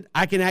undrafted,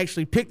 I can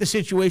actually pick the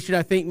situation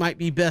I think might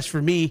be best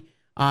for me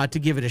to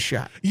give it a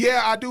shot?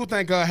 Yeah, I do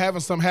think having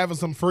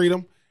some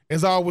freedom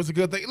is always a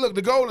good thing. Look,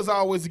 the goal is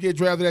always to get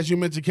drafted, as you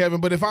mentioned,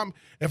 Kevin. But if I'm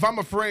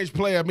a fringe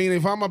player,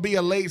 if I'm gonna be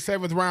a late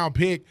 7th round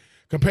pick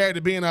compared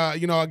to being a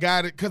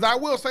guy that, because I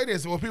will say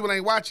this, well, people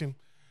ain't watching.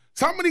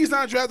 Some of these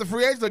undrafted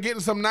free agents are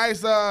getting some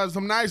nice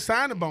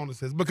signing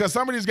bonuses because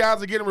some of these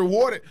guys are getting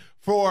rewarded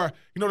for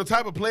the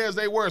type of players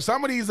they were.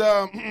 Some of these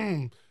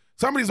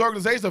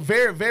organizations are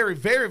very, very,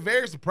 very,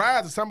 very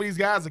surprised that some of these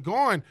guys are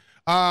going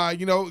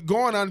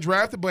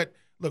undrafted. But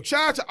look,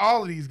 shout out to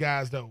all of these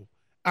guys though.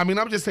 I'm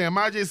just saying,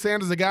 Myjai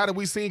Sanders, a guy that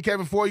we seen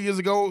Kevin 4 years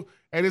ago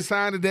at his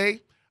sign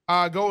today,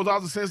 goes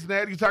off to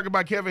Cincinnati. You talk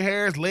about Kevin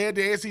Harris, led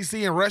the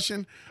SEC in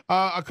rushing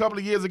a couple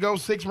of years ago,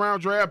 6th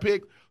round draft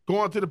pick.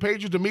 Going to the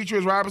Patriots,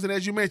 Demetrius Robertson,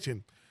 as you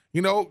mentioned.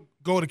 Go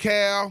to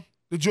Cal,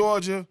 to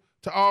Georgia,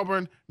 to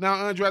Auburn. Now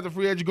undrafted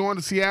free agent going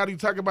to Seattle. You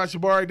talk about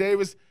Shabari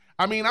Davis.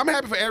 I'm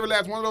happy for every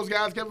last one of those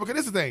guys, Kevin, because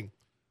this is the thing.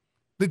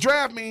 The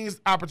draft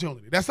means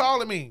opportunity. That's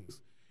all it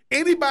means.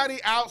 Anybody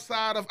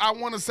outside of, I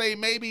want to say,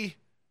 maybe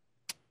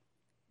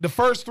the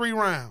first 3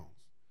 rounds,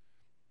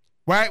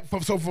 right?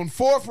 So from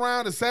 4th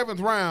round to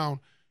 7th round,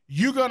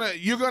 you're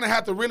gonna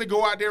have to really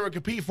go out there and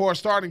compete for a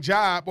starting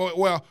job.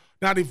 Well,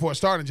 not even for a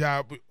starting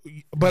job,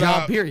 but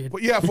job period.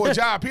 Yeah, for a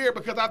job period.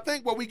 Because I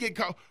think what we get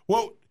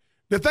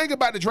the thing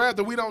about the draft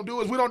that we don't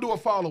do is we don't do a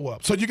follow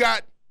up. So you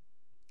got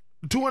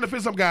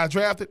 250-some guys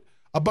drafted,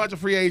 a bunch of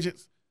free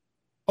agents,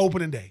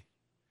 opening day.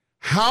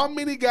 How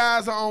many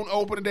guys are on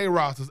opening day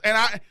rosters? And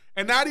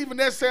not even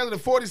necessarily the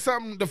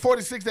 40-something, the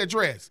 46 that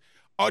dress.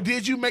 Or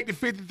did you make the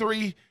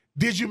 53?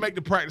 Did you make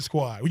the practice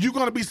squad? You're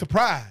going to be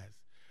surprised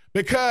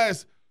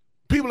because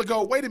people will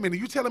go, wait a minute,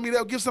 you telling me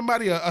they'll give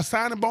somebody a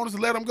signing bonus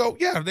and let them go?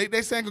 Yeah,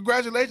 they saying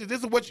congratulations. This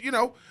is what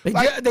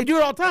They do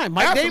it all the time.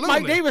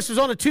 Mike Davis was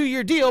on a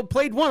 2-year deal,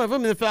 played one of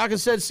them, and the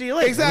Falcons said, see you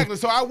later. Exactly.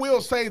 So I will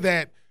say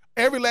that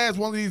every last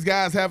one of these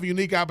guys have a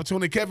unique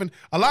opportunity. Kevin,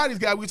 a lot of these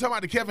guys, we talking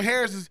about the Kevin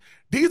Harris's,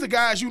 these are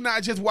guys you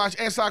not just watch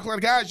at South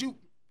Carolina, guys you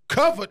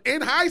covered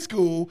in high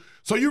school.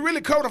 So you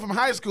really covered them from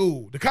high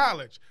school to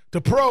college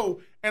to pro.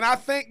 And I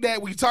think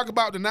that we talk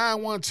about the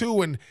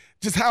 912 and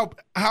just how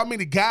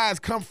many guys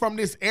come from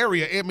this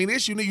area.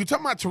 It's unique. You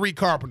talking about Tariq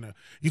Carpenter.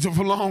 You talking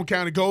from Long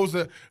County, goes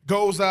to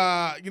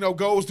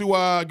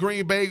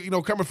Green Bay.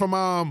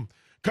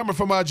 Coming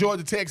from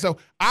Georgia Tech. So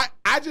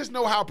I just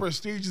know how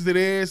prestigious it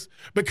is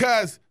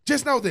because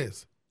just know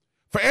this: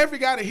 For every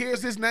guy that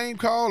hears his name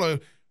call or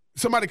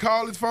somebody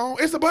call his phone,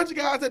 it's a bunch of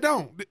guys that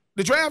don't.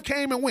 The draft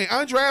came and went.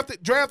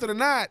 Undrafted, drafted or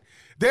not,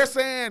 they're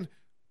saying,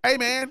 hey,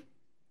 man,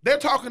 they're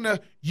talking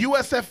to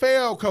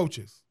USFL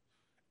coaches,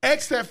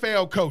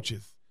 XFL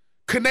coaches,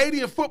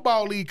 Canadian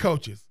Football League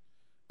coaches.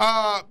 So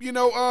I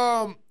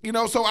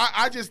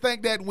just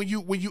think that when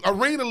you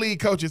Arena League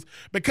coaches,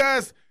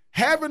 because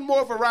having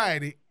more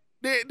variety,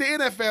 the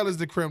NFL is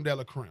the creme de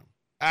la creme.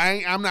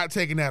 I'm not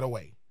taking that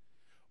away.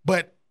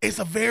 But it's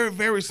a very,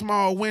 very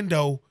small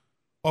window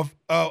of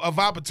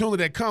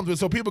opportunity that comes with.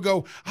 So people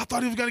go, I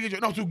thought he was going to get you.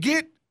 No, to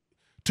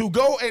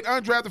go and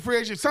undrafted free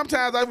agent,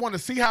 sometimes I want to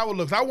see how it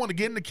looks. I want to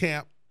get in the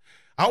camp.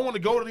 I want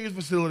to go to these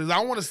facilities. I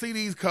want to see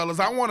these colors.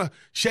 I want to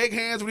shake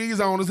hands with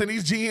these owners and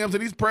these GMs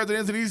and these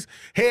presidents and these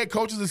head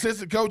coaches,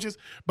 assistant coaches.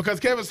 Because,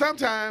 Kevin,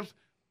 sometimes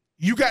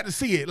you got to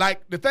see it.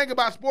 Like, the thing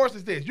about sports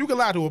is this. You can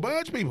lie to a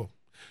bunch of people.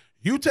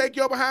 You take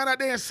your behind out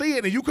there and see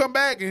it, and you come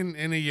back, and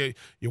your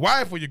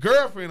wife or your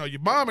girlfriend or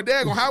your mom and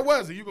dad go, how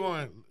was it? You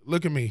going,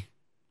 look at me.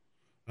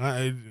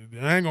 I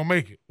ain't going to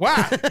make it.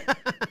 Why?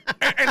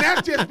 and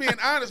that's just being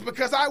honest,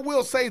 because I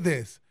will say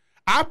this.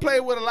 I played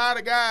with a lot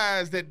of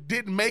guys that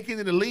didn't make it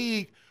in the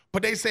league,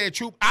 but they said,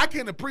 Troop, I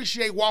can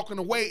appreciate walking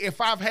away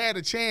if I've had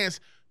a chance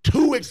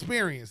to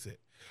experience it.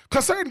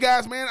 Because certain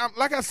guys, man,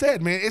 like I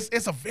said, man,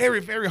 it's a very,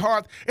 very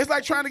hard. It's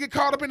like trying to get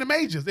caught up in the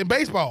majors in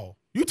baseball.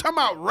 You talking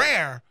about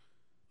rare.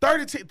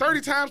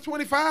 30 times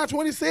 25,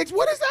 26.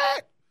 What is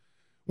that?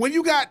 When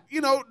you got,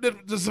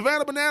 the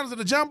Savannah Bananas and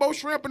the Jumbo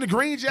Shrimp and the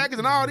Green Jackets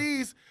and all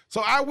these.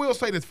 So I will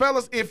say this,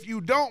 fellas, if you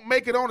don't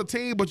make it on the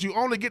team but you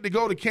only get to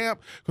go to camp,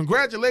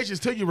 congratulations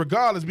to you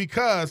regardless,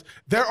 because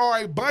there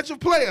are a bunch of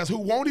players who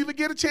won't even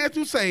get a chance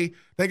to say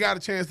they got a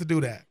chance to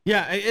do that.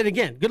 Yeah, and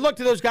again, good luck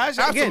to those guys.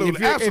 Absolutely,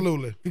 again,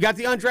 absolutely. If you got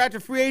the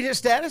undrafted free agent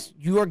status,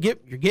 you're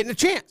getting a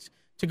chance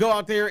to go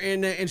out there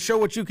and show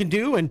what you can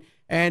do and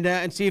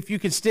see if you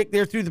can stick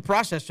there through the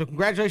process. So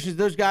congratulations to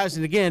those guys.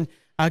 And again,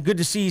 good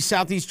to see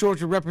Southeast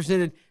Georgia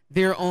represented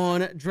there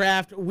on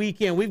draft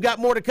weekend. We've got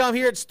more to come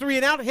here. It's 3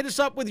 and Out. Hit us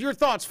up with your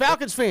thoughts.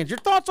 Falcons fans, your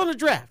thoughts on the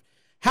draft.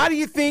 How do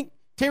you think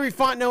Terry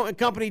Fontenot and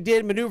company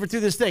did maneuver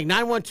through this thing?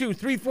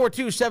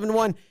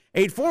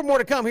 912-342-7184. More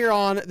to come here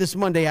on this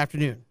Monday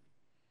afternoon.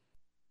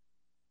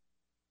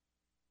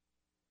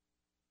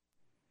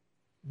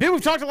 Ben,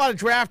 we've talked a lot of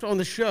draft on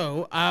the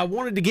show. I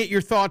wanted to get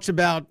your thoughts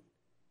about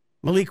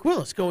Malik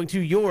Willis going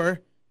to your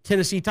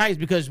Tennessee Titans,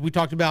 because we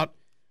talked about,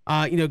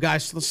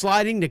 guys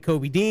sliding to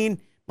Kobe Dean.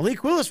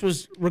 Malik Willis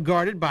was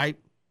regarded by,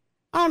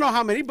 I don't know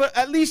how many, but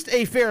at least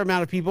a fair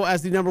amount of people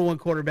as the number one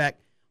quarterback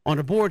on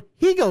the board.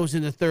 He goes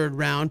in the 3rd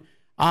round.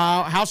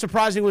 How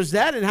surprising was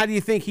that, and how do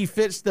you think he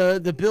fits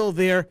the bill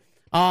there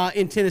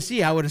in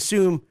Tennessee? I would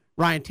assume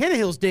Ryan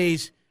Tannehill's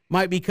days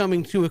might be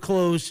coming to a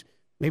close,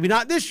 maybe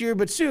not this year,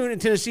 but soon in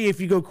Tennessee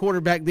if you go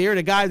quarterback there. And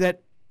a guy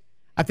that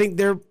I think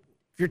if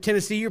you're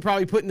Tennessee, you're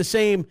probably putting the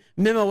same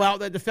memo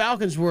out that the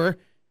Falcons were.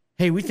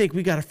 Hey, we think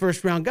we got a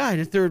 1st round guy in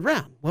the 3rd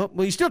round. Well,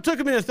 you still took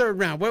him in the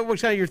 3rd round.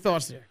 What's kind of your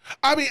thoughts there?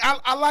 I mean,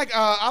 I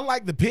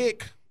like the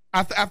pick.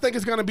 I think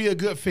it's going to be a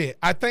good fit.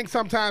 I think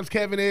sometimes,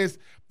 Kevin, is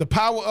the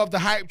power of the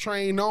hype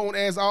train known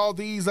as all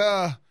these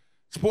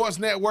sports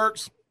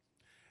networks.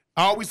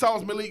 All we saw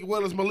was Malik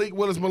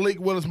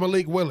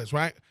Willis,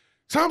 right?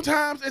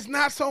 Sometimes it's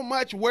not so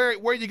much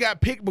where you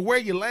got picked, but where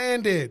you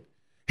landed.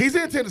 He's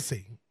in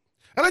Tennessee.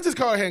 And let's just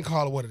go ahead and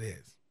call it what it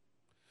is.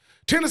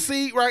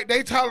 Tennessee, right,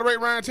 they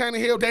tolerate Ryan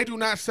Tannehill. They do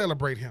not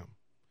celebrate him.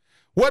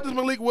 What does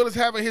Malik Willis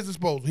have at his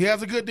disposal? He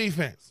has a good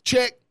defense.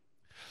 Check.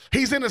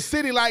 He's in a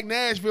city like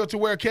Nashville to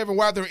where, Kevin,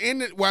 while they're in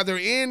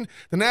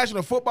the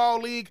National Football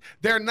League,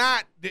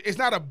 it's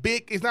not a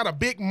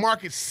big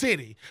market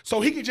city. So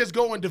he can just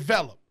go and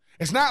develop.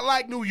 It's not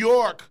like New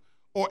York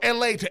or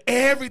LA to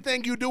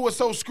everything you do is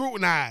so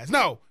scrutinized.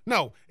 No,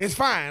 it's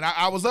fine.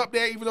 I was up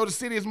there even though the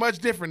city is much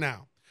different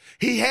now.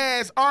 He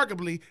has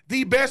arguably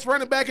the best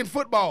running back in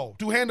football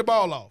to hand the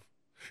ball off.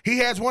 He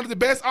has one of the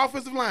best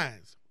offensive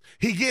lines.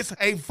 He gets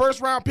a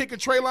 1st-round pick of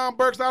Treylon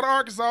Burks out of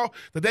Arkansas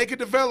that they could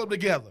develop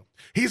together.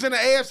 He's in the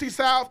AFC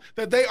South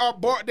that they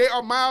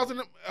are miles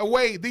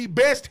away the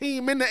best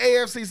team in the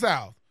AFC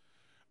South.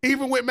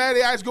 Even with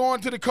Matty Ice going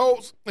to the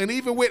Colts, and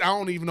even with, I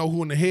don't even know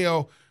who in the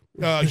hell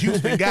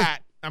Houston got.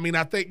 I mean,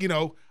 I think,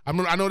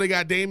 I know they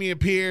got Damian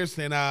Pierce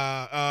and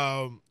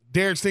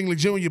Derek Stingley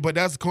Jr., but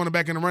that's a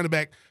cornerback and a running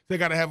back. They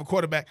got to have a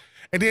quarterback.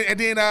 And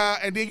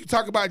then you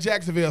talk about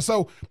Jacksonville.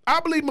 So I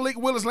believe Malik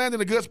Willis landed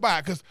in a good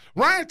spot because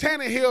Ryan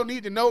Tannehill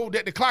needs to know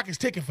that the clock is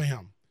ticking for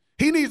him.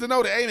 He needs to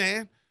know that, hey,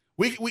 man,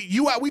 we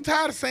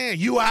tired of saying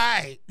you all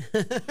right.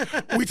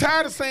 We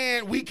tired of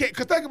saying we can't.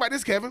 Because think about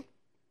this, Kevin.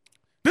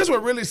 This is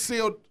what really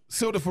sealed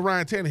it for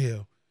Ryan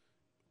Tannehill.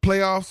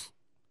 Playoffs,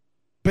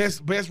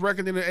 best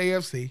record in the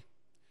AFC.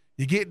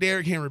 You get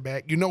Derrick Henry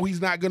back. You know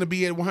he's not going to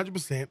be at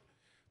 100%.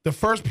 The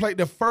first play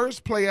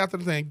after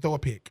the thing, throw a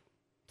pick.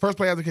 First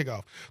play after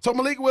kickoff. So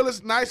Malik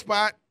Willis, nice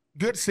spot,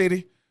 good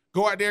city.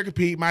 Go out there and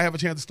compete. Might have a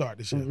chance to start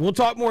this year. We'll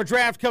talk more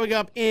draft coming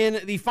up in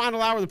the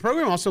final hour of the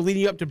program. Also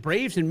leading you up to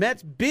Braves and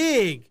Mets.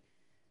 Big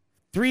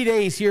 3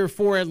 days here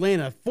for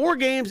Atlanta. 4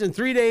 games in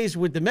 3 days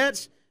with the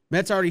Mets.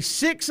 Mets already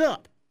 6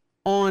 up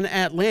on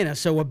Atlanta.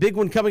 So a big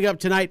one coming up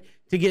tonight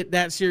to get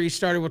that series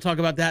started. We'll talk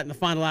about that in the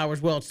final hour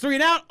as well. It's 3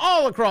 and Out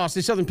all across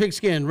the Southern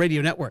Pigskin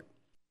Radio Network.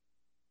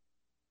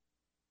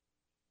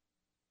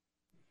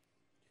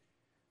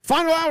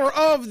 Final hour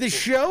of the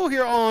show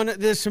here on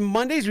this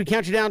Monday as we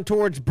count you down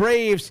towards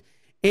Braves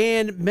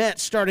and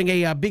Mets starting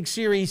a big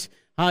series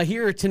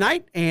here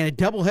tonight and a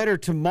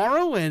doubleheader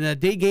tomorrow and a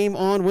day game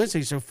on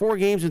Wednesday. So 4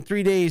 games in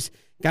 3 days.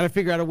 Got to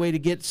figure out a way to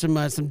get some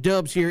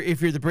dubs here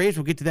if you're the Braves.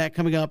 We'll get to that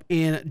coming up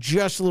in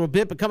just a little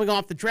bit. But coming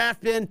off the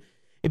draft bin,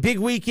 a big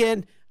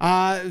weekend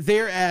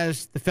there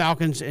as the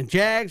Falcons and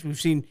Jags.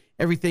 We've seen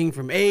everything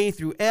from A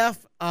through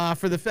F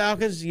for the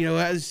Falcons. You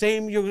know, the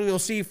same you'll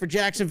see for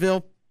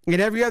Jacksonville and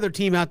every other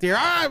team out there.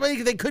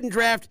 They couldn't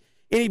draft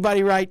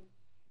anybody right.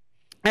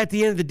 At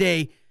the end of the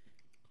day,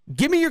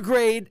 give me your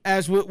grade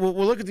as we'll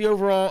look at the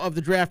overall of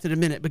the draft in a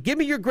minute. But give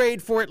me your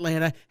grade for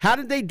Atlanta. How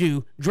did they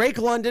do? Drake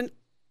London,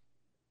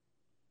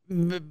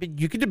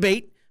 you could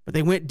debate, but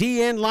they went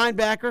DN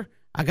linebacker.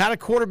 I got a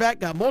quarterback,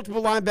 got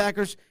multiple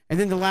linebackers, and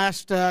then the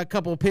last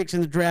couple of picks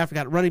in the draft,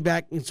 got running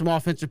back and some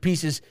offensive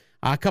pieces.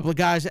 A couple of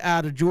guys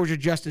out of Georgia,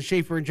 Justin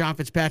Schaefer and John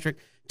Fitzpatrick,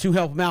 to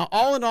help them out.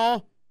 All in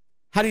all,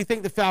 how do you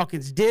think the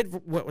Falcons did?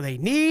 What they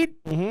need,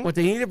 what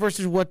they needed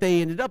versus what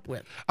they ended up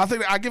with? I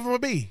think I give them a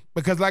B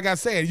because, like I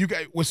said,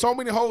 with so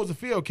many holes to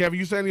fill, Kevin,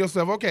 you're saying to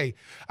yourself, okay,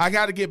 I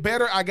got to get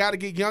better, I got to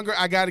get younger,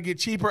 I got to get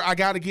cheaper, I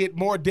got to get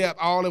more depth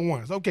all at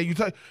once. Okay, you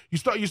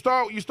start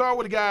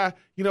with a guy,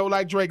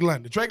 like Drake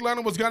London. Drake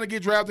London was going to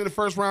get drafted in the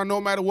first round no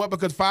matter what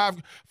because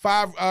five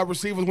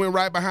receivers went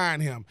right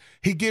behind him.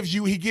 He gives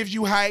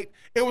you height.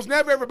 It was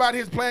never about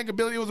his playing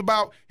ability. It was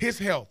about his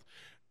health.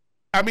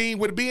 I mean,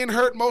 with being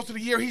hurt most of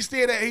the year, he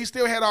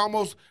still had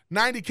almost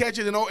 90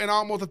 catches and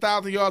almost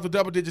 1,000 yards with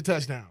double-digit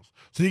touchdowns.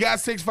 So you got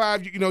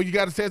 6'5", you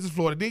got a Texas,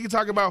 Florida. Then you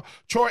talk about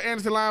Troy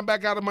Anderson,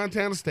 linebacker out of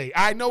Montana State.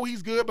 I know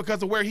he's good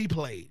because of where he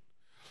played.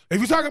 If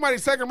you're talking about a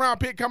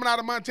second-round pick coming out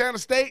of Montana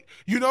State,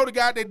 you know the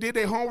guy that did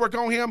their homework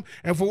on him,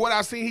 and for what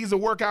I've seen, he's a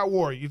workout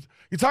warrior.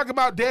 You talk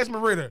about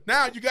Desmond Ridder.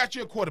 Now you got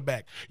your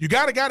quarterback. You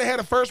got a guy that had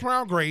a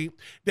first-round grade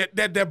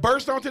that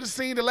burst onto the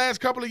scene the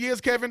last couple of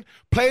years, Kevin,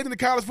 played in the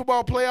college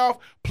football playoff,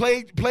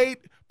 played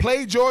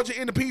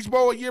Georgia in the Peach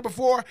Bowl a year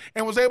before,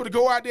 and was able to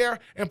go out there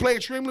and play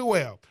extremely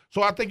well.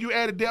 So I think you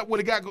added depth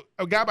with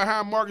a guy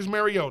behind Marcus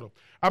Mariota.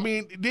 I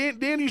mean,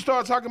 then you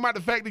start talking about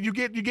the fact that you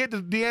get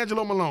the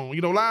D'Angelo Malone,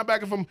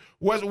 linebacker from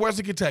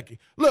Western Kentucky.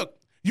 Look,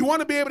 you want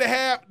to be able to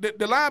have the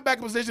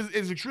linebacker position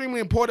is extremely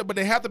important, but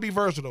they have to be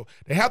versatile.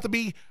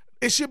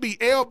 It should be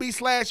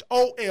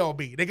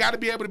LB/OLB. They got to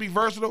be able to be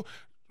versatile,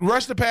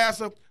 rush the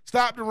passer,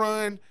 stop the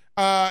run,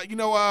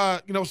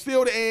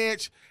 steal the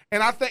edge,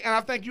 and I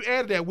think you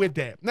added that with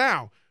that.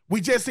 Now, we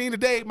just seen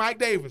today Mike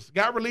Davis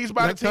got released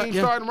by the team,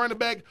 starting running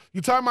back.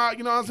 You talking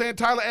about,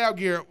 Tyler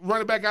Algier,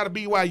 running back out of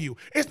BYU.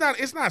 It's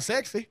not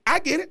sexy. I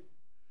get it.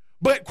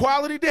 But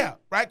quality depth,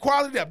 right?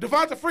 Quality depth.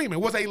 Devonta Freeman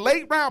was a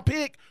late-round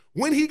pick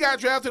when he got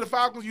drafted to the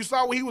Falcons. You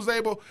saw what he was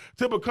able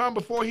to become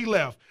before he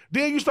left.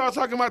 Then you start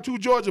talking about 2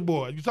 Georgia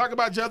boys. You talk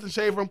about Justin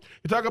Schaefer.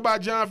 You talk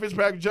about John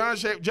Fitzpatrick,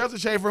 Justin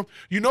Schaefer.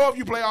 If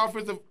you play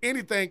offensive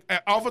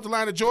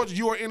line at Georgia,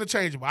 you are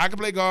interchangeable. I can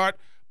play guard.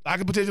 I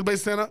can potentially play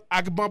center.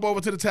 I can bump over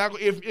to the tackle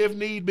if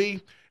need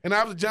be. And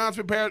obviously, John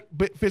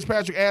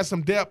Fitzpatrick adds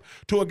some depth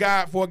to a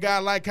guy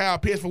like Kyle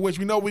Pitts, for which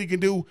we know what he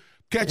can do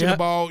catching the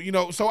ball.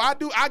 So I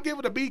give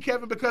it a B,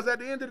 Kevin, because at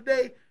the end of the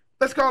day,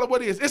 let's call it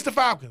what it is. It's the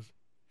Falcons.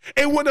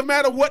 It wouldn't have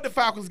mattered what the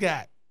Falcons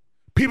got.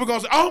 People gonna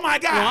say, "Oh my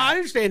God!" Well, I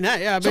understand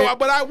that. Yeah.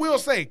 But I will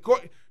say,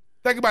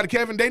 think about it,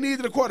 Kevin. They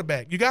needed a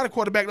quarterback. You got a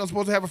quarterback that's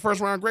supposed to have a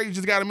first-round grade. You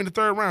just got him in the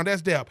 3rd round.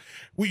 That's depth.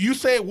 You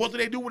said, what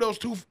did they do with those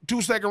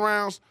two second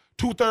rounds?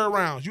 2 third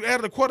rounds. You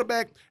added a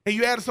quarterback and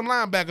you added some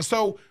linebackers.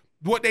 So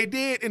what they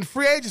did in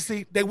free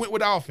agency, they went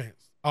with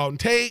offense.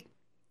 Tate,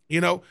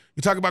 you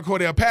talk about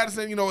Cordell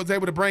Patterson, was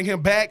able to bring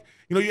him back.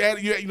 You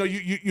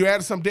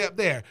added some depth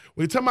there.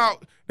 When you talk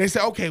about, they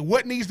say, okay,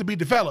 what needs to be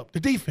developed? The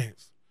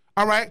defense.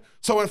 All right.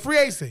 So in free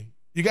agency,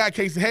 you got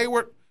Casey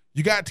Hayward,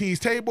 you got Teez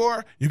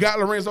Tabor, you got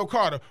Lorenzo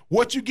Carter.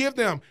 What you give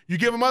them? You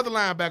give them other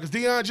linebackers.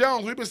 Deion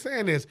Jones, we've been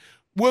saying this.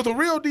 Will the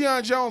real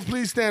Deion Jones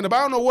please stand up?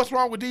 I don't know what's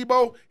wrong with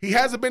Debo. He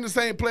hasn't been the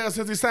same player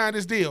since he signed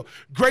this deal.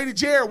 Grady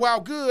Jarrett,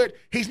 while good,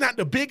 he's not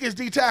the biggest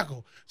D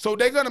tackle. So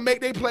they're going to make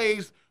their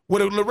plays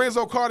with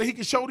Lorenzo Carter. He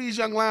can show these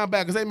young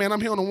linebackers, hey, man, I'm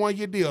here on a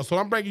 1-year deal. So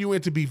I'm bringing you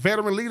in to be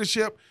veteran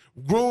leadership,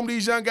 groom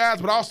these young guys,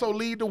 but also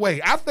lead the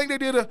way. I think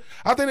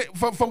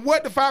from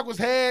what the Falcons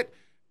had,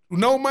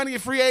 no money in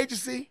free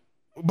agency,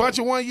 a bunch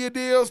of 1-year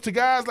deals to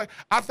guys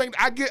I think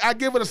I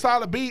give it a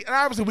solid B, and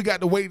obviously we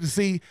got to wait to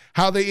see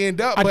how they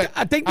end up. But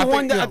I think the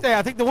one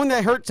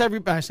that hurts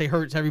everybody. I say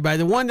hurts everybody.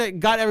 The one that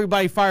got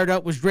everybody fired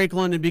up was Drake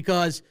London,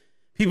 because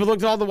people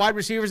looked at all the wide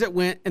receivers that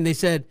went and they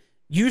said,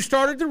 "You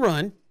started the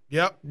run."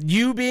 Yep.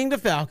 You being the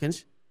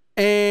Falcons,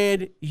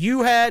 and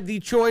you had the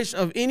choice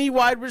of any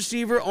wide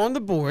receiver on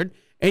the board,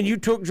 and you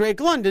took Drake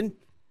London,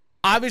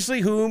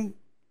 obviously whom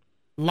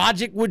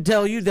logic would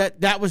tell you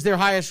that was their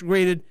highest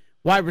graded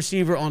wide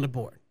receiver on the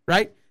board,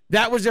 right?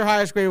 That was their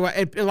highest grade.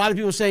 And a lot of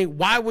people saying,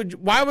 why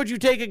would you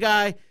take a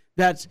guy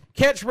that's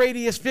catch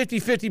radius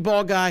 50-50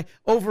 ball guy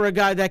over a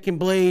guy that can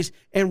blaze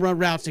and run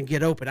routes and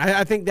get open?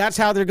 I think that's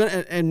how they're going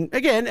to, and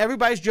again,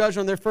 everybody's judged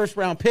on their first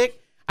round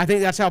pick. I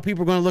think that's how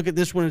people are going to look at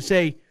this one and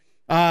say,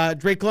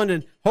 Drake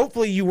London,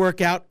 hopefully you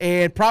work out,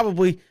 and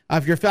probably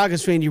if you're a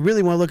Falcons fan, you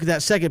really want to look at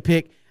that second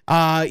pick,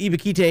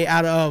 Ibikite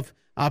out of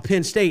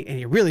Penn State, and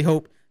you really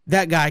hope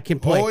that guy can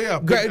play. Oh yeah,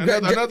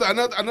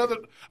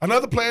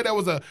 another player that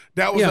was a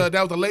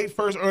late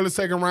first, early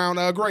second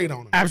round grade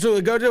on him.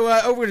 Absolutely. Go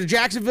to over to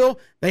Jacksonville.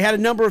 They had a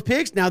number of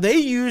picks. Now they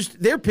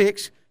used their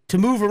picks to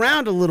move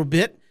around a little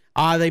bit.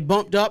 They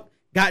bumped up,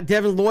 got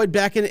Devin Lloyd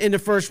back in the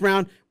first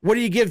round. What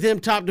do you give them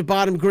top to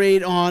bottom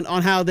grade on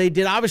how they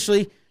did?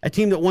 Obviously, a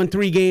team that won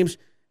 3 games.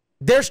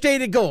 Their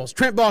stated goals.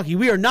 Trent Baalke,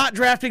 we are not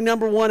drafting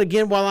number 1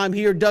 again while I'm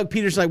here. Doug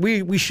Peters,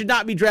 we should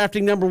not be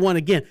drafting number 1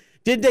 again.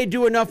 Did they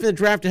do enough in the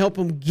draft to help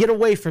them get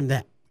away from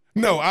that?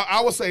 No,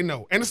 I would say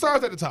no. And it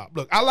starts at the top.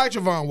 Look, I like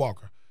Travon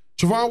Walker.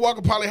 Travon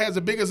Walker probably has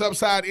the biggest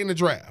upside in the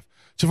draft.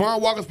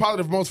 Travon Walker is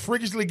probably the most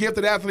freakishly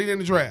gifted athlete in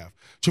the draft.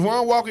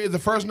 Travon Walker is the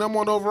first number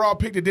 1 overall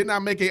pick that did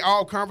not make an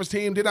all-conference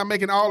team, did not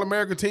make an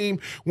all-American team.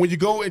 When you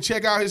go and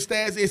check out his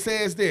stats, it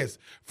says this: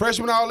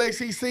 freshman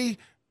all-ACC,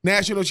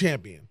 national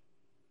champion.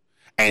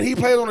 And he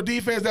played on a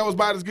defense that was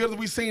about as good as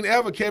we've seen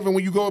ever, Kevin,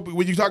 when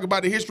you talk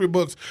about the history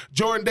books.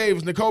 Jordan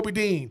Davis, N'Kobe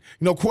Dean,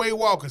 Quay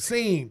Walker,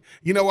 Seam,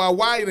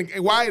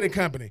 Wyatt and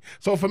company.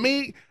 So for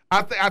me,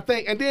 I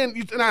think, and then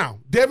now,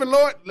 Devin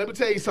Lloyd, let me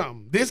tell you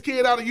something. This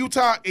kid out of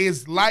Utah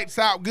is lights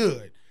out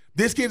good.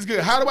 This kid's good.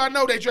 How do I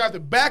know? They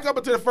drafted back up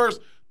into the first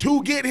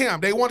to get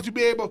him. They wanted to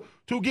be able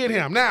to get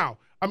him. Now,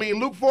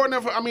 Luke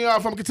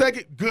Fortner, from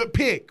Kentucky, good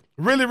pick.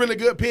 Really, really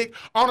good pick.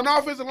 On an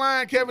offensive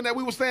line, Kevin, that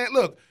we were saying,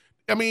 look,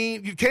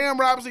 Cam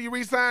Robinson, you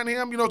re-signed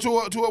him, to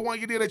a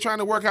 1-year deal. They're trying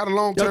to work out a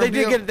long-term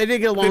deal. They did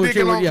get a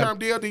long-term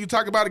deal. Then you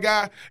talk about a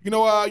guy,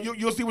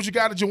 you'll see what you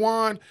got at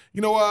Juwan.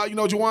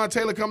 Juwan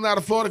Taylor coming out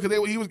of Florida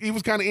because he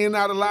was kind of in and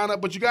out of the lineup.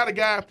 But you got a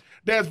guy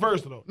that's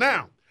versatile.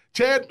 Now,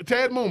 Ted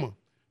Muma.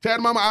 Ted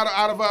Muma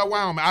out of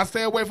Wyoming. I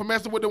stay away from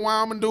messing with the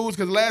Wyoming dudes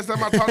because last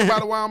time I talked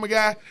about a Wyoming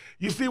guy,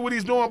 you see what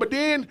he's doing. But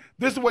then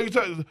this is what you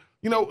talk.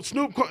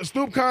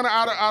 Snoop Connor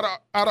out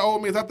of Ole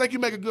Miss. I think you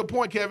make a good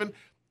point, Kevin.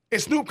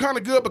 Is Snoop kind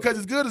of good because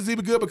he's good, or is he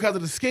good because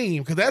of the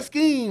scheme? Because that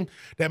scheme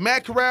that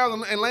Matt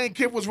Corral and Lane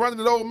Kiffin was running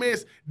at Ole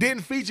Miss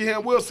didn't feature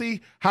him. We'll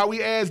see how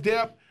he adds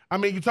depth.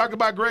 You talk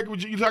about Gregory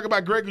Jr.,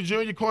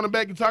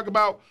 cornerback. You talk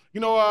about,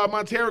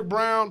 Monteric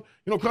Brown,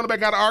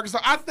 cornerback out of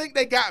Arkansas. I think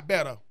they got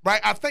better,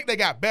 right? I think they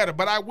got better.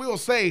 But I will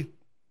say,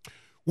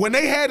 when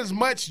they had as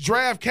much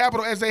draft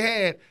capital as they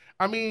had,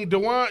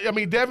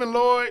 Devin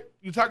Lloyd,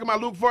 you talking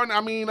about Luke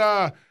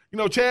Fortner,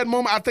 Chad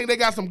Muma, I think they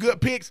got some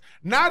good picks.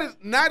 Not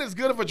as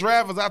good of a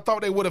draft as I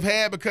thought they would have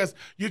had because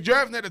you're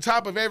drafting at the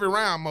top of every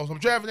round most. I'm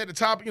drafting at the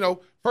top,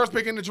 first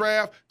pick in the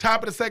draft,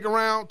 top of the second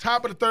round,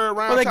 top of the third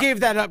round. Well, they gave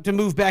that up to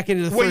move back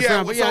into the first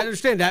round. But I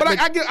understand that. But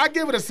I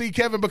give it a C,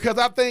 Kevin, because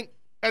I think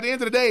at the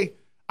end of the day,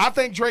 I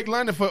think Drake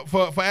London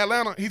for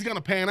Atlanta, he's going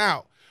to pan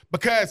out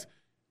because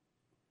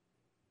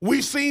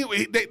we've seen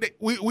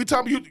we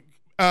talking you,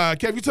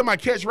 Kevin, you talking about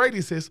catch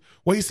radiuses.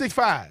 Well, he's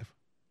 6'5".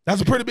 That's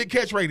a pretty big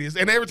catch radius.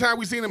 And every time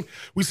we see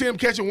him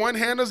catching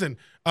one-handers and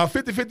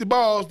 50-50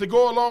 balls to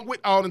go along with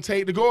Alden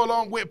Tate, to go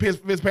along with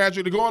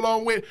Fitzpatrick, to go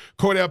along with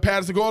Cordell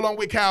Patterson, to go along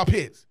with Kyle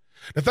Pitts.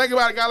 The thing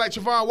about a guy like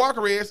Travon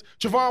Walker is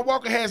Travon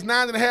Walker has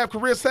 9.5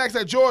 career sacks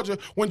at Georgia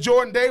when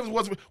Jordan Davis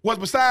was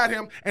beside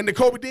him and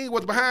N'Kobe Dean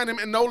was behind him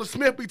and Nolan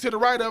Smith be to the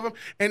right of him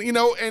and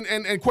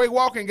Quay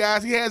Walker and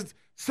guys, he has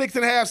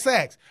 6.5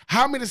 sacks.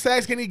 How many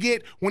sacks can he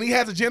get when he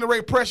has to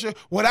generate pressure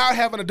without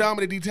having a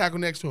dominant D tackle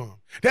next to him?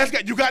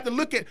 You got to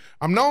look at.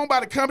 I'm known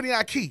by the company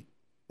I keep,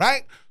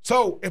 right?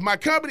 So if my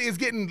company is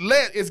getting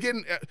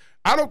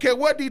I don't care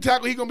what D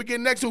tackle he's gonna be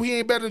getting next to, he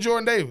ain't better than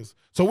Jordan Davis.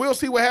 So we'll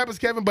see what happens,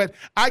 Kevin. But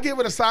I give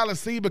it a solid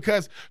C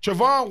because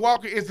Travon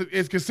Walker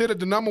is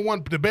considered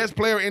the best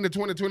player in the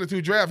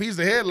 2022 draft. He's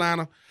the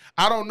headliner.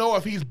 I don't know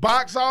if he's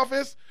box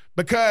office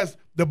because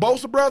the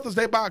Bosa brothers,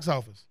 they box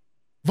office.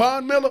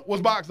 Von Miller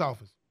was box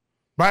office.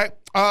 Right?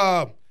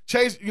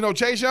 Chase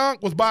Young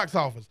was box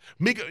office.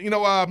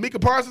 Micah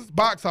Parsons,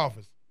 box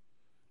office.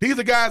 These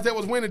are guys that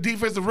was winning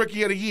Defensive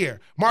Rookie of the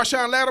Year.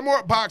 Marshawn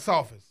Lattimore, box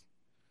office.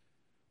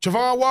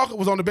 Travon Walker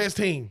was on the best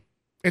team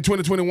in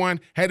 2021,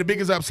 had the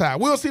biggest upside.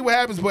 We'll see what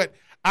happens, but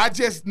I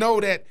just know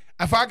that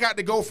if I got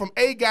to go from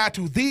a guy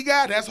to the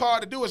guy, that's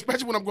hard to do,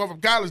 especially when I'm going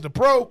from college to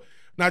pro.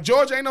 Now,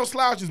 Georgia ain't no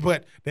slouches,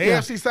 but the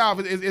AFC South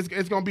is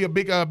going to be a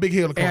big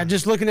hill to climb. Yeah,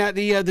 just looking at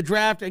the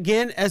draft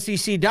again,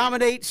 SEC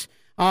dominates.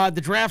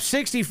 The draft,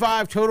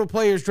 65 total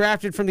players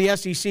drafted from the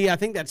SEC. I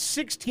think that's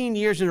 16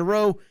 years in a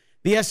row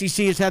the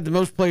SEC has had the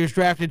most players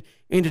drafted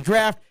in the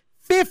draft.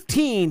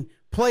 15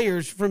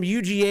 players from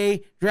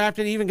UGA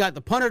drafted, even got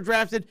the punter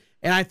drafted.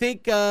 And I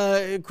think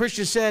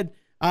Christian said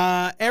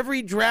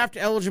every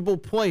draft-eligible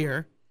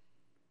player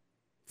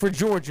for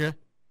Georgia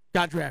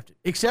got drafted,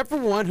 except for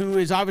one who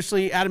is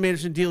obviously Adam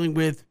Anderson dealing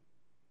with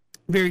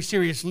very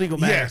serious legal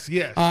matter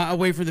Yes.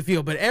 away from the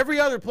field. But every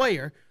other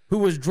player who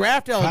was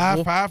draft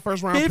eligible, five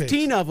first-round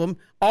 15 picks. of them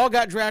all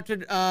got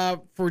drafted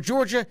for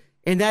Georgia,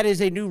 and that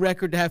is a new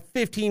record to have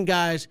 15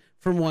 guys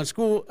from one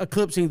school,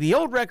 eclipsing the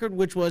old record,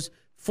 which was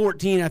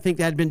 14. I think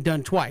that had been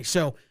done twice.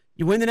 So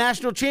you win the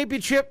national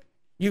championship,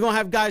 you're going to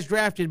have guys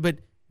drafted, but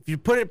if you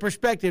put it in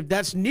perspective,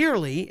 that's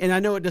nearly, and I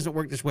know it doesn't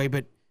work this way,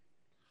 but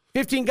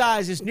 15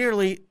 guys is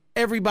nearly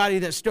everybody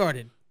that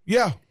started.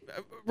 Yeah.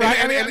 Right?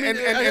 And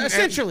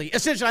essentially.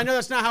 I know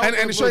that's not how and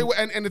to show you,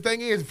 and the thing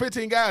is,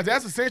 15 guys,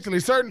 that's essentially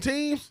certain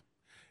teams,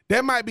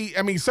 that might be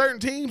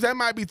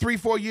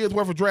 3-4 years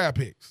worth of draft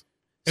picks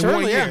in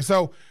Certainly, 1 year. yeah.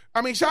 So,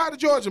 shout out to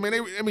Georgia, man.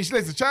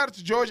 Listen, shout out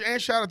to Georgia and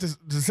shout out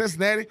to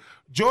Cincinnati.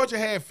 Georgia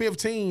had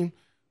 15.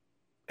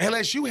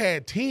 LSU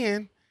had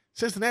 10.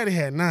 Cincinnati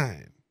had 9.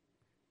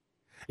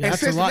 Yeah, and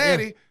that's Cincinnati, a lot,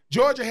 yeah.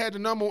 Georgia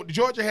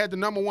had the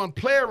number one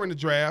player in the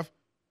draft.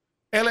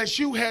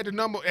 LSU had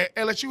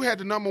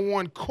the number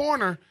one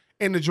corner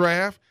in the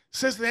draft.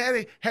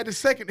 Cincinnati had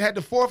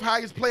the fourth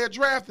highest player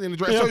drafted in the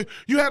draft. Yeah. So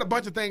you had a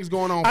bunch of things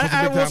going on.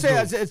 I will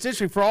say it's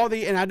interesting for all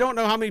and I don't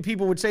know how many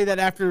people would say that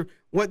after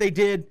what they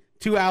did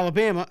to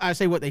Alabama. I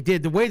say what they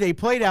did, the way they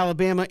played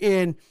Alabama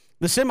in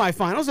the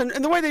semifinals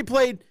and the way they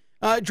played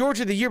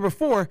Georgia the year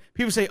before.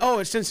 People say, "Oh,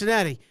 it's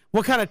Cincinnati.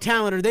 What kind of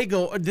talent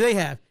do they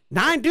have?"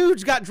 9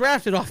 dudes got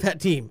drafted off that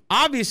team.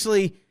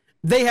 Obviously,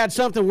 they had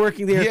something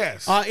working there.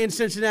 Yes. In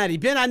Cincinnati.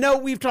 Ben, I know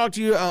we've talked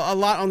to you a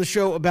lot on the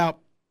show about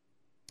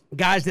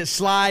guys that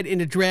slide in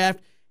the draft,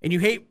 and you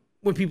hate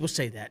when people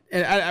say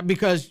that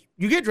because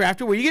you get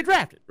drafted where you get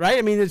drafted, right?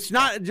 I mean, it's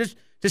not just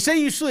to say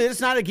you slid.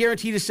 It's not a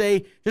guarantee to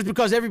say just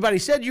because everybody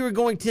said you were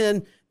going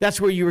 10, that's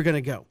where you were going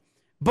to go.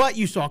 But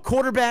you saw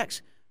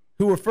quarterbacks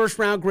who were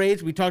first-round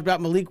grades. We talked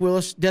about Malik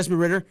Willis, Desmond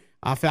Ridder.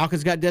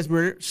 Falcons got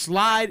Desmond Ridder.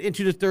 Slide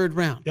into the 3rd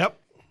round. Yep.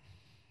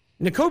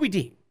 Nakobe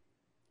Dean,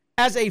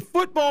 as a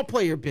football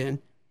player, Ben,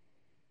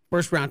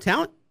 first-round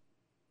talent.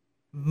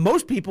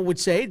 Most people would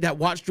say that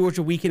watch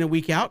Georgia week in and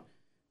week out,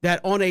 that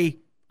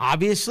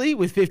obviously,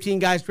 with 15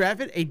 guys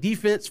drafted, a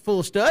defense full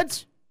of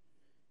studs,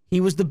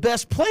 he was the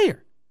best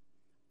player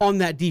on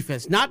that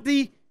defense. Not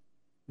the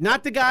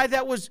guy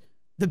that was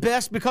the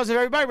best because of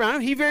everybody around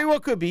him. He very well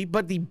could be,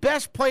 but the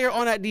best player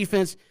on that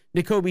defense,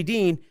 Nakobe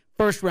Dean,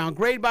 first-round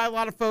grade by a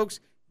lot of folks.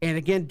 And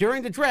again,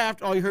 during the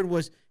draft, all you heard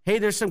was, hey,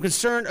 there's some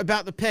concern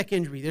about the pec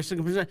injury. There's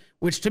some concern,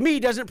 which to me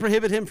doesn't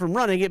prohibit him from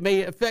running. It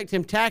may affect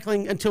him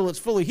tackling until it's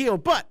fully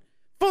healed. But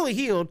fully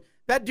healed,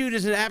 that dude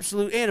is an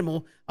absolute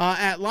animal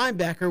at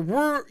linebacker.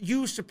 Were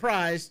you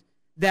surprised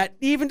that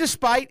even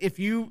despite, if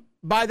you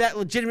buy that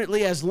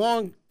legitimately as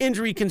long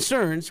injury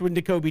concerns with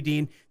Nakobe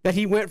Dean, that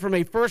he went from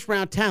a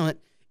first-round talent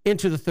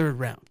into the 3rd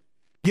round?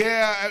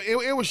 Yeah,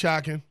 it was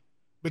shocking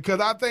because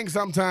I think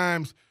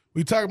sometimes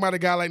we talk about a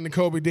guy like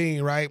Nakobe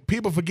Dean, right?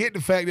 People forget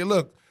the fact that,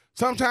 look,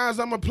 sometimes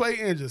I'm going to play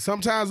injured.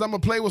 Sometimes I'm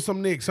going to play with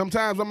some nicks.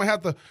 Sometimes I'm going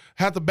to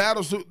have to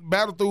battle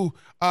through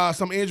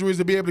some injuries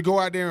to be able to go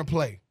out there and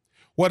play.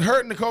 What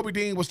hurt Nakobe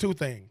Dean was 2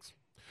 things.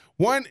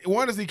 One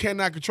is he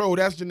cannot control.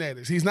 That's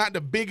genetics. He's not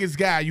the biggest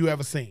guy you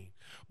ever seen.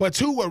 But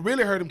 2, what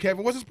really hurt him,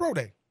 Kevin, was his pro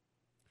day.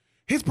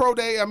 His pro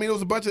day, it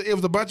was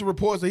a bunch of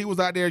reports that he was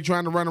out there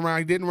trying to run around.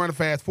 He didn't run a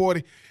fast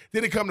 40.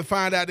 Then it come to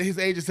find out that his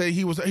agent said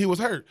he was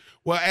hurt.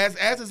 Well,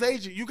 as his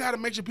agent, you got to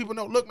make sure people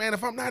know, look, man,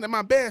 if I'm not at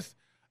my best,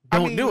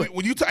 Don't do it.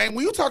 When you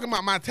talking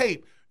about my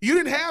tape, you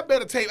didn't have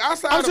better tape. I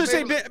was going to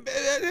say,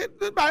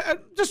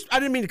 I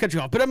didn't mean to cut you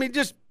off, but I mean,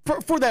 just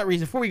for that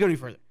reason, before we go any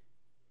further,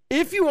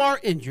 if you are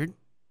injured,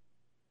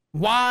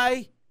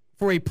 why,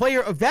 for a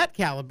player of that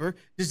caliber,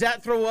 does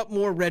that throw up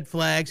more red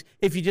flags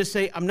if you just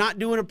say, I'm not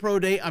doing a pro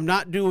day, I'm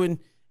not doing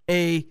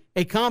a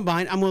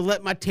combine, I'm going to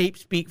let my tape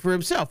speak for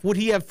himself? Would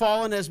he have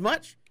fallen as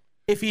much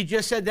if he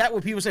just said that?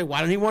 Would people say,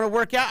 why don't he want to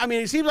work out? I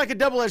mean, it seems like a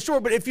double-edged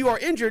sword, but if you are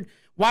injured,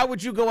 why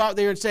would you go out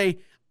there and say,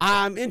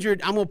 I'm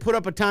injured, I'm going to put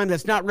up a time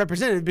that's not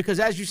representative?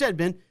 Because as you said,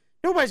 Ben,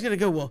 nobody's going to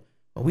go, well,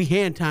 we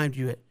hand-timed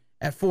you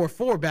at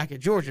 4.4 back at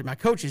Georgia. My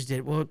coaches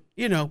did. Well,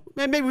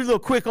 maybe we're a little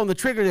quick on the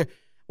trigger there.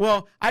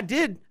 Well, I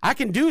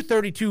can do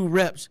 32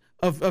 reps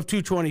of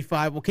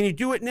 225. Well, can you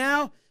do it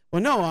now?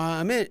 Well, no,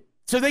 I'm in.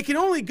 So they can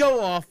only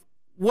go off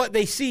what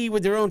they see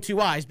with their own 2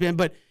 eyes, Ben.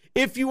 But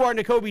if you are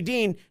Nakobe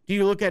Dean, do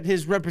you look at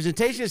his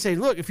representation and say,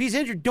 look, if he's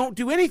injured, don't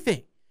do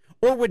anything?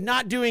 Or would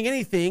not doing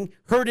anything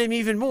hurt him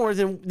even more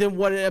than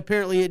what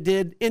apparently it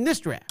did in this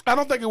draft? I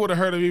don't think it would have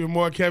hurt him even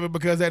more, Kevin,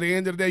 because at the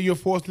end of the day, you're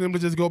forcing him to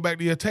just go back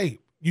to your tape.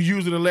 You're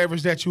using the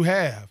leverage that you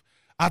have.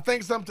 I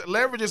think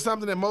leverage is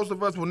something that most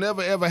of us will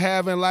never, ever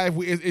have in life.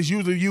 It's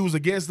usually used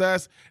against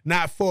us,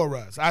 not for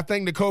us. I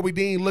think Nakobe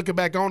Dean, looking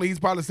back on it, he's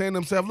probably saying to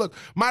himself, look,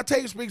 my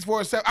tape speaks for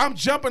itself. I'm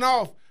jumping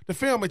off the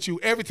film at you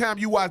every time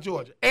you watch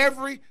Georgia.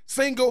 Every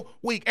single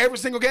week, every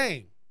single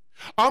game.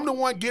 I'm the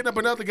one getting up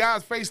another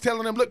guy's face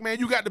telling him, look, man,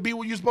 you got to be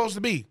where you're supposed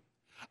to be.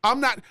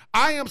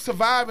 I am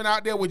surviving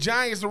out there with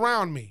giants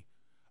around me.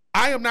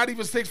 I am not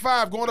even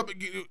 6'5", going up.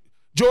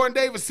 Jordan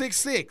Davis,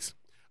 6'6".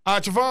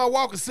 Travon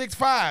Walker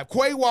 6'5",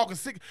 Quay Walker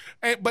 6.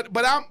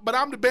 But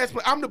I'm the best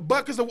player. I'm the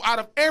buckets out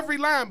of every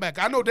linebacker.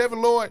 I know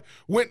Devin Lloyd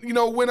went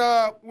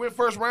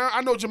first round.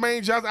 I know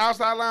Jermaine Johnson,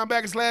 outside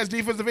linebacker /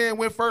 defensive end,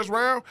 went first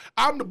round.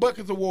 I'm the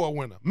Buckets Award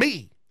winner.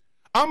 Me.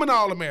 I'm an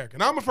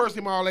All-American. I'm a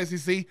first-team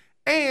All-SEC,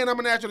 and I'm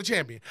a national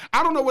champion.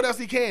 I don't know what else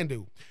he can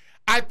do.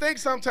 I think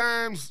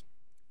sometimes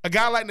a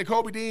guy like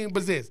Nakobe Dean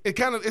possesses. It's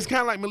kind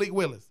of like Malik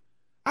Willis.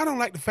 I don't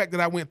like the fact that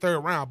I went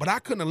third round, but I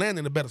couldn't have landed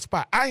in a better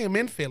spot. I am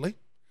in Philly,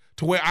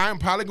 to where I am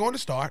probably going to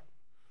start,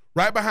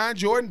 right behind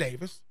Jordan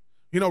Davis,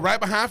 right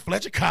behind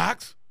Fletcher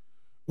Cox,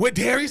 with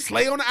Darius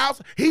Slay on the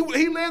outside. He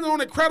landed on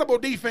incredible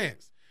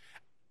defense.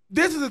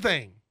 This is the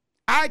thing.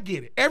 I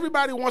get it.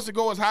 Everybody wants to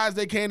go as high as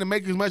they can to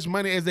make as much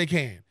money as they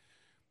can.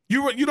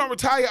 You don't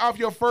retire off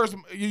your first.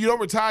 You don't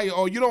retire,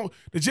 or you don't.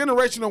 The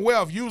generational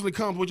wealth usually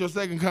comes with your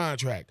second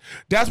contract.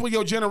 That's where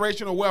your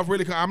generational wealth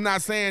really comes. I'm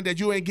not saying that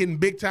you ain't getting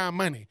big time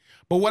money,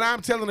 but what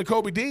I'm telling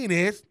Nakobe Dean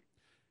is,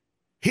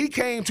 he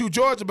came to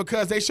Georgia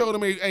because they showed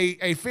him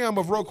a film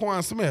of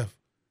Roquan Smith,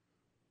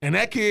 and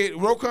that kid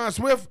Roquan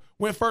Smith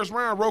went first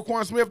round.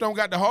 Roquan Smith don't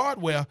got the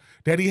hardware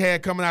that he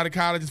had coming out of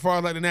college as far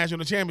as like the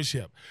national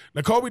championship.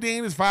 Nakobe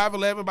Dean is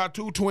 5'11", about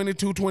 220,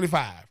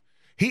 225.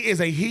 He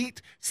is a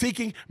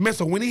heat-seeking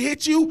missile. When he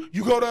hits you,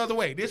 you go the other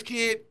way. This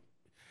kid,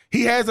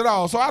 he has it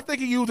all. So I think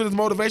he used it as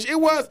motivation. It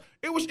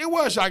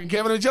was shocking,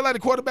 Kevin. And just like the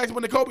quarterbacks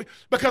with Nakobe,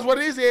 because what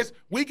it is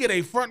we get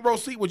a front row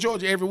seat with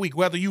Georgia every week,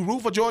 whether you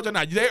root for Georgia or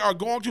not. They are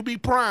going to be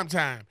prime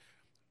time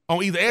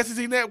on either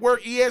SEC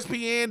Network,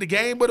 ESPN, the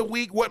game of the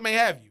week, what may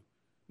have you.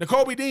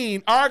 Nakobe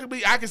Dean,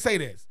 arguably, I can say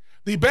this,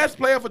 the best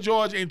player for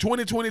Georgia in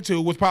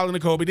 2022 was probably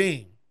Nakobe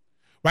Dean.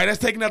 Right? That's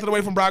taking nothing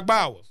away from Brock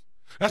Bowers.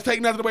 That's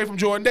taking nothing away from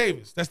Jordan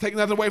Davis. That's taking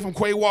nothing away from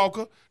Quay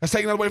Walker. That's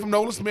taking nothing away from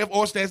Nolan Smith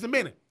or Stetson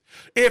Bennett.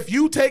 If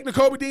you take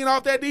Nakobe Dean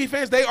off that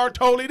defense, they are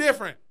totally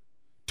different.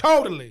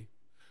 Totally.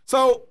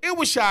 So it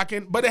was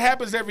shocking, but it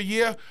happens every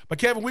year. But,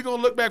 Kevin, we're going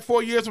to look back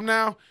 4 years from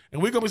now,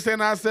 and we're going to be saying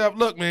to ourselves,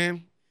 look,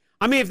 man.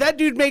 I mean, if that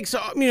dude makes,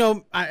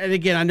 and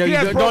again, I know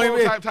you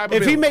don't.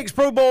 If he makes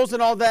Pro Bowls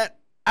and all that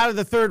out of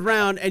the third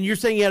round, and you're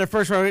saying he had a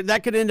first round,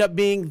 that could end up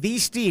being the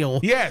steal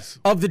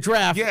of the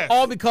draft,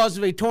 all because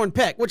of a torn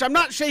pec, which I'm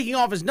not shaking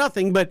off as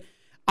nothing, but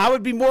I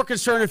would be more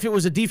concerned if it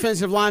was a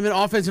defensive lineman,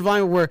 offensive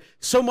lineman, where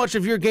so much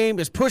of your game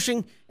is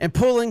pushing and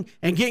pulling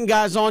and getting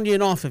guys on you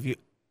and off of you.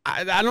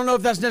 I don't know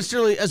if that's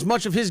necessarily as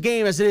much of his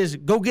game as it is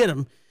go get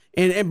him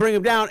and bring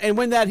him down. And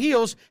when that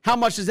heals, how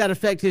much does that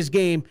affect his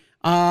game?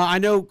 I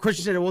know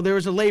Christian said, well, there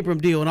was a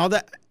Labrum deal and all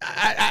that.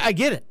 I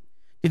get it.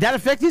 Did that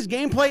affect his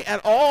gameplay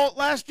at all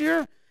last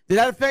year? Did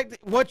that affect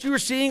what you were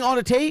seeing on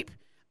the tape?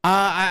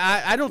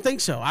 I don't think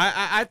so.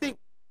 I think,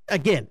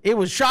 again, it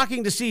was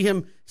shocking to see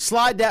him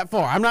slide that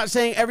far. I'm not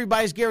saying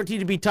everybody's guaranteed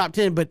to be top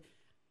 10, but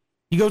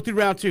you go through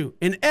round 2,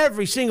 and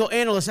every single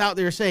analyst out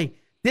there is saying,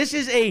 this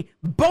is a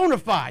bona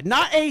fide,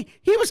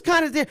 he was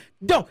kind of there.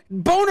 No,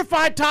 bona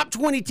fide top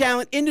 20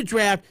 talent in the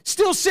draft,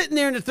 still sitting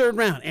there in the third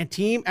round. And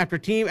team after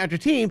team after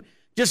team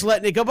just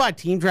letting it go by.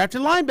 Team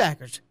drafted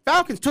linebackers.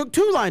 Falcons took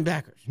 2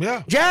 linebackers.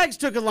 Yeah. Jags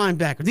took a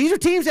linebacker. These are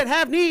teams that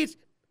have needs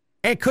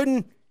and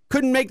couldn't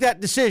make that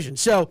decision.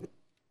 So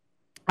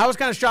I was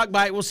kind of shocked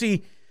by it. We'll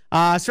see.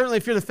 Certainly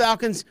if you're the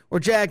Falcons or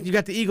Jags, you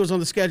got the Eagles on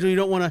the schedule. You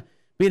don't want to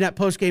be in that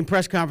post-game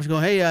press conference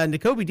going, hey,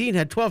 Nakobe Dean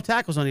had 12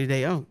 tackles on you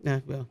today. Oh, yeah,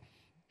 well.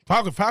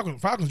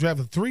 Falcons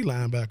drafted 3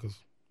 linebackers.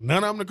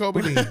 None of them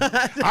Nakobe Dean.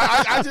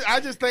 I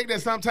just think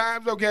that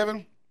sometimes, though,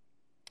 Kevin,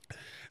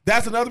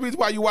 that's another reason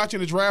why you're watching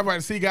the draft, right,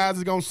 to see guys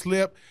is going to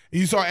slip.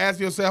 And you start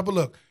asking yourself, but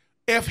look,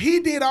 if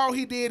he did all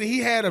he did and he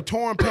had a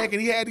torn pec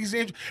and he had these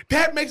injuries,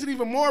 that makes it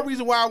even more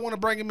reason why I want to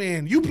bring him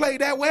in. You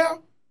played that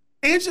well?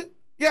 Injured?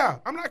 Yeah,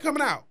 I'm not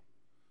coming out.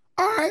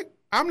 All right.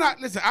 I'm not,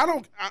 listen, I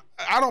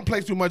don't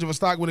place too much of a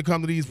stock when it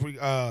comes to these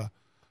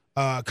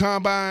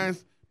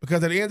combines,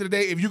 because at the end of the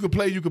day, if you could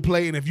play, you could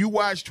play. And if you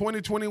watch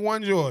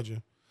 2021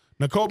 Georgia,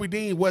 Nakobe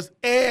Dean was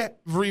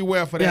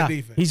everywhere for that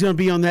defense. He's going to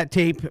be on that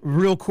tape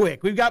real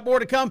quick. We've got more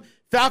to come.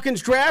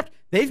 Falcons draft.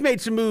 They've made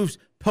some moves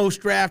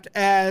post-draft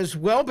as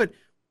well, but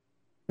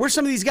where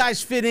some of these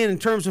guys fit in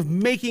terms of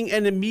making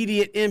an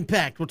immediate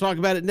impact. We'll talk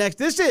about it next.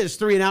 This is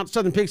 3 and Out,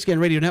 Southern Pigskin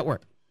Radio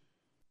Network.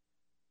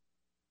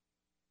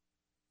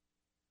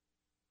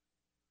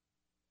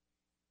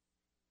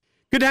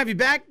 Good to have you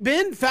back,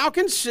 Ben.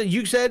 Falcons,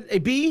 you said a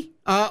B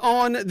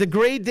on the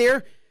grade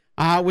there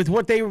with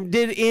what they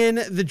did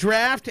in the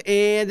draft,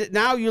 and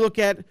now you look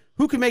at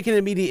who can make an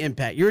immediate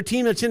impact. You're a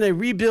team that's in a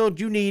rebuild.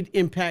 You need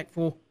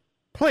impactful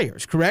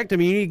players, correct? I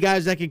mean, you need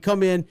guys that can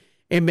come in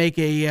and make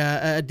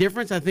a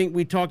difference. I think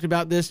we talked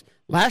about this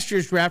last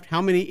year's draft. How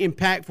many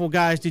impactful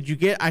guys did you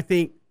get? I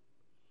think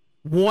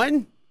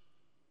 1,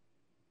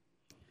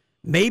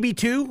 maybe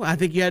 2. I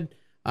think you had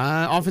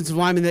offensive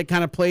linemen that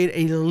kind of played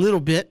a little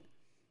bit.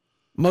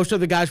 Most of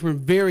the guys were in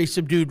very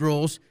subdued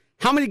roles.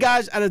 How many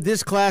guys out of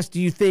this class do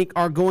you think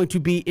are going to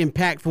be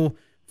impactful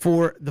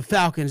for the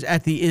Falcons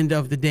at the end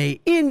of the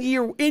day in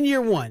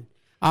year one?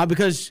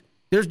 Because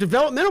there's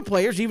developmental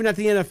players even at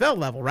the NFL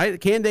level, right?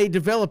 Can they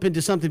develop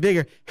into something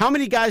bigger? How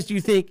many guys do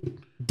you think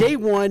day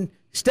one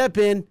step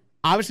in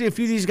Obviously, a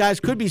few of these guys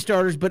could be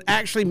starters, but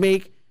actually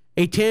make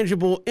a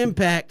tangible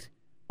impact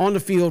on the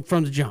field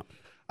from the jump.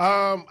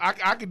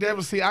 I could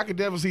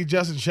definitely see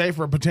Justin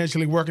Schaefer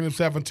potentially working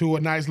himself into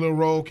a nice little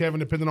role, Kevin,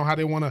 depending on how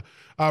they want to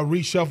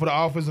reshuffle the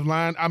offensive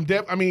line.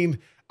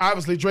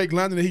 Obviously Drake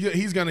London,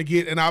 he's going to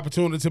get an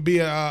opportunity to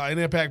be an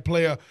impact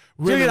player.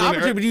 Really,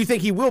 but do you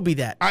think he will be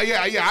that?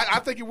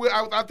 I think he will.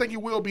 I think he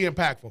will be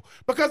impactful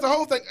because the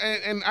whole thing,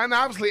 and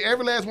obviously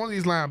every last one of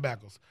these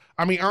linebackers.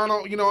 I mean,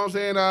 Arnold, you know what I'm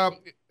saying?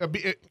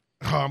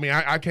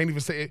 I can't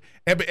even say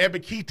it.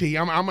 Ebikiti.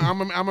 I'm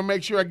gonna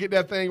make sure I get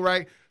that thing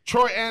right.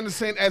 Troy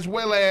Anderson as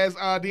well as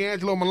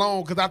D'Angelo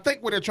Malone, because I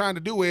think what they're trying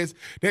to do is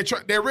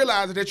they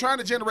realize that they're trying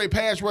to generate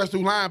pass rush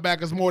through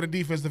linebackers more than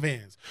defensive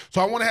ends.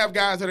 So I want to have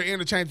guys that are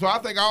interchangeable. So I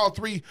think all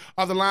three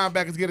of the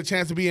linebackers get a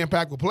chance to be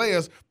impactful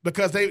players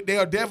because they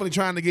are definitely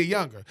trying to get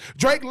younger.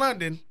 Drake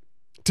London,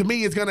 to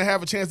me, is going to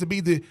have a chance to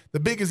be the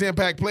biggest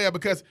impact player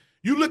because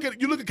you look at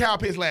Kyle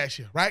Pitts last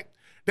year, right?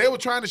 They were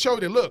trying to show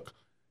that, look,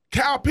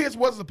 Kyle Pitts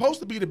wasn't supposed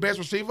to be the best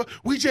receiver.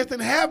 We just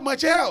didn't have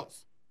much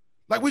else.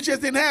 Like, we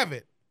just didn't have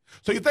it.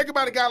 So you think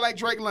about a guy like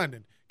Drake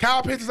London.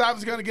 Kyle Pitts is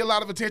obviously going to get a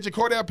lot of attention.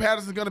 Cordell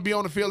Patterson is going to be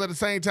on the field at the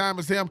same time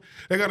as him.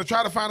 They're going to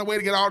try to find a way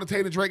to get Alden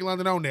Tate and Drake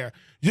London on there.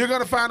 You're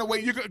going to find a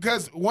way.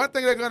 Because one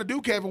thing they're going to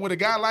do, Kevin, with a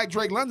guy like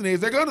Drake London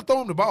is they're going to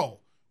throw him the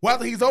ball,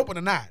 whether he's open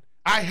or not.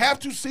 I have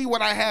to see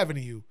what I have in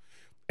you.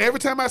 Every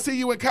time I see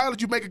you in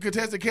college, you make a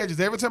contested catches.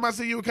 Every time I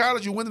see you in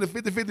college, you're winning the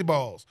 50-50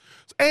 balls.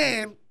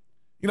 And,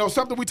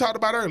 something we talked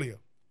about earlier,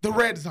 the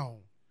red zone.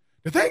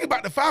 The thing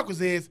about the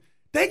Falcons is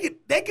they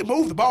can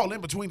move the ball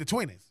in between the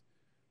 20s.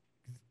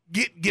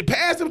 Get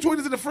past them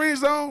 20s in the fringe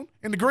zone,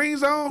 in the green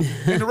zone,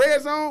 in the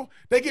red zone,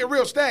 they get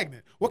real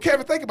stagnant. Well,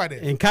 Kevin, think about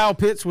that. And Kyle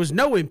Pitts was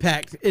no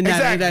impact in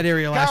that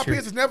area last year. Kyle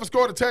Pitts has never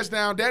scored a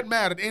touchdown that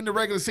mattered in the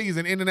regular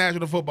season in the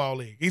National Football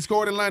League. He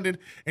scored in London,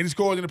 and he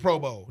scored in the Pro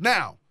Bowl.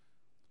 Now,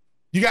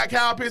 you got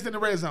Kyle Pitts in the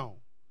red zone.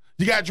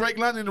 You got Drake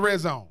London in the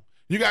red zone.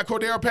 You got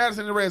Cordell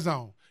Patterson in the red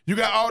zone. You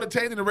got Alden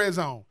Tate in the red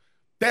zone.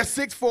 That's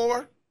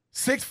 6'4",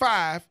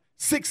 6'5",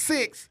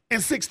 6'6",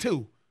 and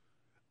 6'2".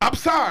 I'm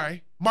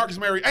sorry, Marcus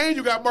Mariota. And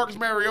you got Marcus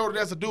Mariota,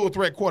 that's a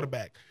dual-threat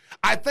quarterback.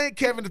 I think,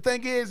 Kevin, the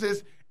thing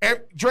is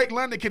Drake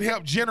London can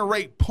help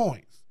generate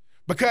points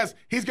because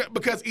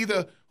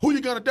either who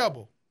you going to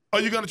double? Are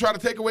you going to try to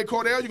take away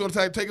Cordell? You're going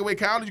to take away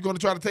Kyle? Or you're going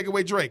to try to take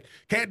away Drake?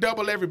 Can't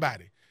double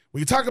everybody.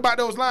 When you talk about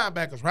those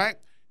linebackers, right?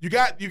 You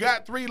got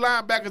three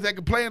linebackers that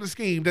can play in the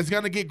scheme that's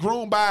going to get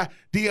groomed by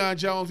Deion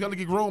Jones, going to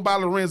get groomed by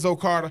Lorenzo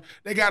Carter.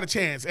 They got a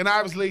chance. And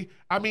obviously,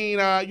 we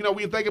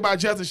think about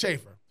Justin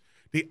Schaefer.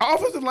 The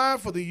offensive line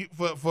for the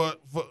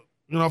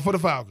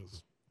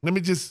Falcons.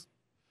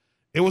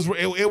 It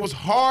was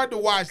hard to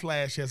watch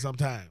last year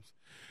sometimes.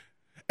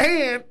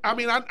 And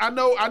I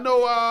know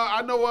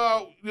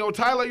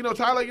Tyler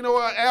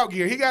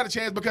Algier, he got a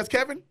chance because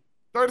Kevin,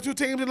 32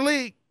 teams in the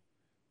league.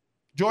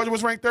 Georgia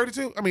was ranked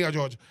 32.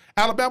 Atlanta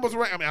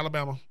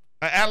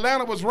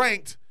was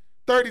ranked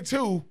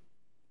 32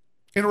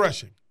 in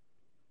rushing.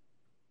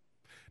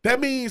 That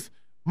means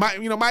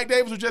Mike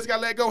Davis, who just got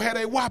let go, had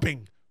a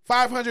whopping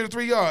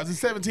 503 yards in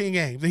 17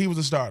 games, and he was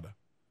a starter.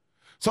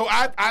 So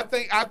I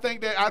think that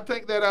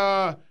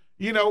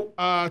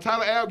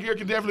Tyler Algier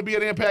can definitely be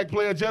an impact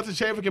player. Justin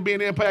Schaefer can be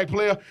an impact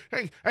player.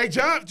 Hey,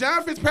 John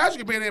Fitzpatrick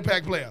can be an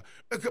impact player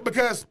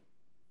because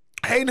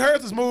Hayden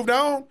Hurst has moved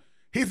on.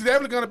 He's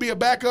definitely going to be a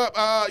backup,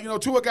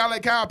 to a guy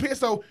like Kyle Pitts.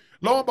 So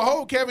lo and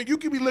behold, Kevin, you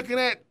could be looking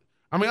at.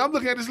 I'm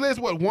looking at this list.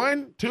 What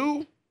 1,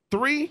 2,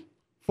 3,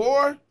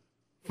 4,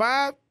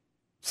 5,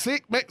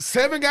 6,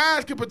 7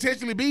 guys could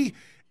potentially be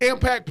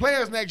impact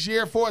players next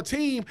year for a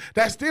team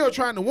that's still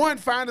trying to, 1,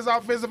 find his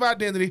offensive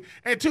identity,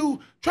 and 2,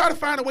 try to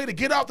find a way to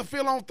get off the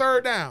field on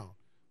third down.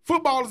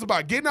 Football is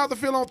about getting off the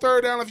field on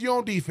third down if you're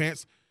on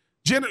defense,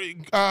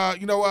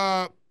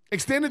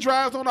 extended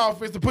drives on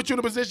offense to put you in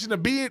a position to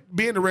be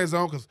in the red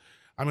zone. Because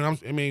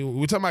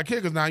we're talking about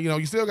kickers now.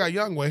 You still got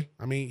Youngway.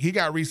 He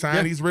got re-signed.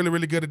 Yeah. He's a really,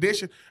 really good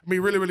addition.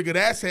 Really, really good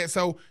asset.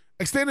 So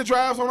extended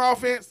drives on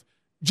offense,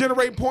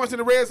 generating points in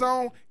the red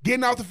zone,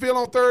 getting off the field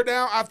on third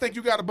down. I think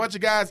you got a bunch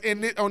of guys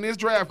on this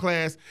draft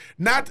class.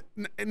 Not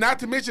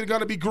to mention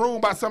going to be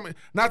groomed by some.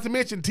 Not to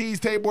mention Tease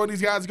Tabor and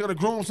these guys are going to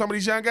groom some of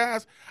these young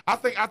guys. I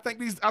think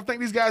these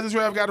guys in this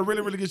draft got a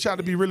really, really good shot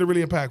to be really,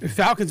 really impactful. The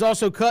Falcons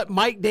also cut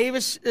Mike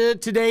Davis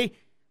today.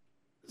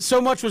 So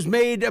much was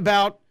made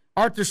about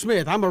Arthur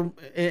Smith.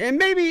 And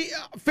maybe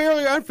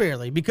fairly or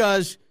unfairly,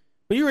 because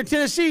when you were in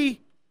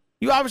Tennessee,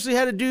 you obviously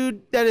had a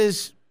dude that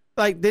is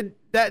like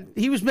that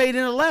he was made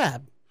in a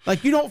lab.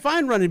 Like, you don't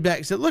find running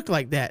backs that look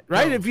like that,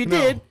 right? No, if you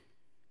did,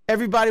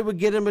 everybody would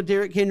get him a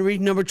Derrick Henry,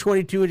 number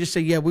 22, and just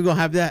say, yeah, we're going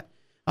to have that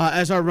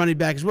as our running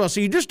back as well.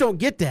 So you just don't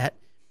get that.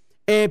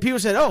 And people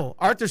said, oh,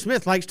 Arthur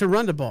Smith likes to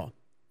run the ball.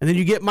 And then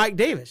you get Mike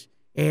Davis.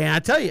 And I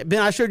tell you,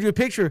 Ben, I showed you a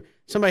picture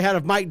somebody had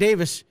of Mike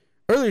Davis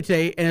earlier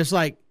today, and it's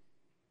like,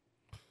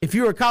 if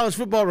you were a college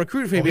football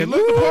recruiter, maybe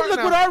look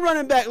what our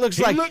running back looks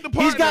like.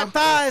 He's got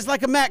thighs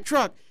like a Mack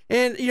truck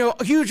and,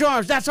 huge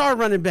arms. That's our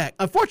running back.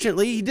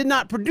 Unfortunately, he did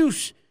not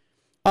produce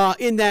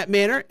in that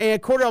manner.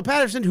 And Cordell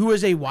Patterson, who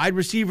is a wide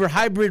receiver,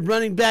 hybrid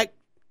running back,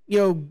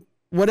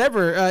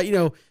 whatever,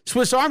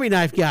 Swiss Army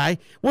knife guy,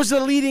 was the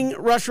leading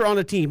rusher on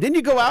the team. Then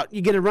you go out,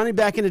 you get a running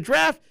back in the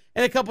draft,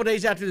 and a couple of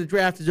days after the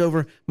draft is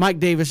over, Mike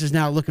Davis is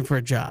now looking for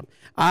a job.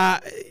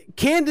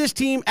 Can this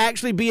team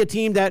actually be a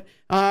team that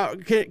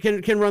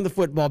can run the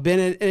football, Ben?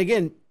 And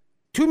again,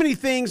 too many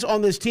things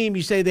on this team,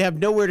 you say they have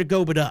nowhere to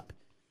go but up.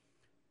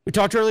 We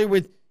talked earlier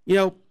with,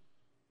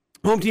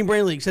 Home Team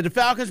Brain League, said the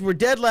Falcons were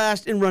dead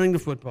last in running the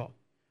football.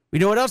 We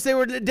know what else they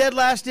were dead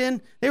last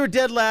in? They were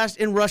dead last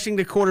in rushing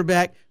the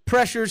quarterback,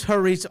 pressures,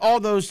 hurries, all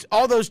those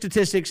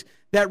statistics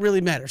that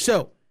really matter.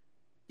 So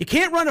you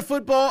can't run a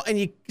football,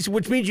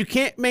 which means you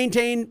can't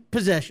maintain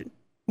possession,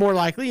 more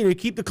likely. You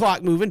keep the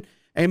clock moving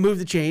and move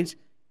the chains.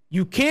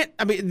 You can't,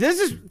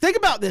 think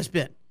about this,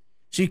 Ben.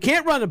 So you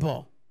can't run the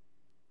ball.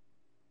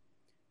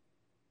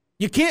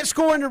 You can't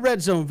score in the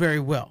red zone very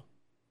well.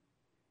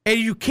 And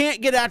you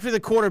can't get after the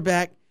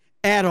quarterback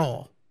at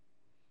all.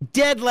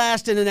 Dead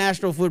last in the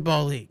National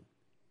Football League.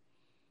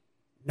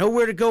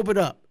 Nowhere to go but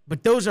up.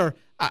 But those are,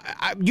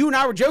 you and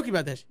I were joking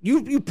about this.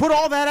 You put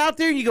all that out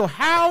there and you go,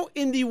 how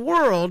in the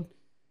world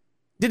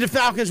did the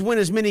Falcons win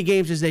as many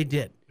games as they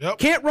did? Yep.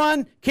 Can't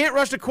run, can't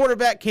rush the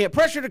quarterback, can't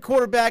pressure the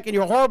quarterback, and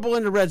you're horrible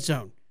in the red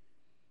zone.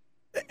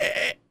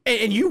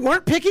 And you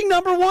weren't picking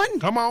number one?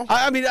 Come on.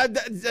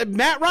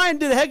 Matt Ryan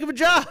did a heck of a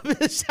job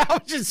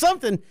salvaging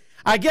something,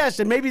 I guess.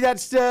 And maybe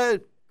that's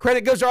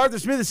credit goes to Arthur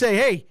Smith and say,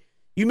 hey,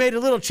 you made a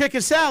little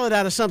chicken salad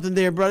out of something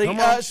there, buddy.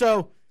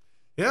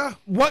 Yeah.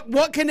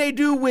 What can they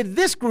do with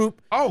this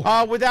group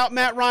without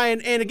Matt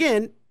Ryan? And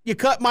again, you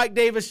cut Mike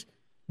Davis.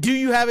 Do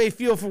you have a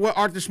feel for what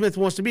Arthur Smith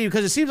wants to be?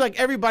 Because it seems like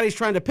everybody's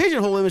trying to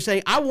pigeonhole him and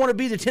saying, I want to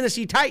be the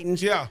Tennessee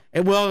Titans. Yeah.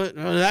 And,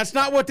 that's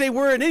not what they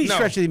were in any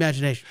stretch of the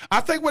imagination. I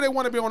think what they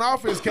want to be on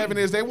offense, Kevin,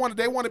 is they want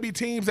to be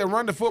teams that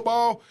run the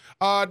football,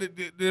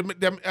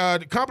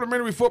 the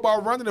complementary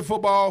football, running the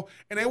football,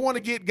 and they want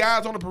to get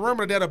guys on the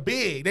perimeter that are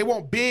big. They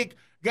want big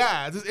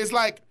guys. It's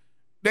like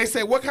they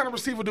say, what kind of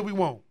receiver do we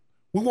want?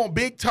 We want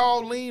big,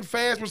 tall, lean,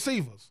 fast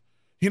receivers.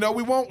 We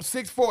want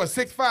 6'4",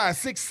 6'5",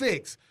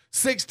 6'6",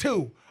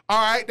 6'2". All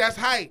right, that's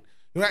height.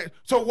 Right?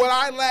 So what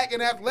I lack in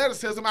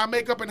athleticism, I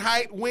make up in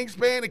height,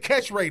 wingspan, and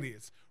catch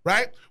radius.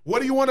 Right?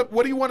 What do you want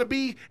to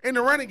be in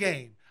the running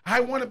game?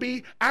 I want to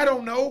be,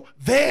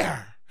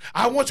 there.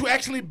 I want to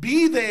actually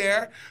be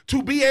there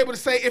to be able to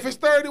say, if it's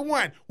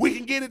 31, we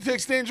can get it to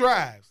extend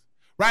drives.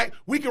 Right?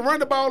 We can run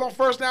the ball on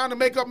first down to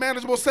make up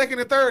manageable second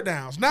and third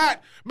downs.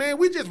 Not, man,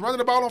 we just running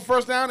the ball on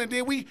first down and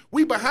then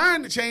we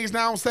behind the chains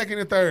now on second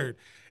and third.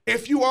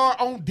 If you are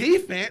on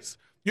defense,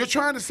 you're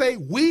trying to say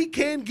we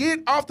can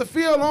get off the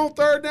field on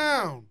third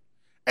down.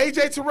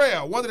 A.J.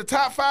 Terrell, one of the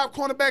top 5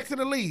 cornerbacks in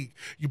the league.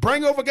 You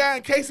bring over a guy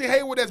in Casey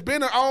Hayward that's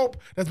been an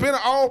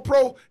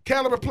all-pro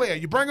caliber player.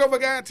 You bring over a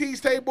guy in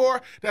Tease Tabor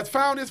that's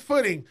found his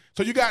footing.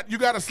 So you got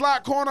a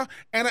slot corner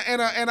and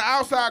an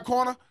outside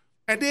corner.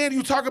 And then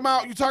you talk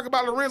about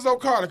Lorenzo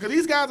Carter, because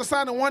these guys are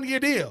signing 1-year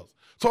deals.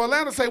 So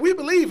Atlanta say, we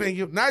believe in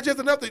you, not just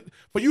enough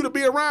for you to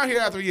be around here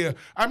after a year.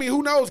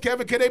 Who knows,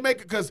 Kevin? Can they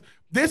make it? Because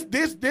this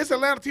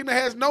Atlanta team that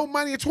has no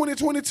money in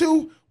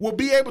 2022 will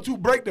be able to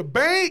break the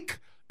bank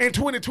in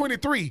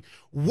 2023.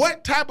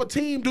 What type of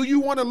team do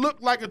you want to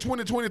look like in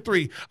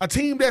 2023? A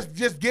team that's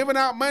just giving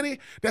out money,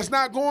 that's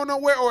not going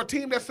nowhere, or a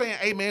team that's saying,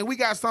 hey, man, we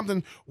got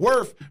something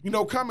worth,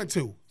 coming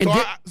to?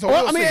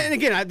 And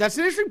again, that's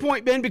an interesting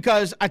point, Ben,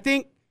 because I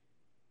think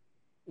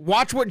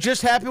watch what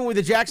just happened with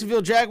the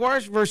Jacksonville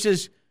Jaguars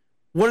versus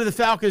what do the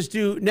Falcons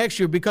do next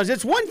year? Because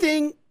it's one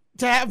thing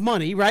to have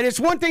money, right? It's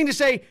one thing to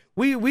say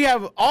we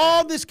have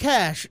all this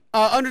cash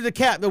under the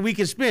cap that we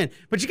can spend,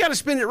 but you got to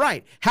spend it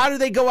right. How do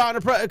they go out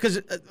and because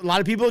a lot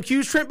of people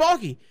accuse Trent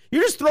Baalke.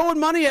 You're just throwing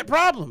money at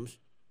problems,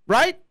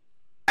 right?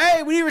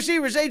 Hey, we need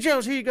receivers. Hey,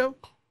 Jones, here you go.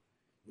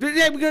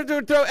 Yeah, we're going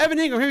to throw Evan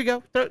Ingram. Here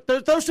you go.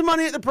 Throw some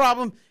money at the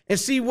problem and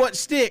see what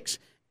sticks.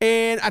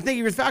 And I think if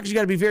you're the Falcons, you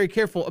got to be very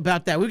careful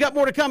about that. We've got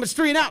more to come. It's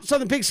 3 and Out,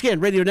 Southern Pigskin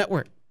Radio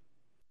Network.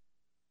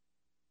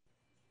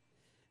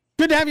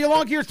 Good to have you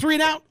along here, 3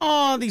 and Out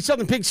on the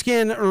Southern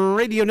Pigskin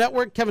Radio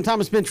Network. Kevin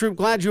Thomas, Ben Troop,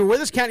 glad you were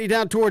with us. Counting you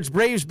down towards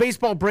Braves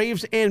baseball,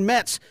 Braves and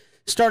Mets,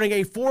 starting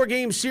a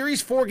 4-game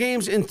series, 4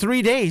 games in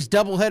 3 days,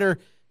 doubleheader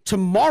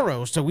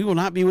tomorrow. So we will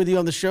not be with you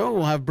on the show.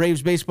 We'll have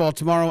Braves baseball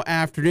tomorrow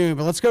afternoon.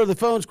 But let's go to the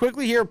phones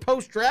quickly here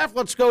post-draft.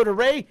 Let's go to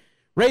Ray.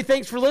 Ray,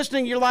 thanks for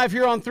listening. You're live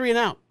here on 3 and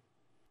Out.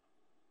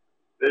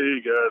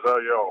 Hey, guys. How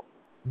y'all?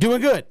 Doing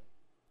good.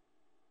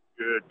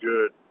 Good.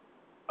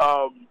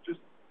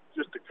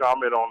 Just to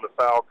comment on the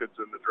Falcons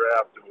and the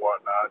draft and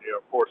whatnot.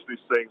 Of course,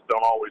 these things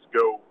don't always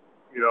go,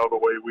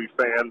 the way we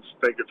fans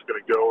think it's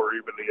going to go, or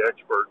even the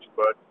experts.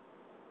 But,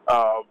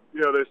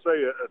 they say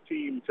a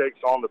team takes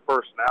on the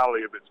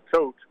personality of its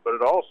coach, but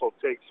it also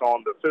takes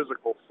on the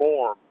physical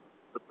form,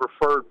 the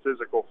preferred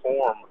physical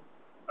form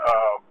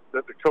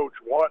that the coach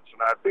wants.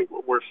 And I think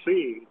what we're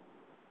seeing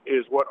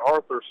is what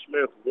Arthur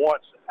Smith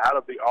wants out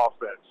of the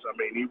offense.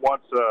 He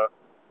wants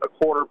a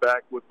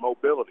quarterback with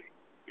mobility.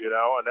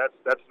 And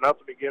that's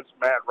nothing against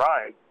Matt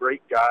Ryan.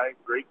 Great guy,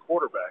 great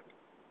quarterback.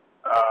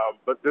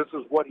 But this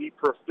is what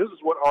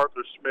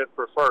Arthur Smith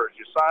prefers.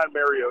 You sign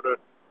Mariota,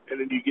 and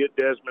then you get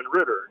Desmond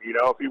Ridder. You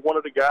know, if he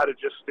wanted a guy to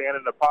just stand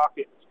in the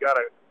pocket, he's got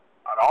an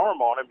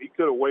arm on him, he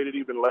could have waited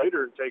even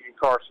later and taken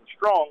Carson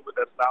Strong, but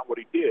that's not what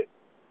he did.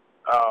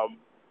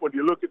 When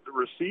you look at the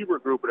receiver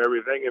group and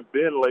everything, and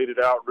Ben laid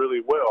it out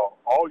really well,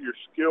 all your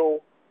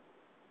skill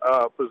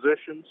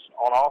positions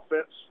on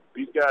offense,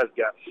 these guys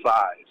got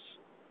size.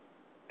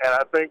 And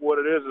I think what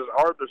it is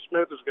Arthur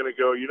Smith is going to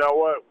go, you know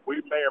what, we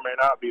may or may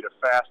not be the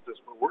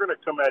fastest, but we're going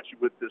to come at you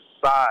with this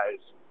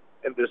size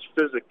and this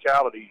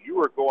physicality.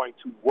 You are going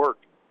to work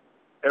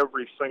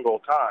every single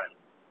time.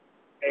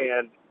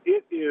 And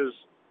it is,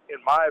 in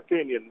my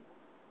opinion,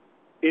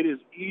 it is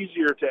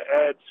easier to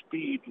add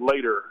speed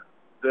later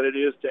than it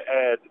is to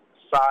add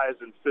size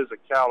and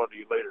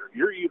physicality later.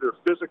 You're either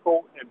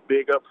physical and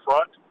big up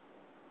front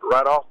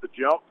right off the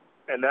jump,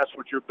 and that's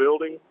what you're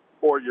building,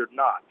 or you're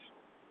not.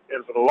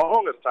 And for the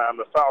longest time,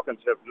 the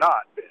Falcons have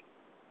not been.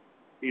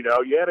 You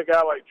know, you had a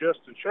guy like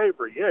Justin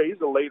Shaver. Yeah,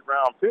 he's a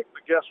late-round pick,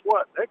 but guess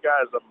what? That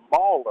guy's a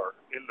mauler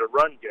in the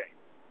run game.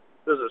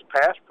 Does his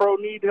pass pro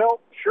need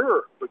help?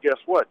 Sure, but guess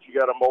what? You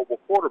got a mobile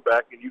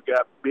quarterback, and you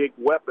got big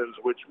weapons,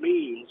 which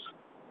means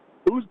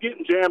who's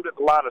getting jammed at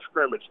the line of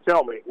scrimmage?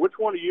 Tell me, which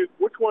one of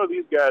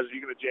these guys are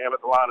you going to jam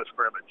at the line of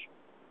scrimmage?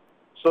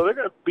 So they're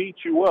going to beat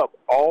you up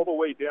all the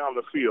way down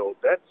the field.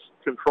 That's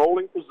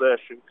controlling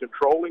possession,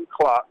 controlling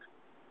clock,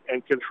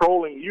 and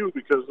controlling you,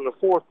 because when the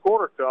fourth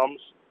quarter comes,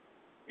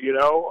 you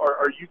know,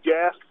 are you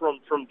gassed from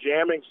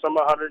jamming some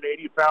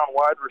 180-pound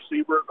wide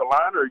receiver at the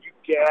line, or are you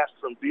gassed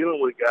from dealing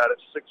with a guy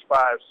that's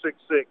 6'5",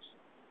 6'6",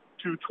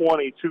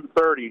 220,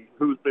 230,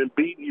 who's been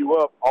beating you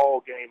up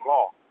all game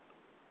long?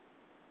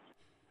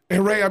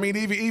 And Ray, I mean,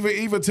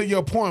 even to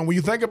your point, when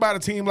you think about a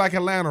team like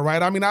Atlanta,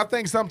 right? I mean, I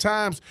think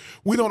sometimes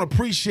we don't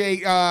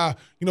appreciate,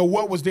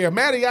 what was there.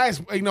 Matty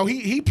Ice,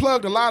 he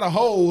plugged a lot of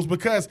holes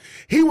because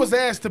he was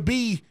asked to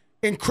be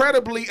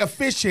incredibly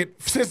efficient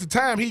since the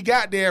time he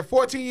got there.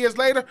 14 years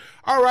later,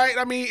 all right.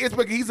 I mean, it's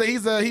because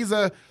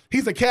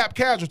he's a cap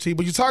casualty.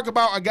 But you talk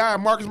about a guy,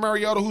 Marcus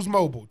Mariota, who's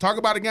mobile. Talk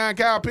about a guy in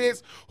Kyle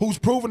Pitts who's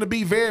proven to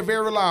be very,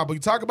 very reliable. You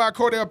talk about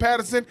Cordell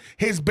Patterson,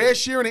 his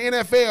best year in the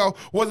NFL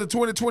was in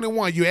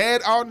 2021. You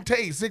add Alden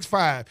Tate,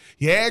 6'5".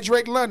 You add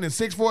Drake London,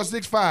 6'4",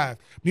 6'5".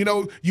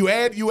 You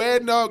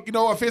add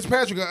a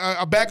Fitzpatrick,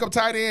 a backup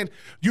tight end.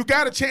 You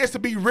got a chance to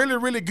be really,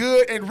 really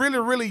good and really,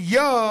 really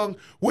young,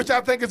 which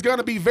I think is going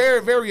to be very,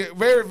 very,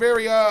 very,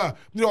 very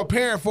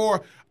apparent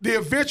for the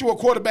eventual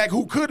quarterback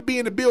who could be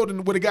in the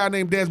building with a guy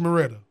named Desmond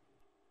Ridder.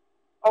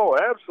 Oh,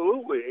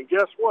 absolutely. And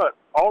guess what?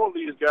 All of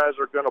these guys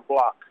are going to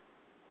block.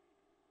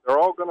 They're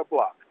all going to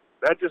block.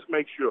 That just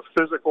makes you a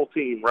physical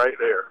team right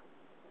there.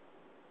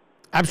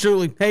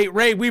 Absolutely. Hey,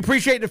 Ray, we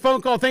appreciate the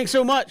phone call. Thanks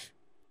so much.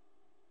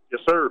 Yes,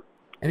 sir.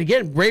 And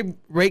again, Ray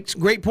makes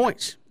great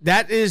points.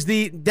 That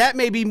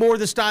may be more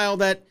the style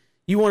that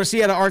you want to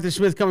see out of Arthur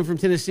Smith coming from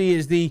Tennessee,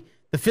 is the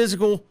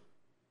physical,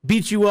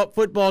 beat you up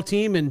football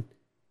team. And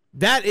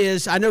that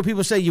is, I know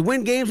people say you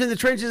win games in the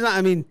trenches.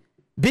 I mean,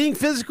 being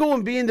physical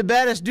and being the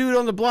baddest dude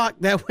on the block,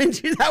 that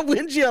wins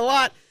you a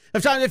lot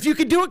of times. If you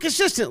can do it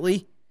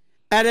consistently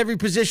at every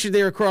position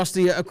there across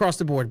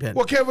the board, Ben.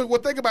 Well, Kevin,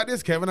 think about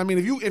this, Kevin. I mean,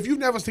 if you've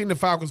never seen the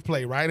Falcons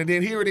play, right, and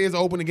then here it is,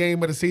 open the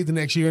game of the season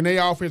next year, and they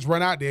offense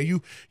run out there,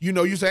 you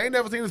say, I ain't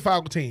never seen this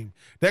Falcon team.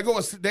 They go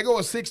a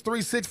 6'3",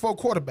 6'4"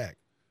 quarterback.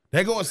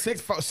 They go a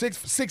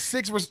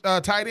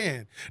 6'6" tight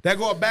end. They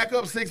go a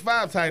backup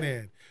 6'5" tight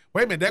end.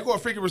 Wait a minute, they go a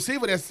freaking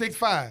receiver that's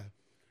 6'5".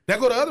 They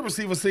go to other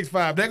receiver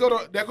 6'5".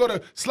 They go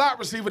to slot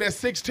receiver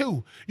that's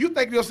 6'2". You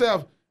think to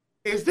yourself,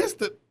 is this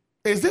the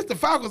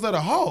Falcons or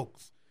the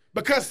Hawks?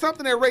 Because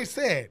something that Ray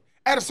said,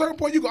 at a certain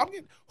point you go,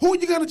 who are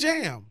you gonna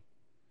jam?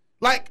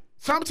 Like,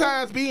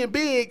 sometimes being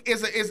big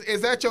is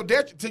at your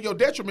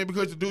detriment,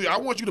 because I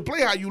want you to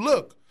play how you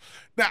look.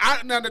 Now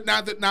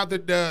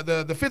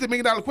the $50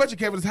 million question,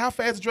 Kevin, is how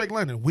fast is Drake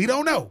London? We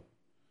don't know,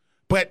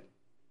 but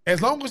as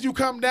long as you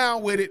come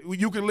down with it,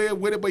 you can live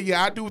with it. But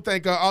yeah, I do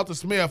think Arthur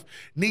Smith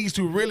needs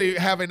to really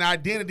have an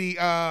identity,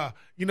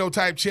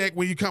 type check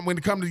when it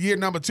comes to year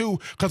number 2.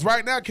 Because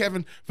right now,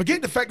 Kevin,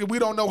 forget the fact that we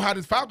don't know how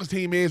this Falcons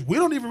team is. We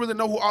don't even really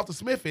know who Arthur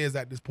Smith is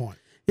at this point.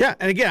 Yeah,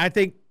 and again, I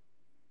think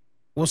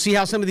we'll see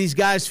how some of these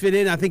guys fit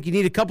in. I think you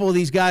need a couple of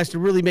these guys to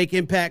really make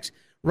impacts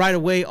right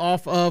away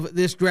off of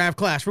this draft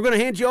class. We're going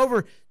to hand you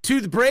over to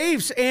the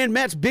Braves and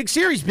Mets. Big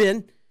series,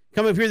 Ben.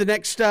 Coming up here the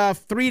next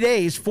 3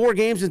 days, 4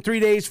 games in 3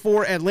 days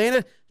for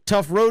Atlanta.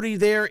 Tough roadie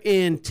there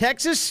in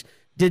Texas.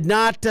 Did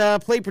not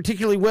play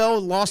particularly well.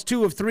 Lost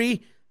 2 of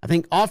 3. I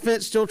think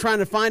offense still trying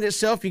to find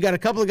itself. You got a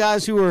couple of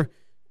guys who are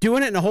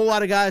doing it and a whole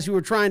lot of guys who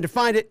are trying to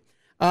find it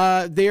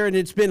there. And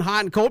it's been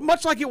hot and cold,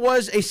 much like it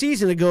was a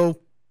season ago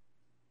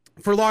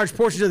for large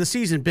portions of the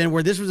season, Ben,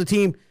 where this was a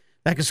team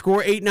that could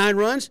score 8-9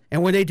 runs.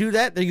 And when they do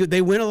that,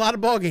 they win a lot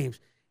of ball games.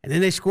 And then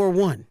they score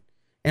 1.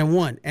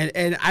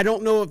 And I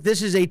don't know if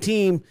this is a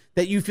team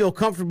that you feel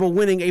comfortable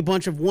winning a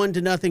bunch of 1-0,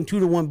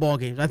 2-1 ball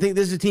games. I think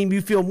this is a team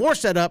you feel more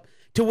set up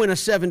to win a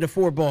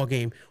 7-4 ball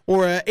game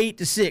or a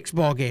 8-6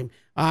 ball game.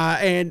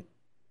 And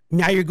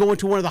now you're going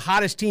to one of the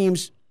hottest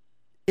teams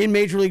in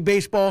Major League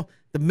Baseball.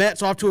 The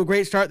Mets off to a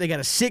great start. They got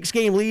a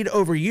 6-game lead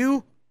over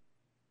you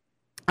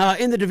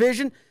in the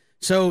division.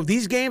 So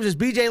these games, as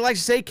BJ likes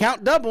to say,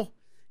 count double.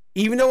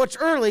 Even though it's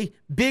early,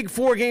 big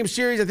 4-game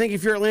series. I think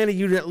if you're Atlanta,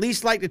 you'd at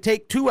least like to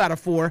take 2 out of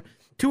 4.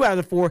 2 out of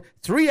the 4,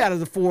 3 out of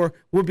the 4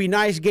 would be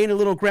nice. Gain a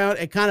little ground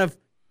and kind of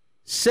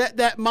set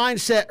that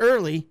mindset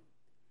early.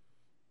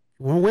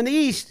 You want to win the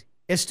East,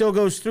 it still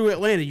goes through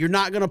Atlanta. You're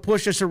not going to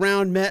push us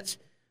around Mets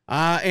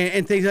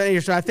and things like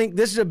that. So I think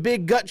this is a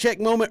big gut check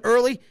moment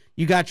early.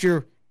 You got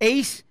your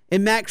ace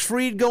and Max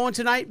Fried going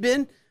tonight,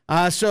 Ben.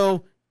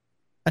 So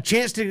a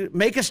chance to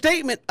make a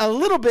statement a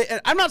little bit.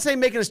 I'm not saying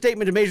making a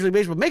statement to Major League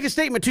Baseball. Make a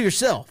statement to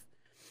yourself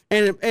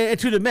and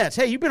to the Mets.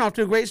 Hey, you've been off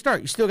to a great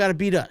start. You still got to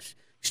beat us.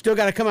 You still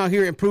got to come out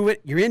here and prove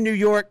it. You're in New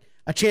York.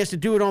 A chance to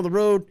do it on the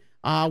road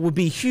would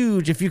be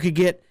huge if you could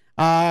get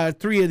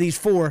 3 of these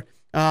 4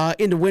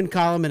 in the win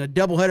column and a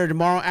doubleheader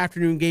tomorrow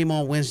afternoon game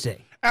on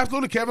Wednesday.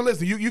 Absolutely, Kevin.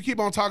 Listen, we keep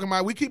on talking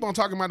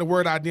about the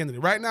word identity.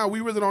 Right now,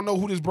 we really don't know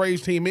who this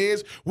Braves team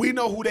is. We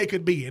know who they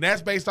could be, and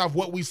that's based off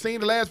what we've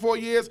seen the last 4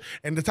 years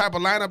and the type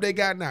of lineup they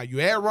got now.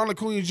 You add Ronald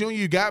Acuña Jr.,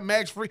 you got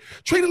Max Fried.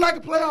 Treat it like a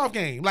playoff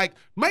game. Like,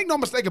 make no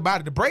mistake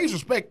about it. The Braves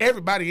respect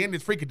everybody in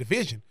this freaking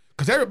division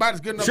because everybody's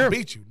good enough to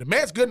beat you. The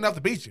Mets good enough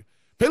to beat you.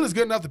 Philly's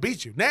good enough to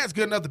beat you. Nats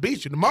good enough to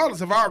beat you. The Marlins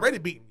have already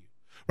beaten you.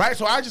 Right?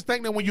 So I just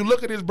think that when you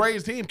look at this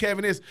Braves team,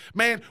 Kevin,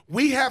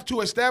 we have to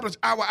establish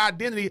our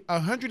identity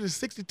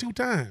 162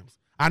 times.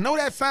 I know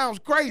that sounds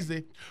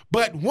crazy,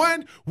 but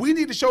 1, we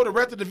need to show the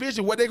rest of the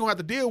division what they're going to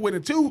have to deal with,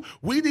 and 2,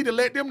 we need to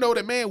let them know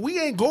that, man, we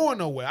ain't going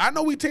nowhere. I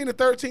know we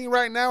 10-13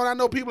 right now, and I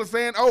know people are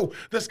saying, oh,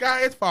 the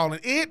sky is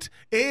falling. It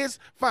is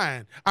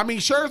fine. I mean,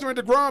 Scherzer and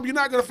DeGrom, you're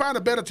not going to find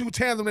a better 2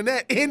 tandem than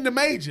that in the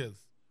majors,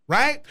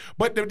 right?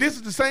 But this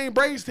is the same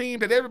Braves team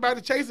that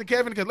everybody's chasing,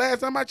 Kevin, because last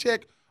time I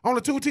checked, only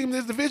 2 teams in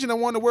this division that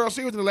won the World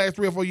Series in the last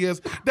 3 or 4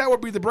 years. That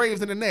would be the Braves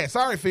and the Nats.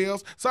 Sorry,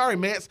 Phils. Sorry,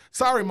 Mets.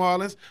 Sorry,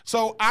 Marlins.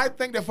 So I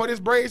think that for this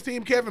Braves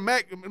team, Kevin,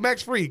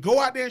 Max Fried, go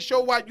out there and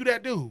show why you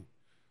that dude.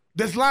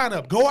 This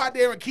lineup, go out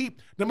there and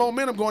keep the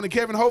momentum going. And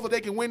Kevin, hopefully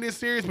they can win this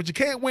series. But you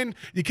can't win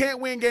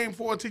Game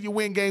 4 until you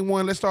win Game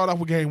 1. Let's start off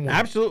with Game 1.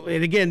 Absolutely.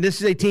 And again, this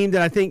is a team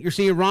that I think you're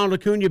seeing Ronald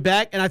Acuña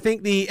back, and I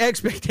think the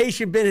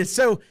expectation, Ben, is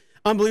so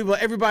unbelievable.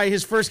 Everybody,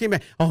 his first game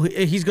back, oh,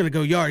 he's going to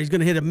go yard. He's going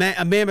to hit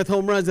a mammoth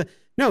home run.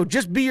 No,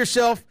 just be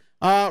yourself,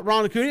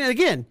 Ronald Acuña. And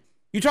again,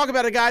 you talk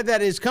about a guy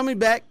that is coming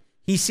back.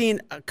 He's seen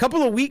a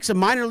couple of weeks of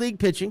minor league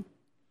pitching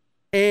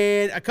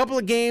and a couple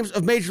of games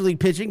of major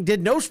league pitching,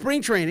 did no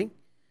spring training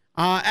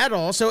at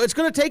all. So it's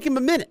going to take him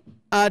a minute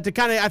to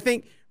kind of, I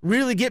think,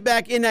 really get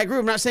back in that groove.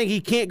 I'm not saying he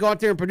can't go out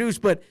there and produce,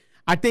 but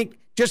I think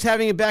just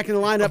having him back in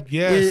the lineup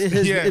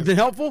has been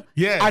helpful.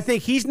 Yes. I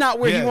think he's not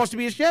where he wants to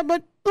be yet,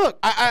 but look,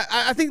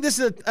 I think this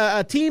is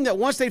a team that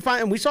once they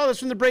find, and we saw this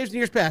from the Braves in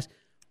years past,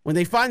 when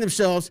they find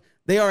themselves,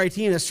 they are a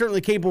team that's certainly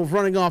capable of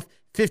running off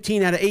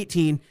 15 out of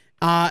 18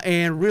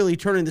 and really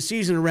turning the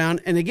season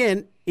around. And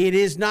again, it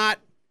is not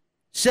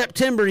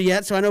September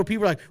yet, so I know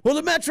people are like, well,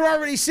 the Mets are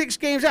already 6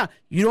 games out.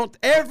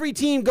 Every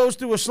team goes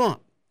through a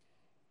slump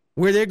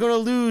where they're going to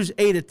lose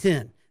 8 of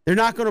 10. They're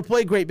not going to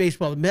play great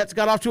baseball. The Mets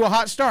got off to a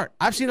hot start.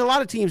 I've seen a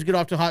lot of teams get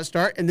off to a hot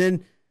start, and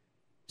then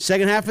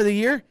second half of the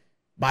year,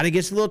 body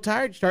gets a little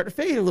tired, start to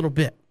fade a little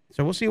bit.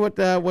 So we'll see what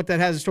that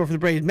has in store for the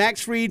Braves.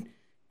 Max Fried,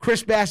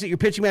 Chris Bassett, your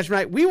pitching match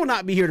tonight. We will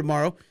not be here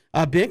tomorrow,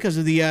 Ben, because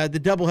of the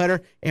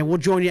doubleheader, and we'll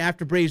join you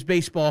after Braves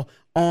baseball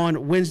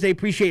on Wednesday.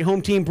 Appreciate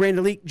home team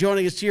Brandon Leak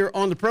joining us here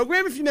on the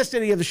program. If you missed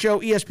any of the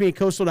show,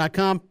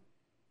 ESPNCoastal.com.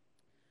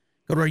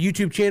 Go to our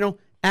YouTube channel,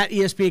 at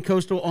ESPN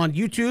Coastal on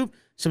YouTube.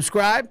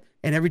 Subscribe,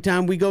 and every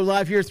time we go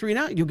live here at 3 and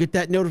Out, you'll get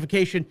that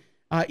notification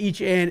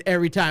each and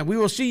every time. We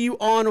will see you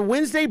on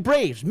Wednesday.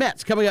 Braves,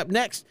 Mets coming up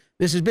next.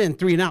 This has been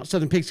 3 and Out,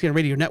 Southern Pigskin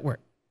Radio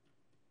Network.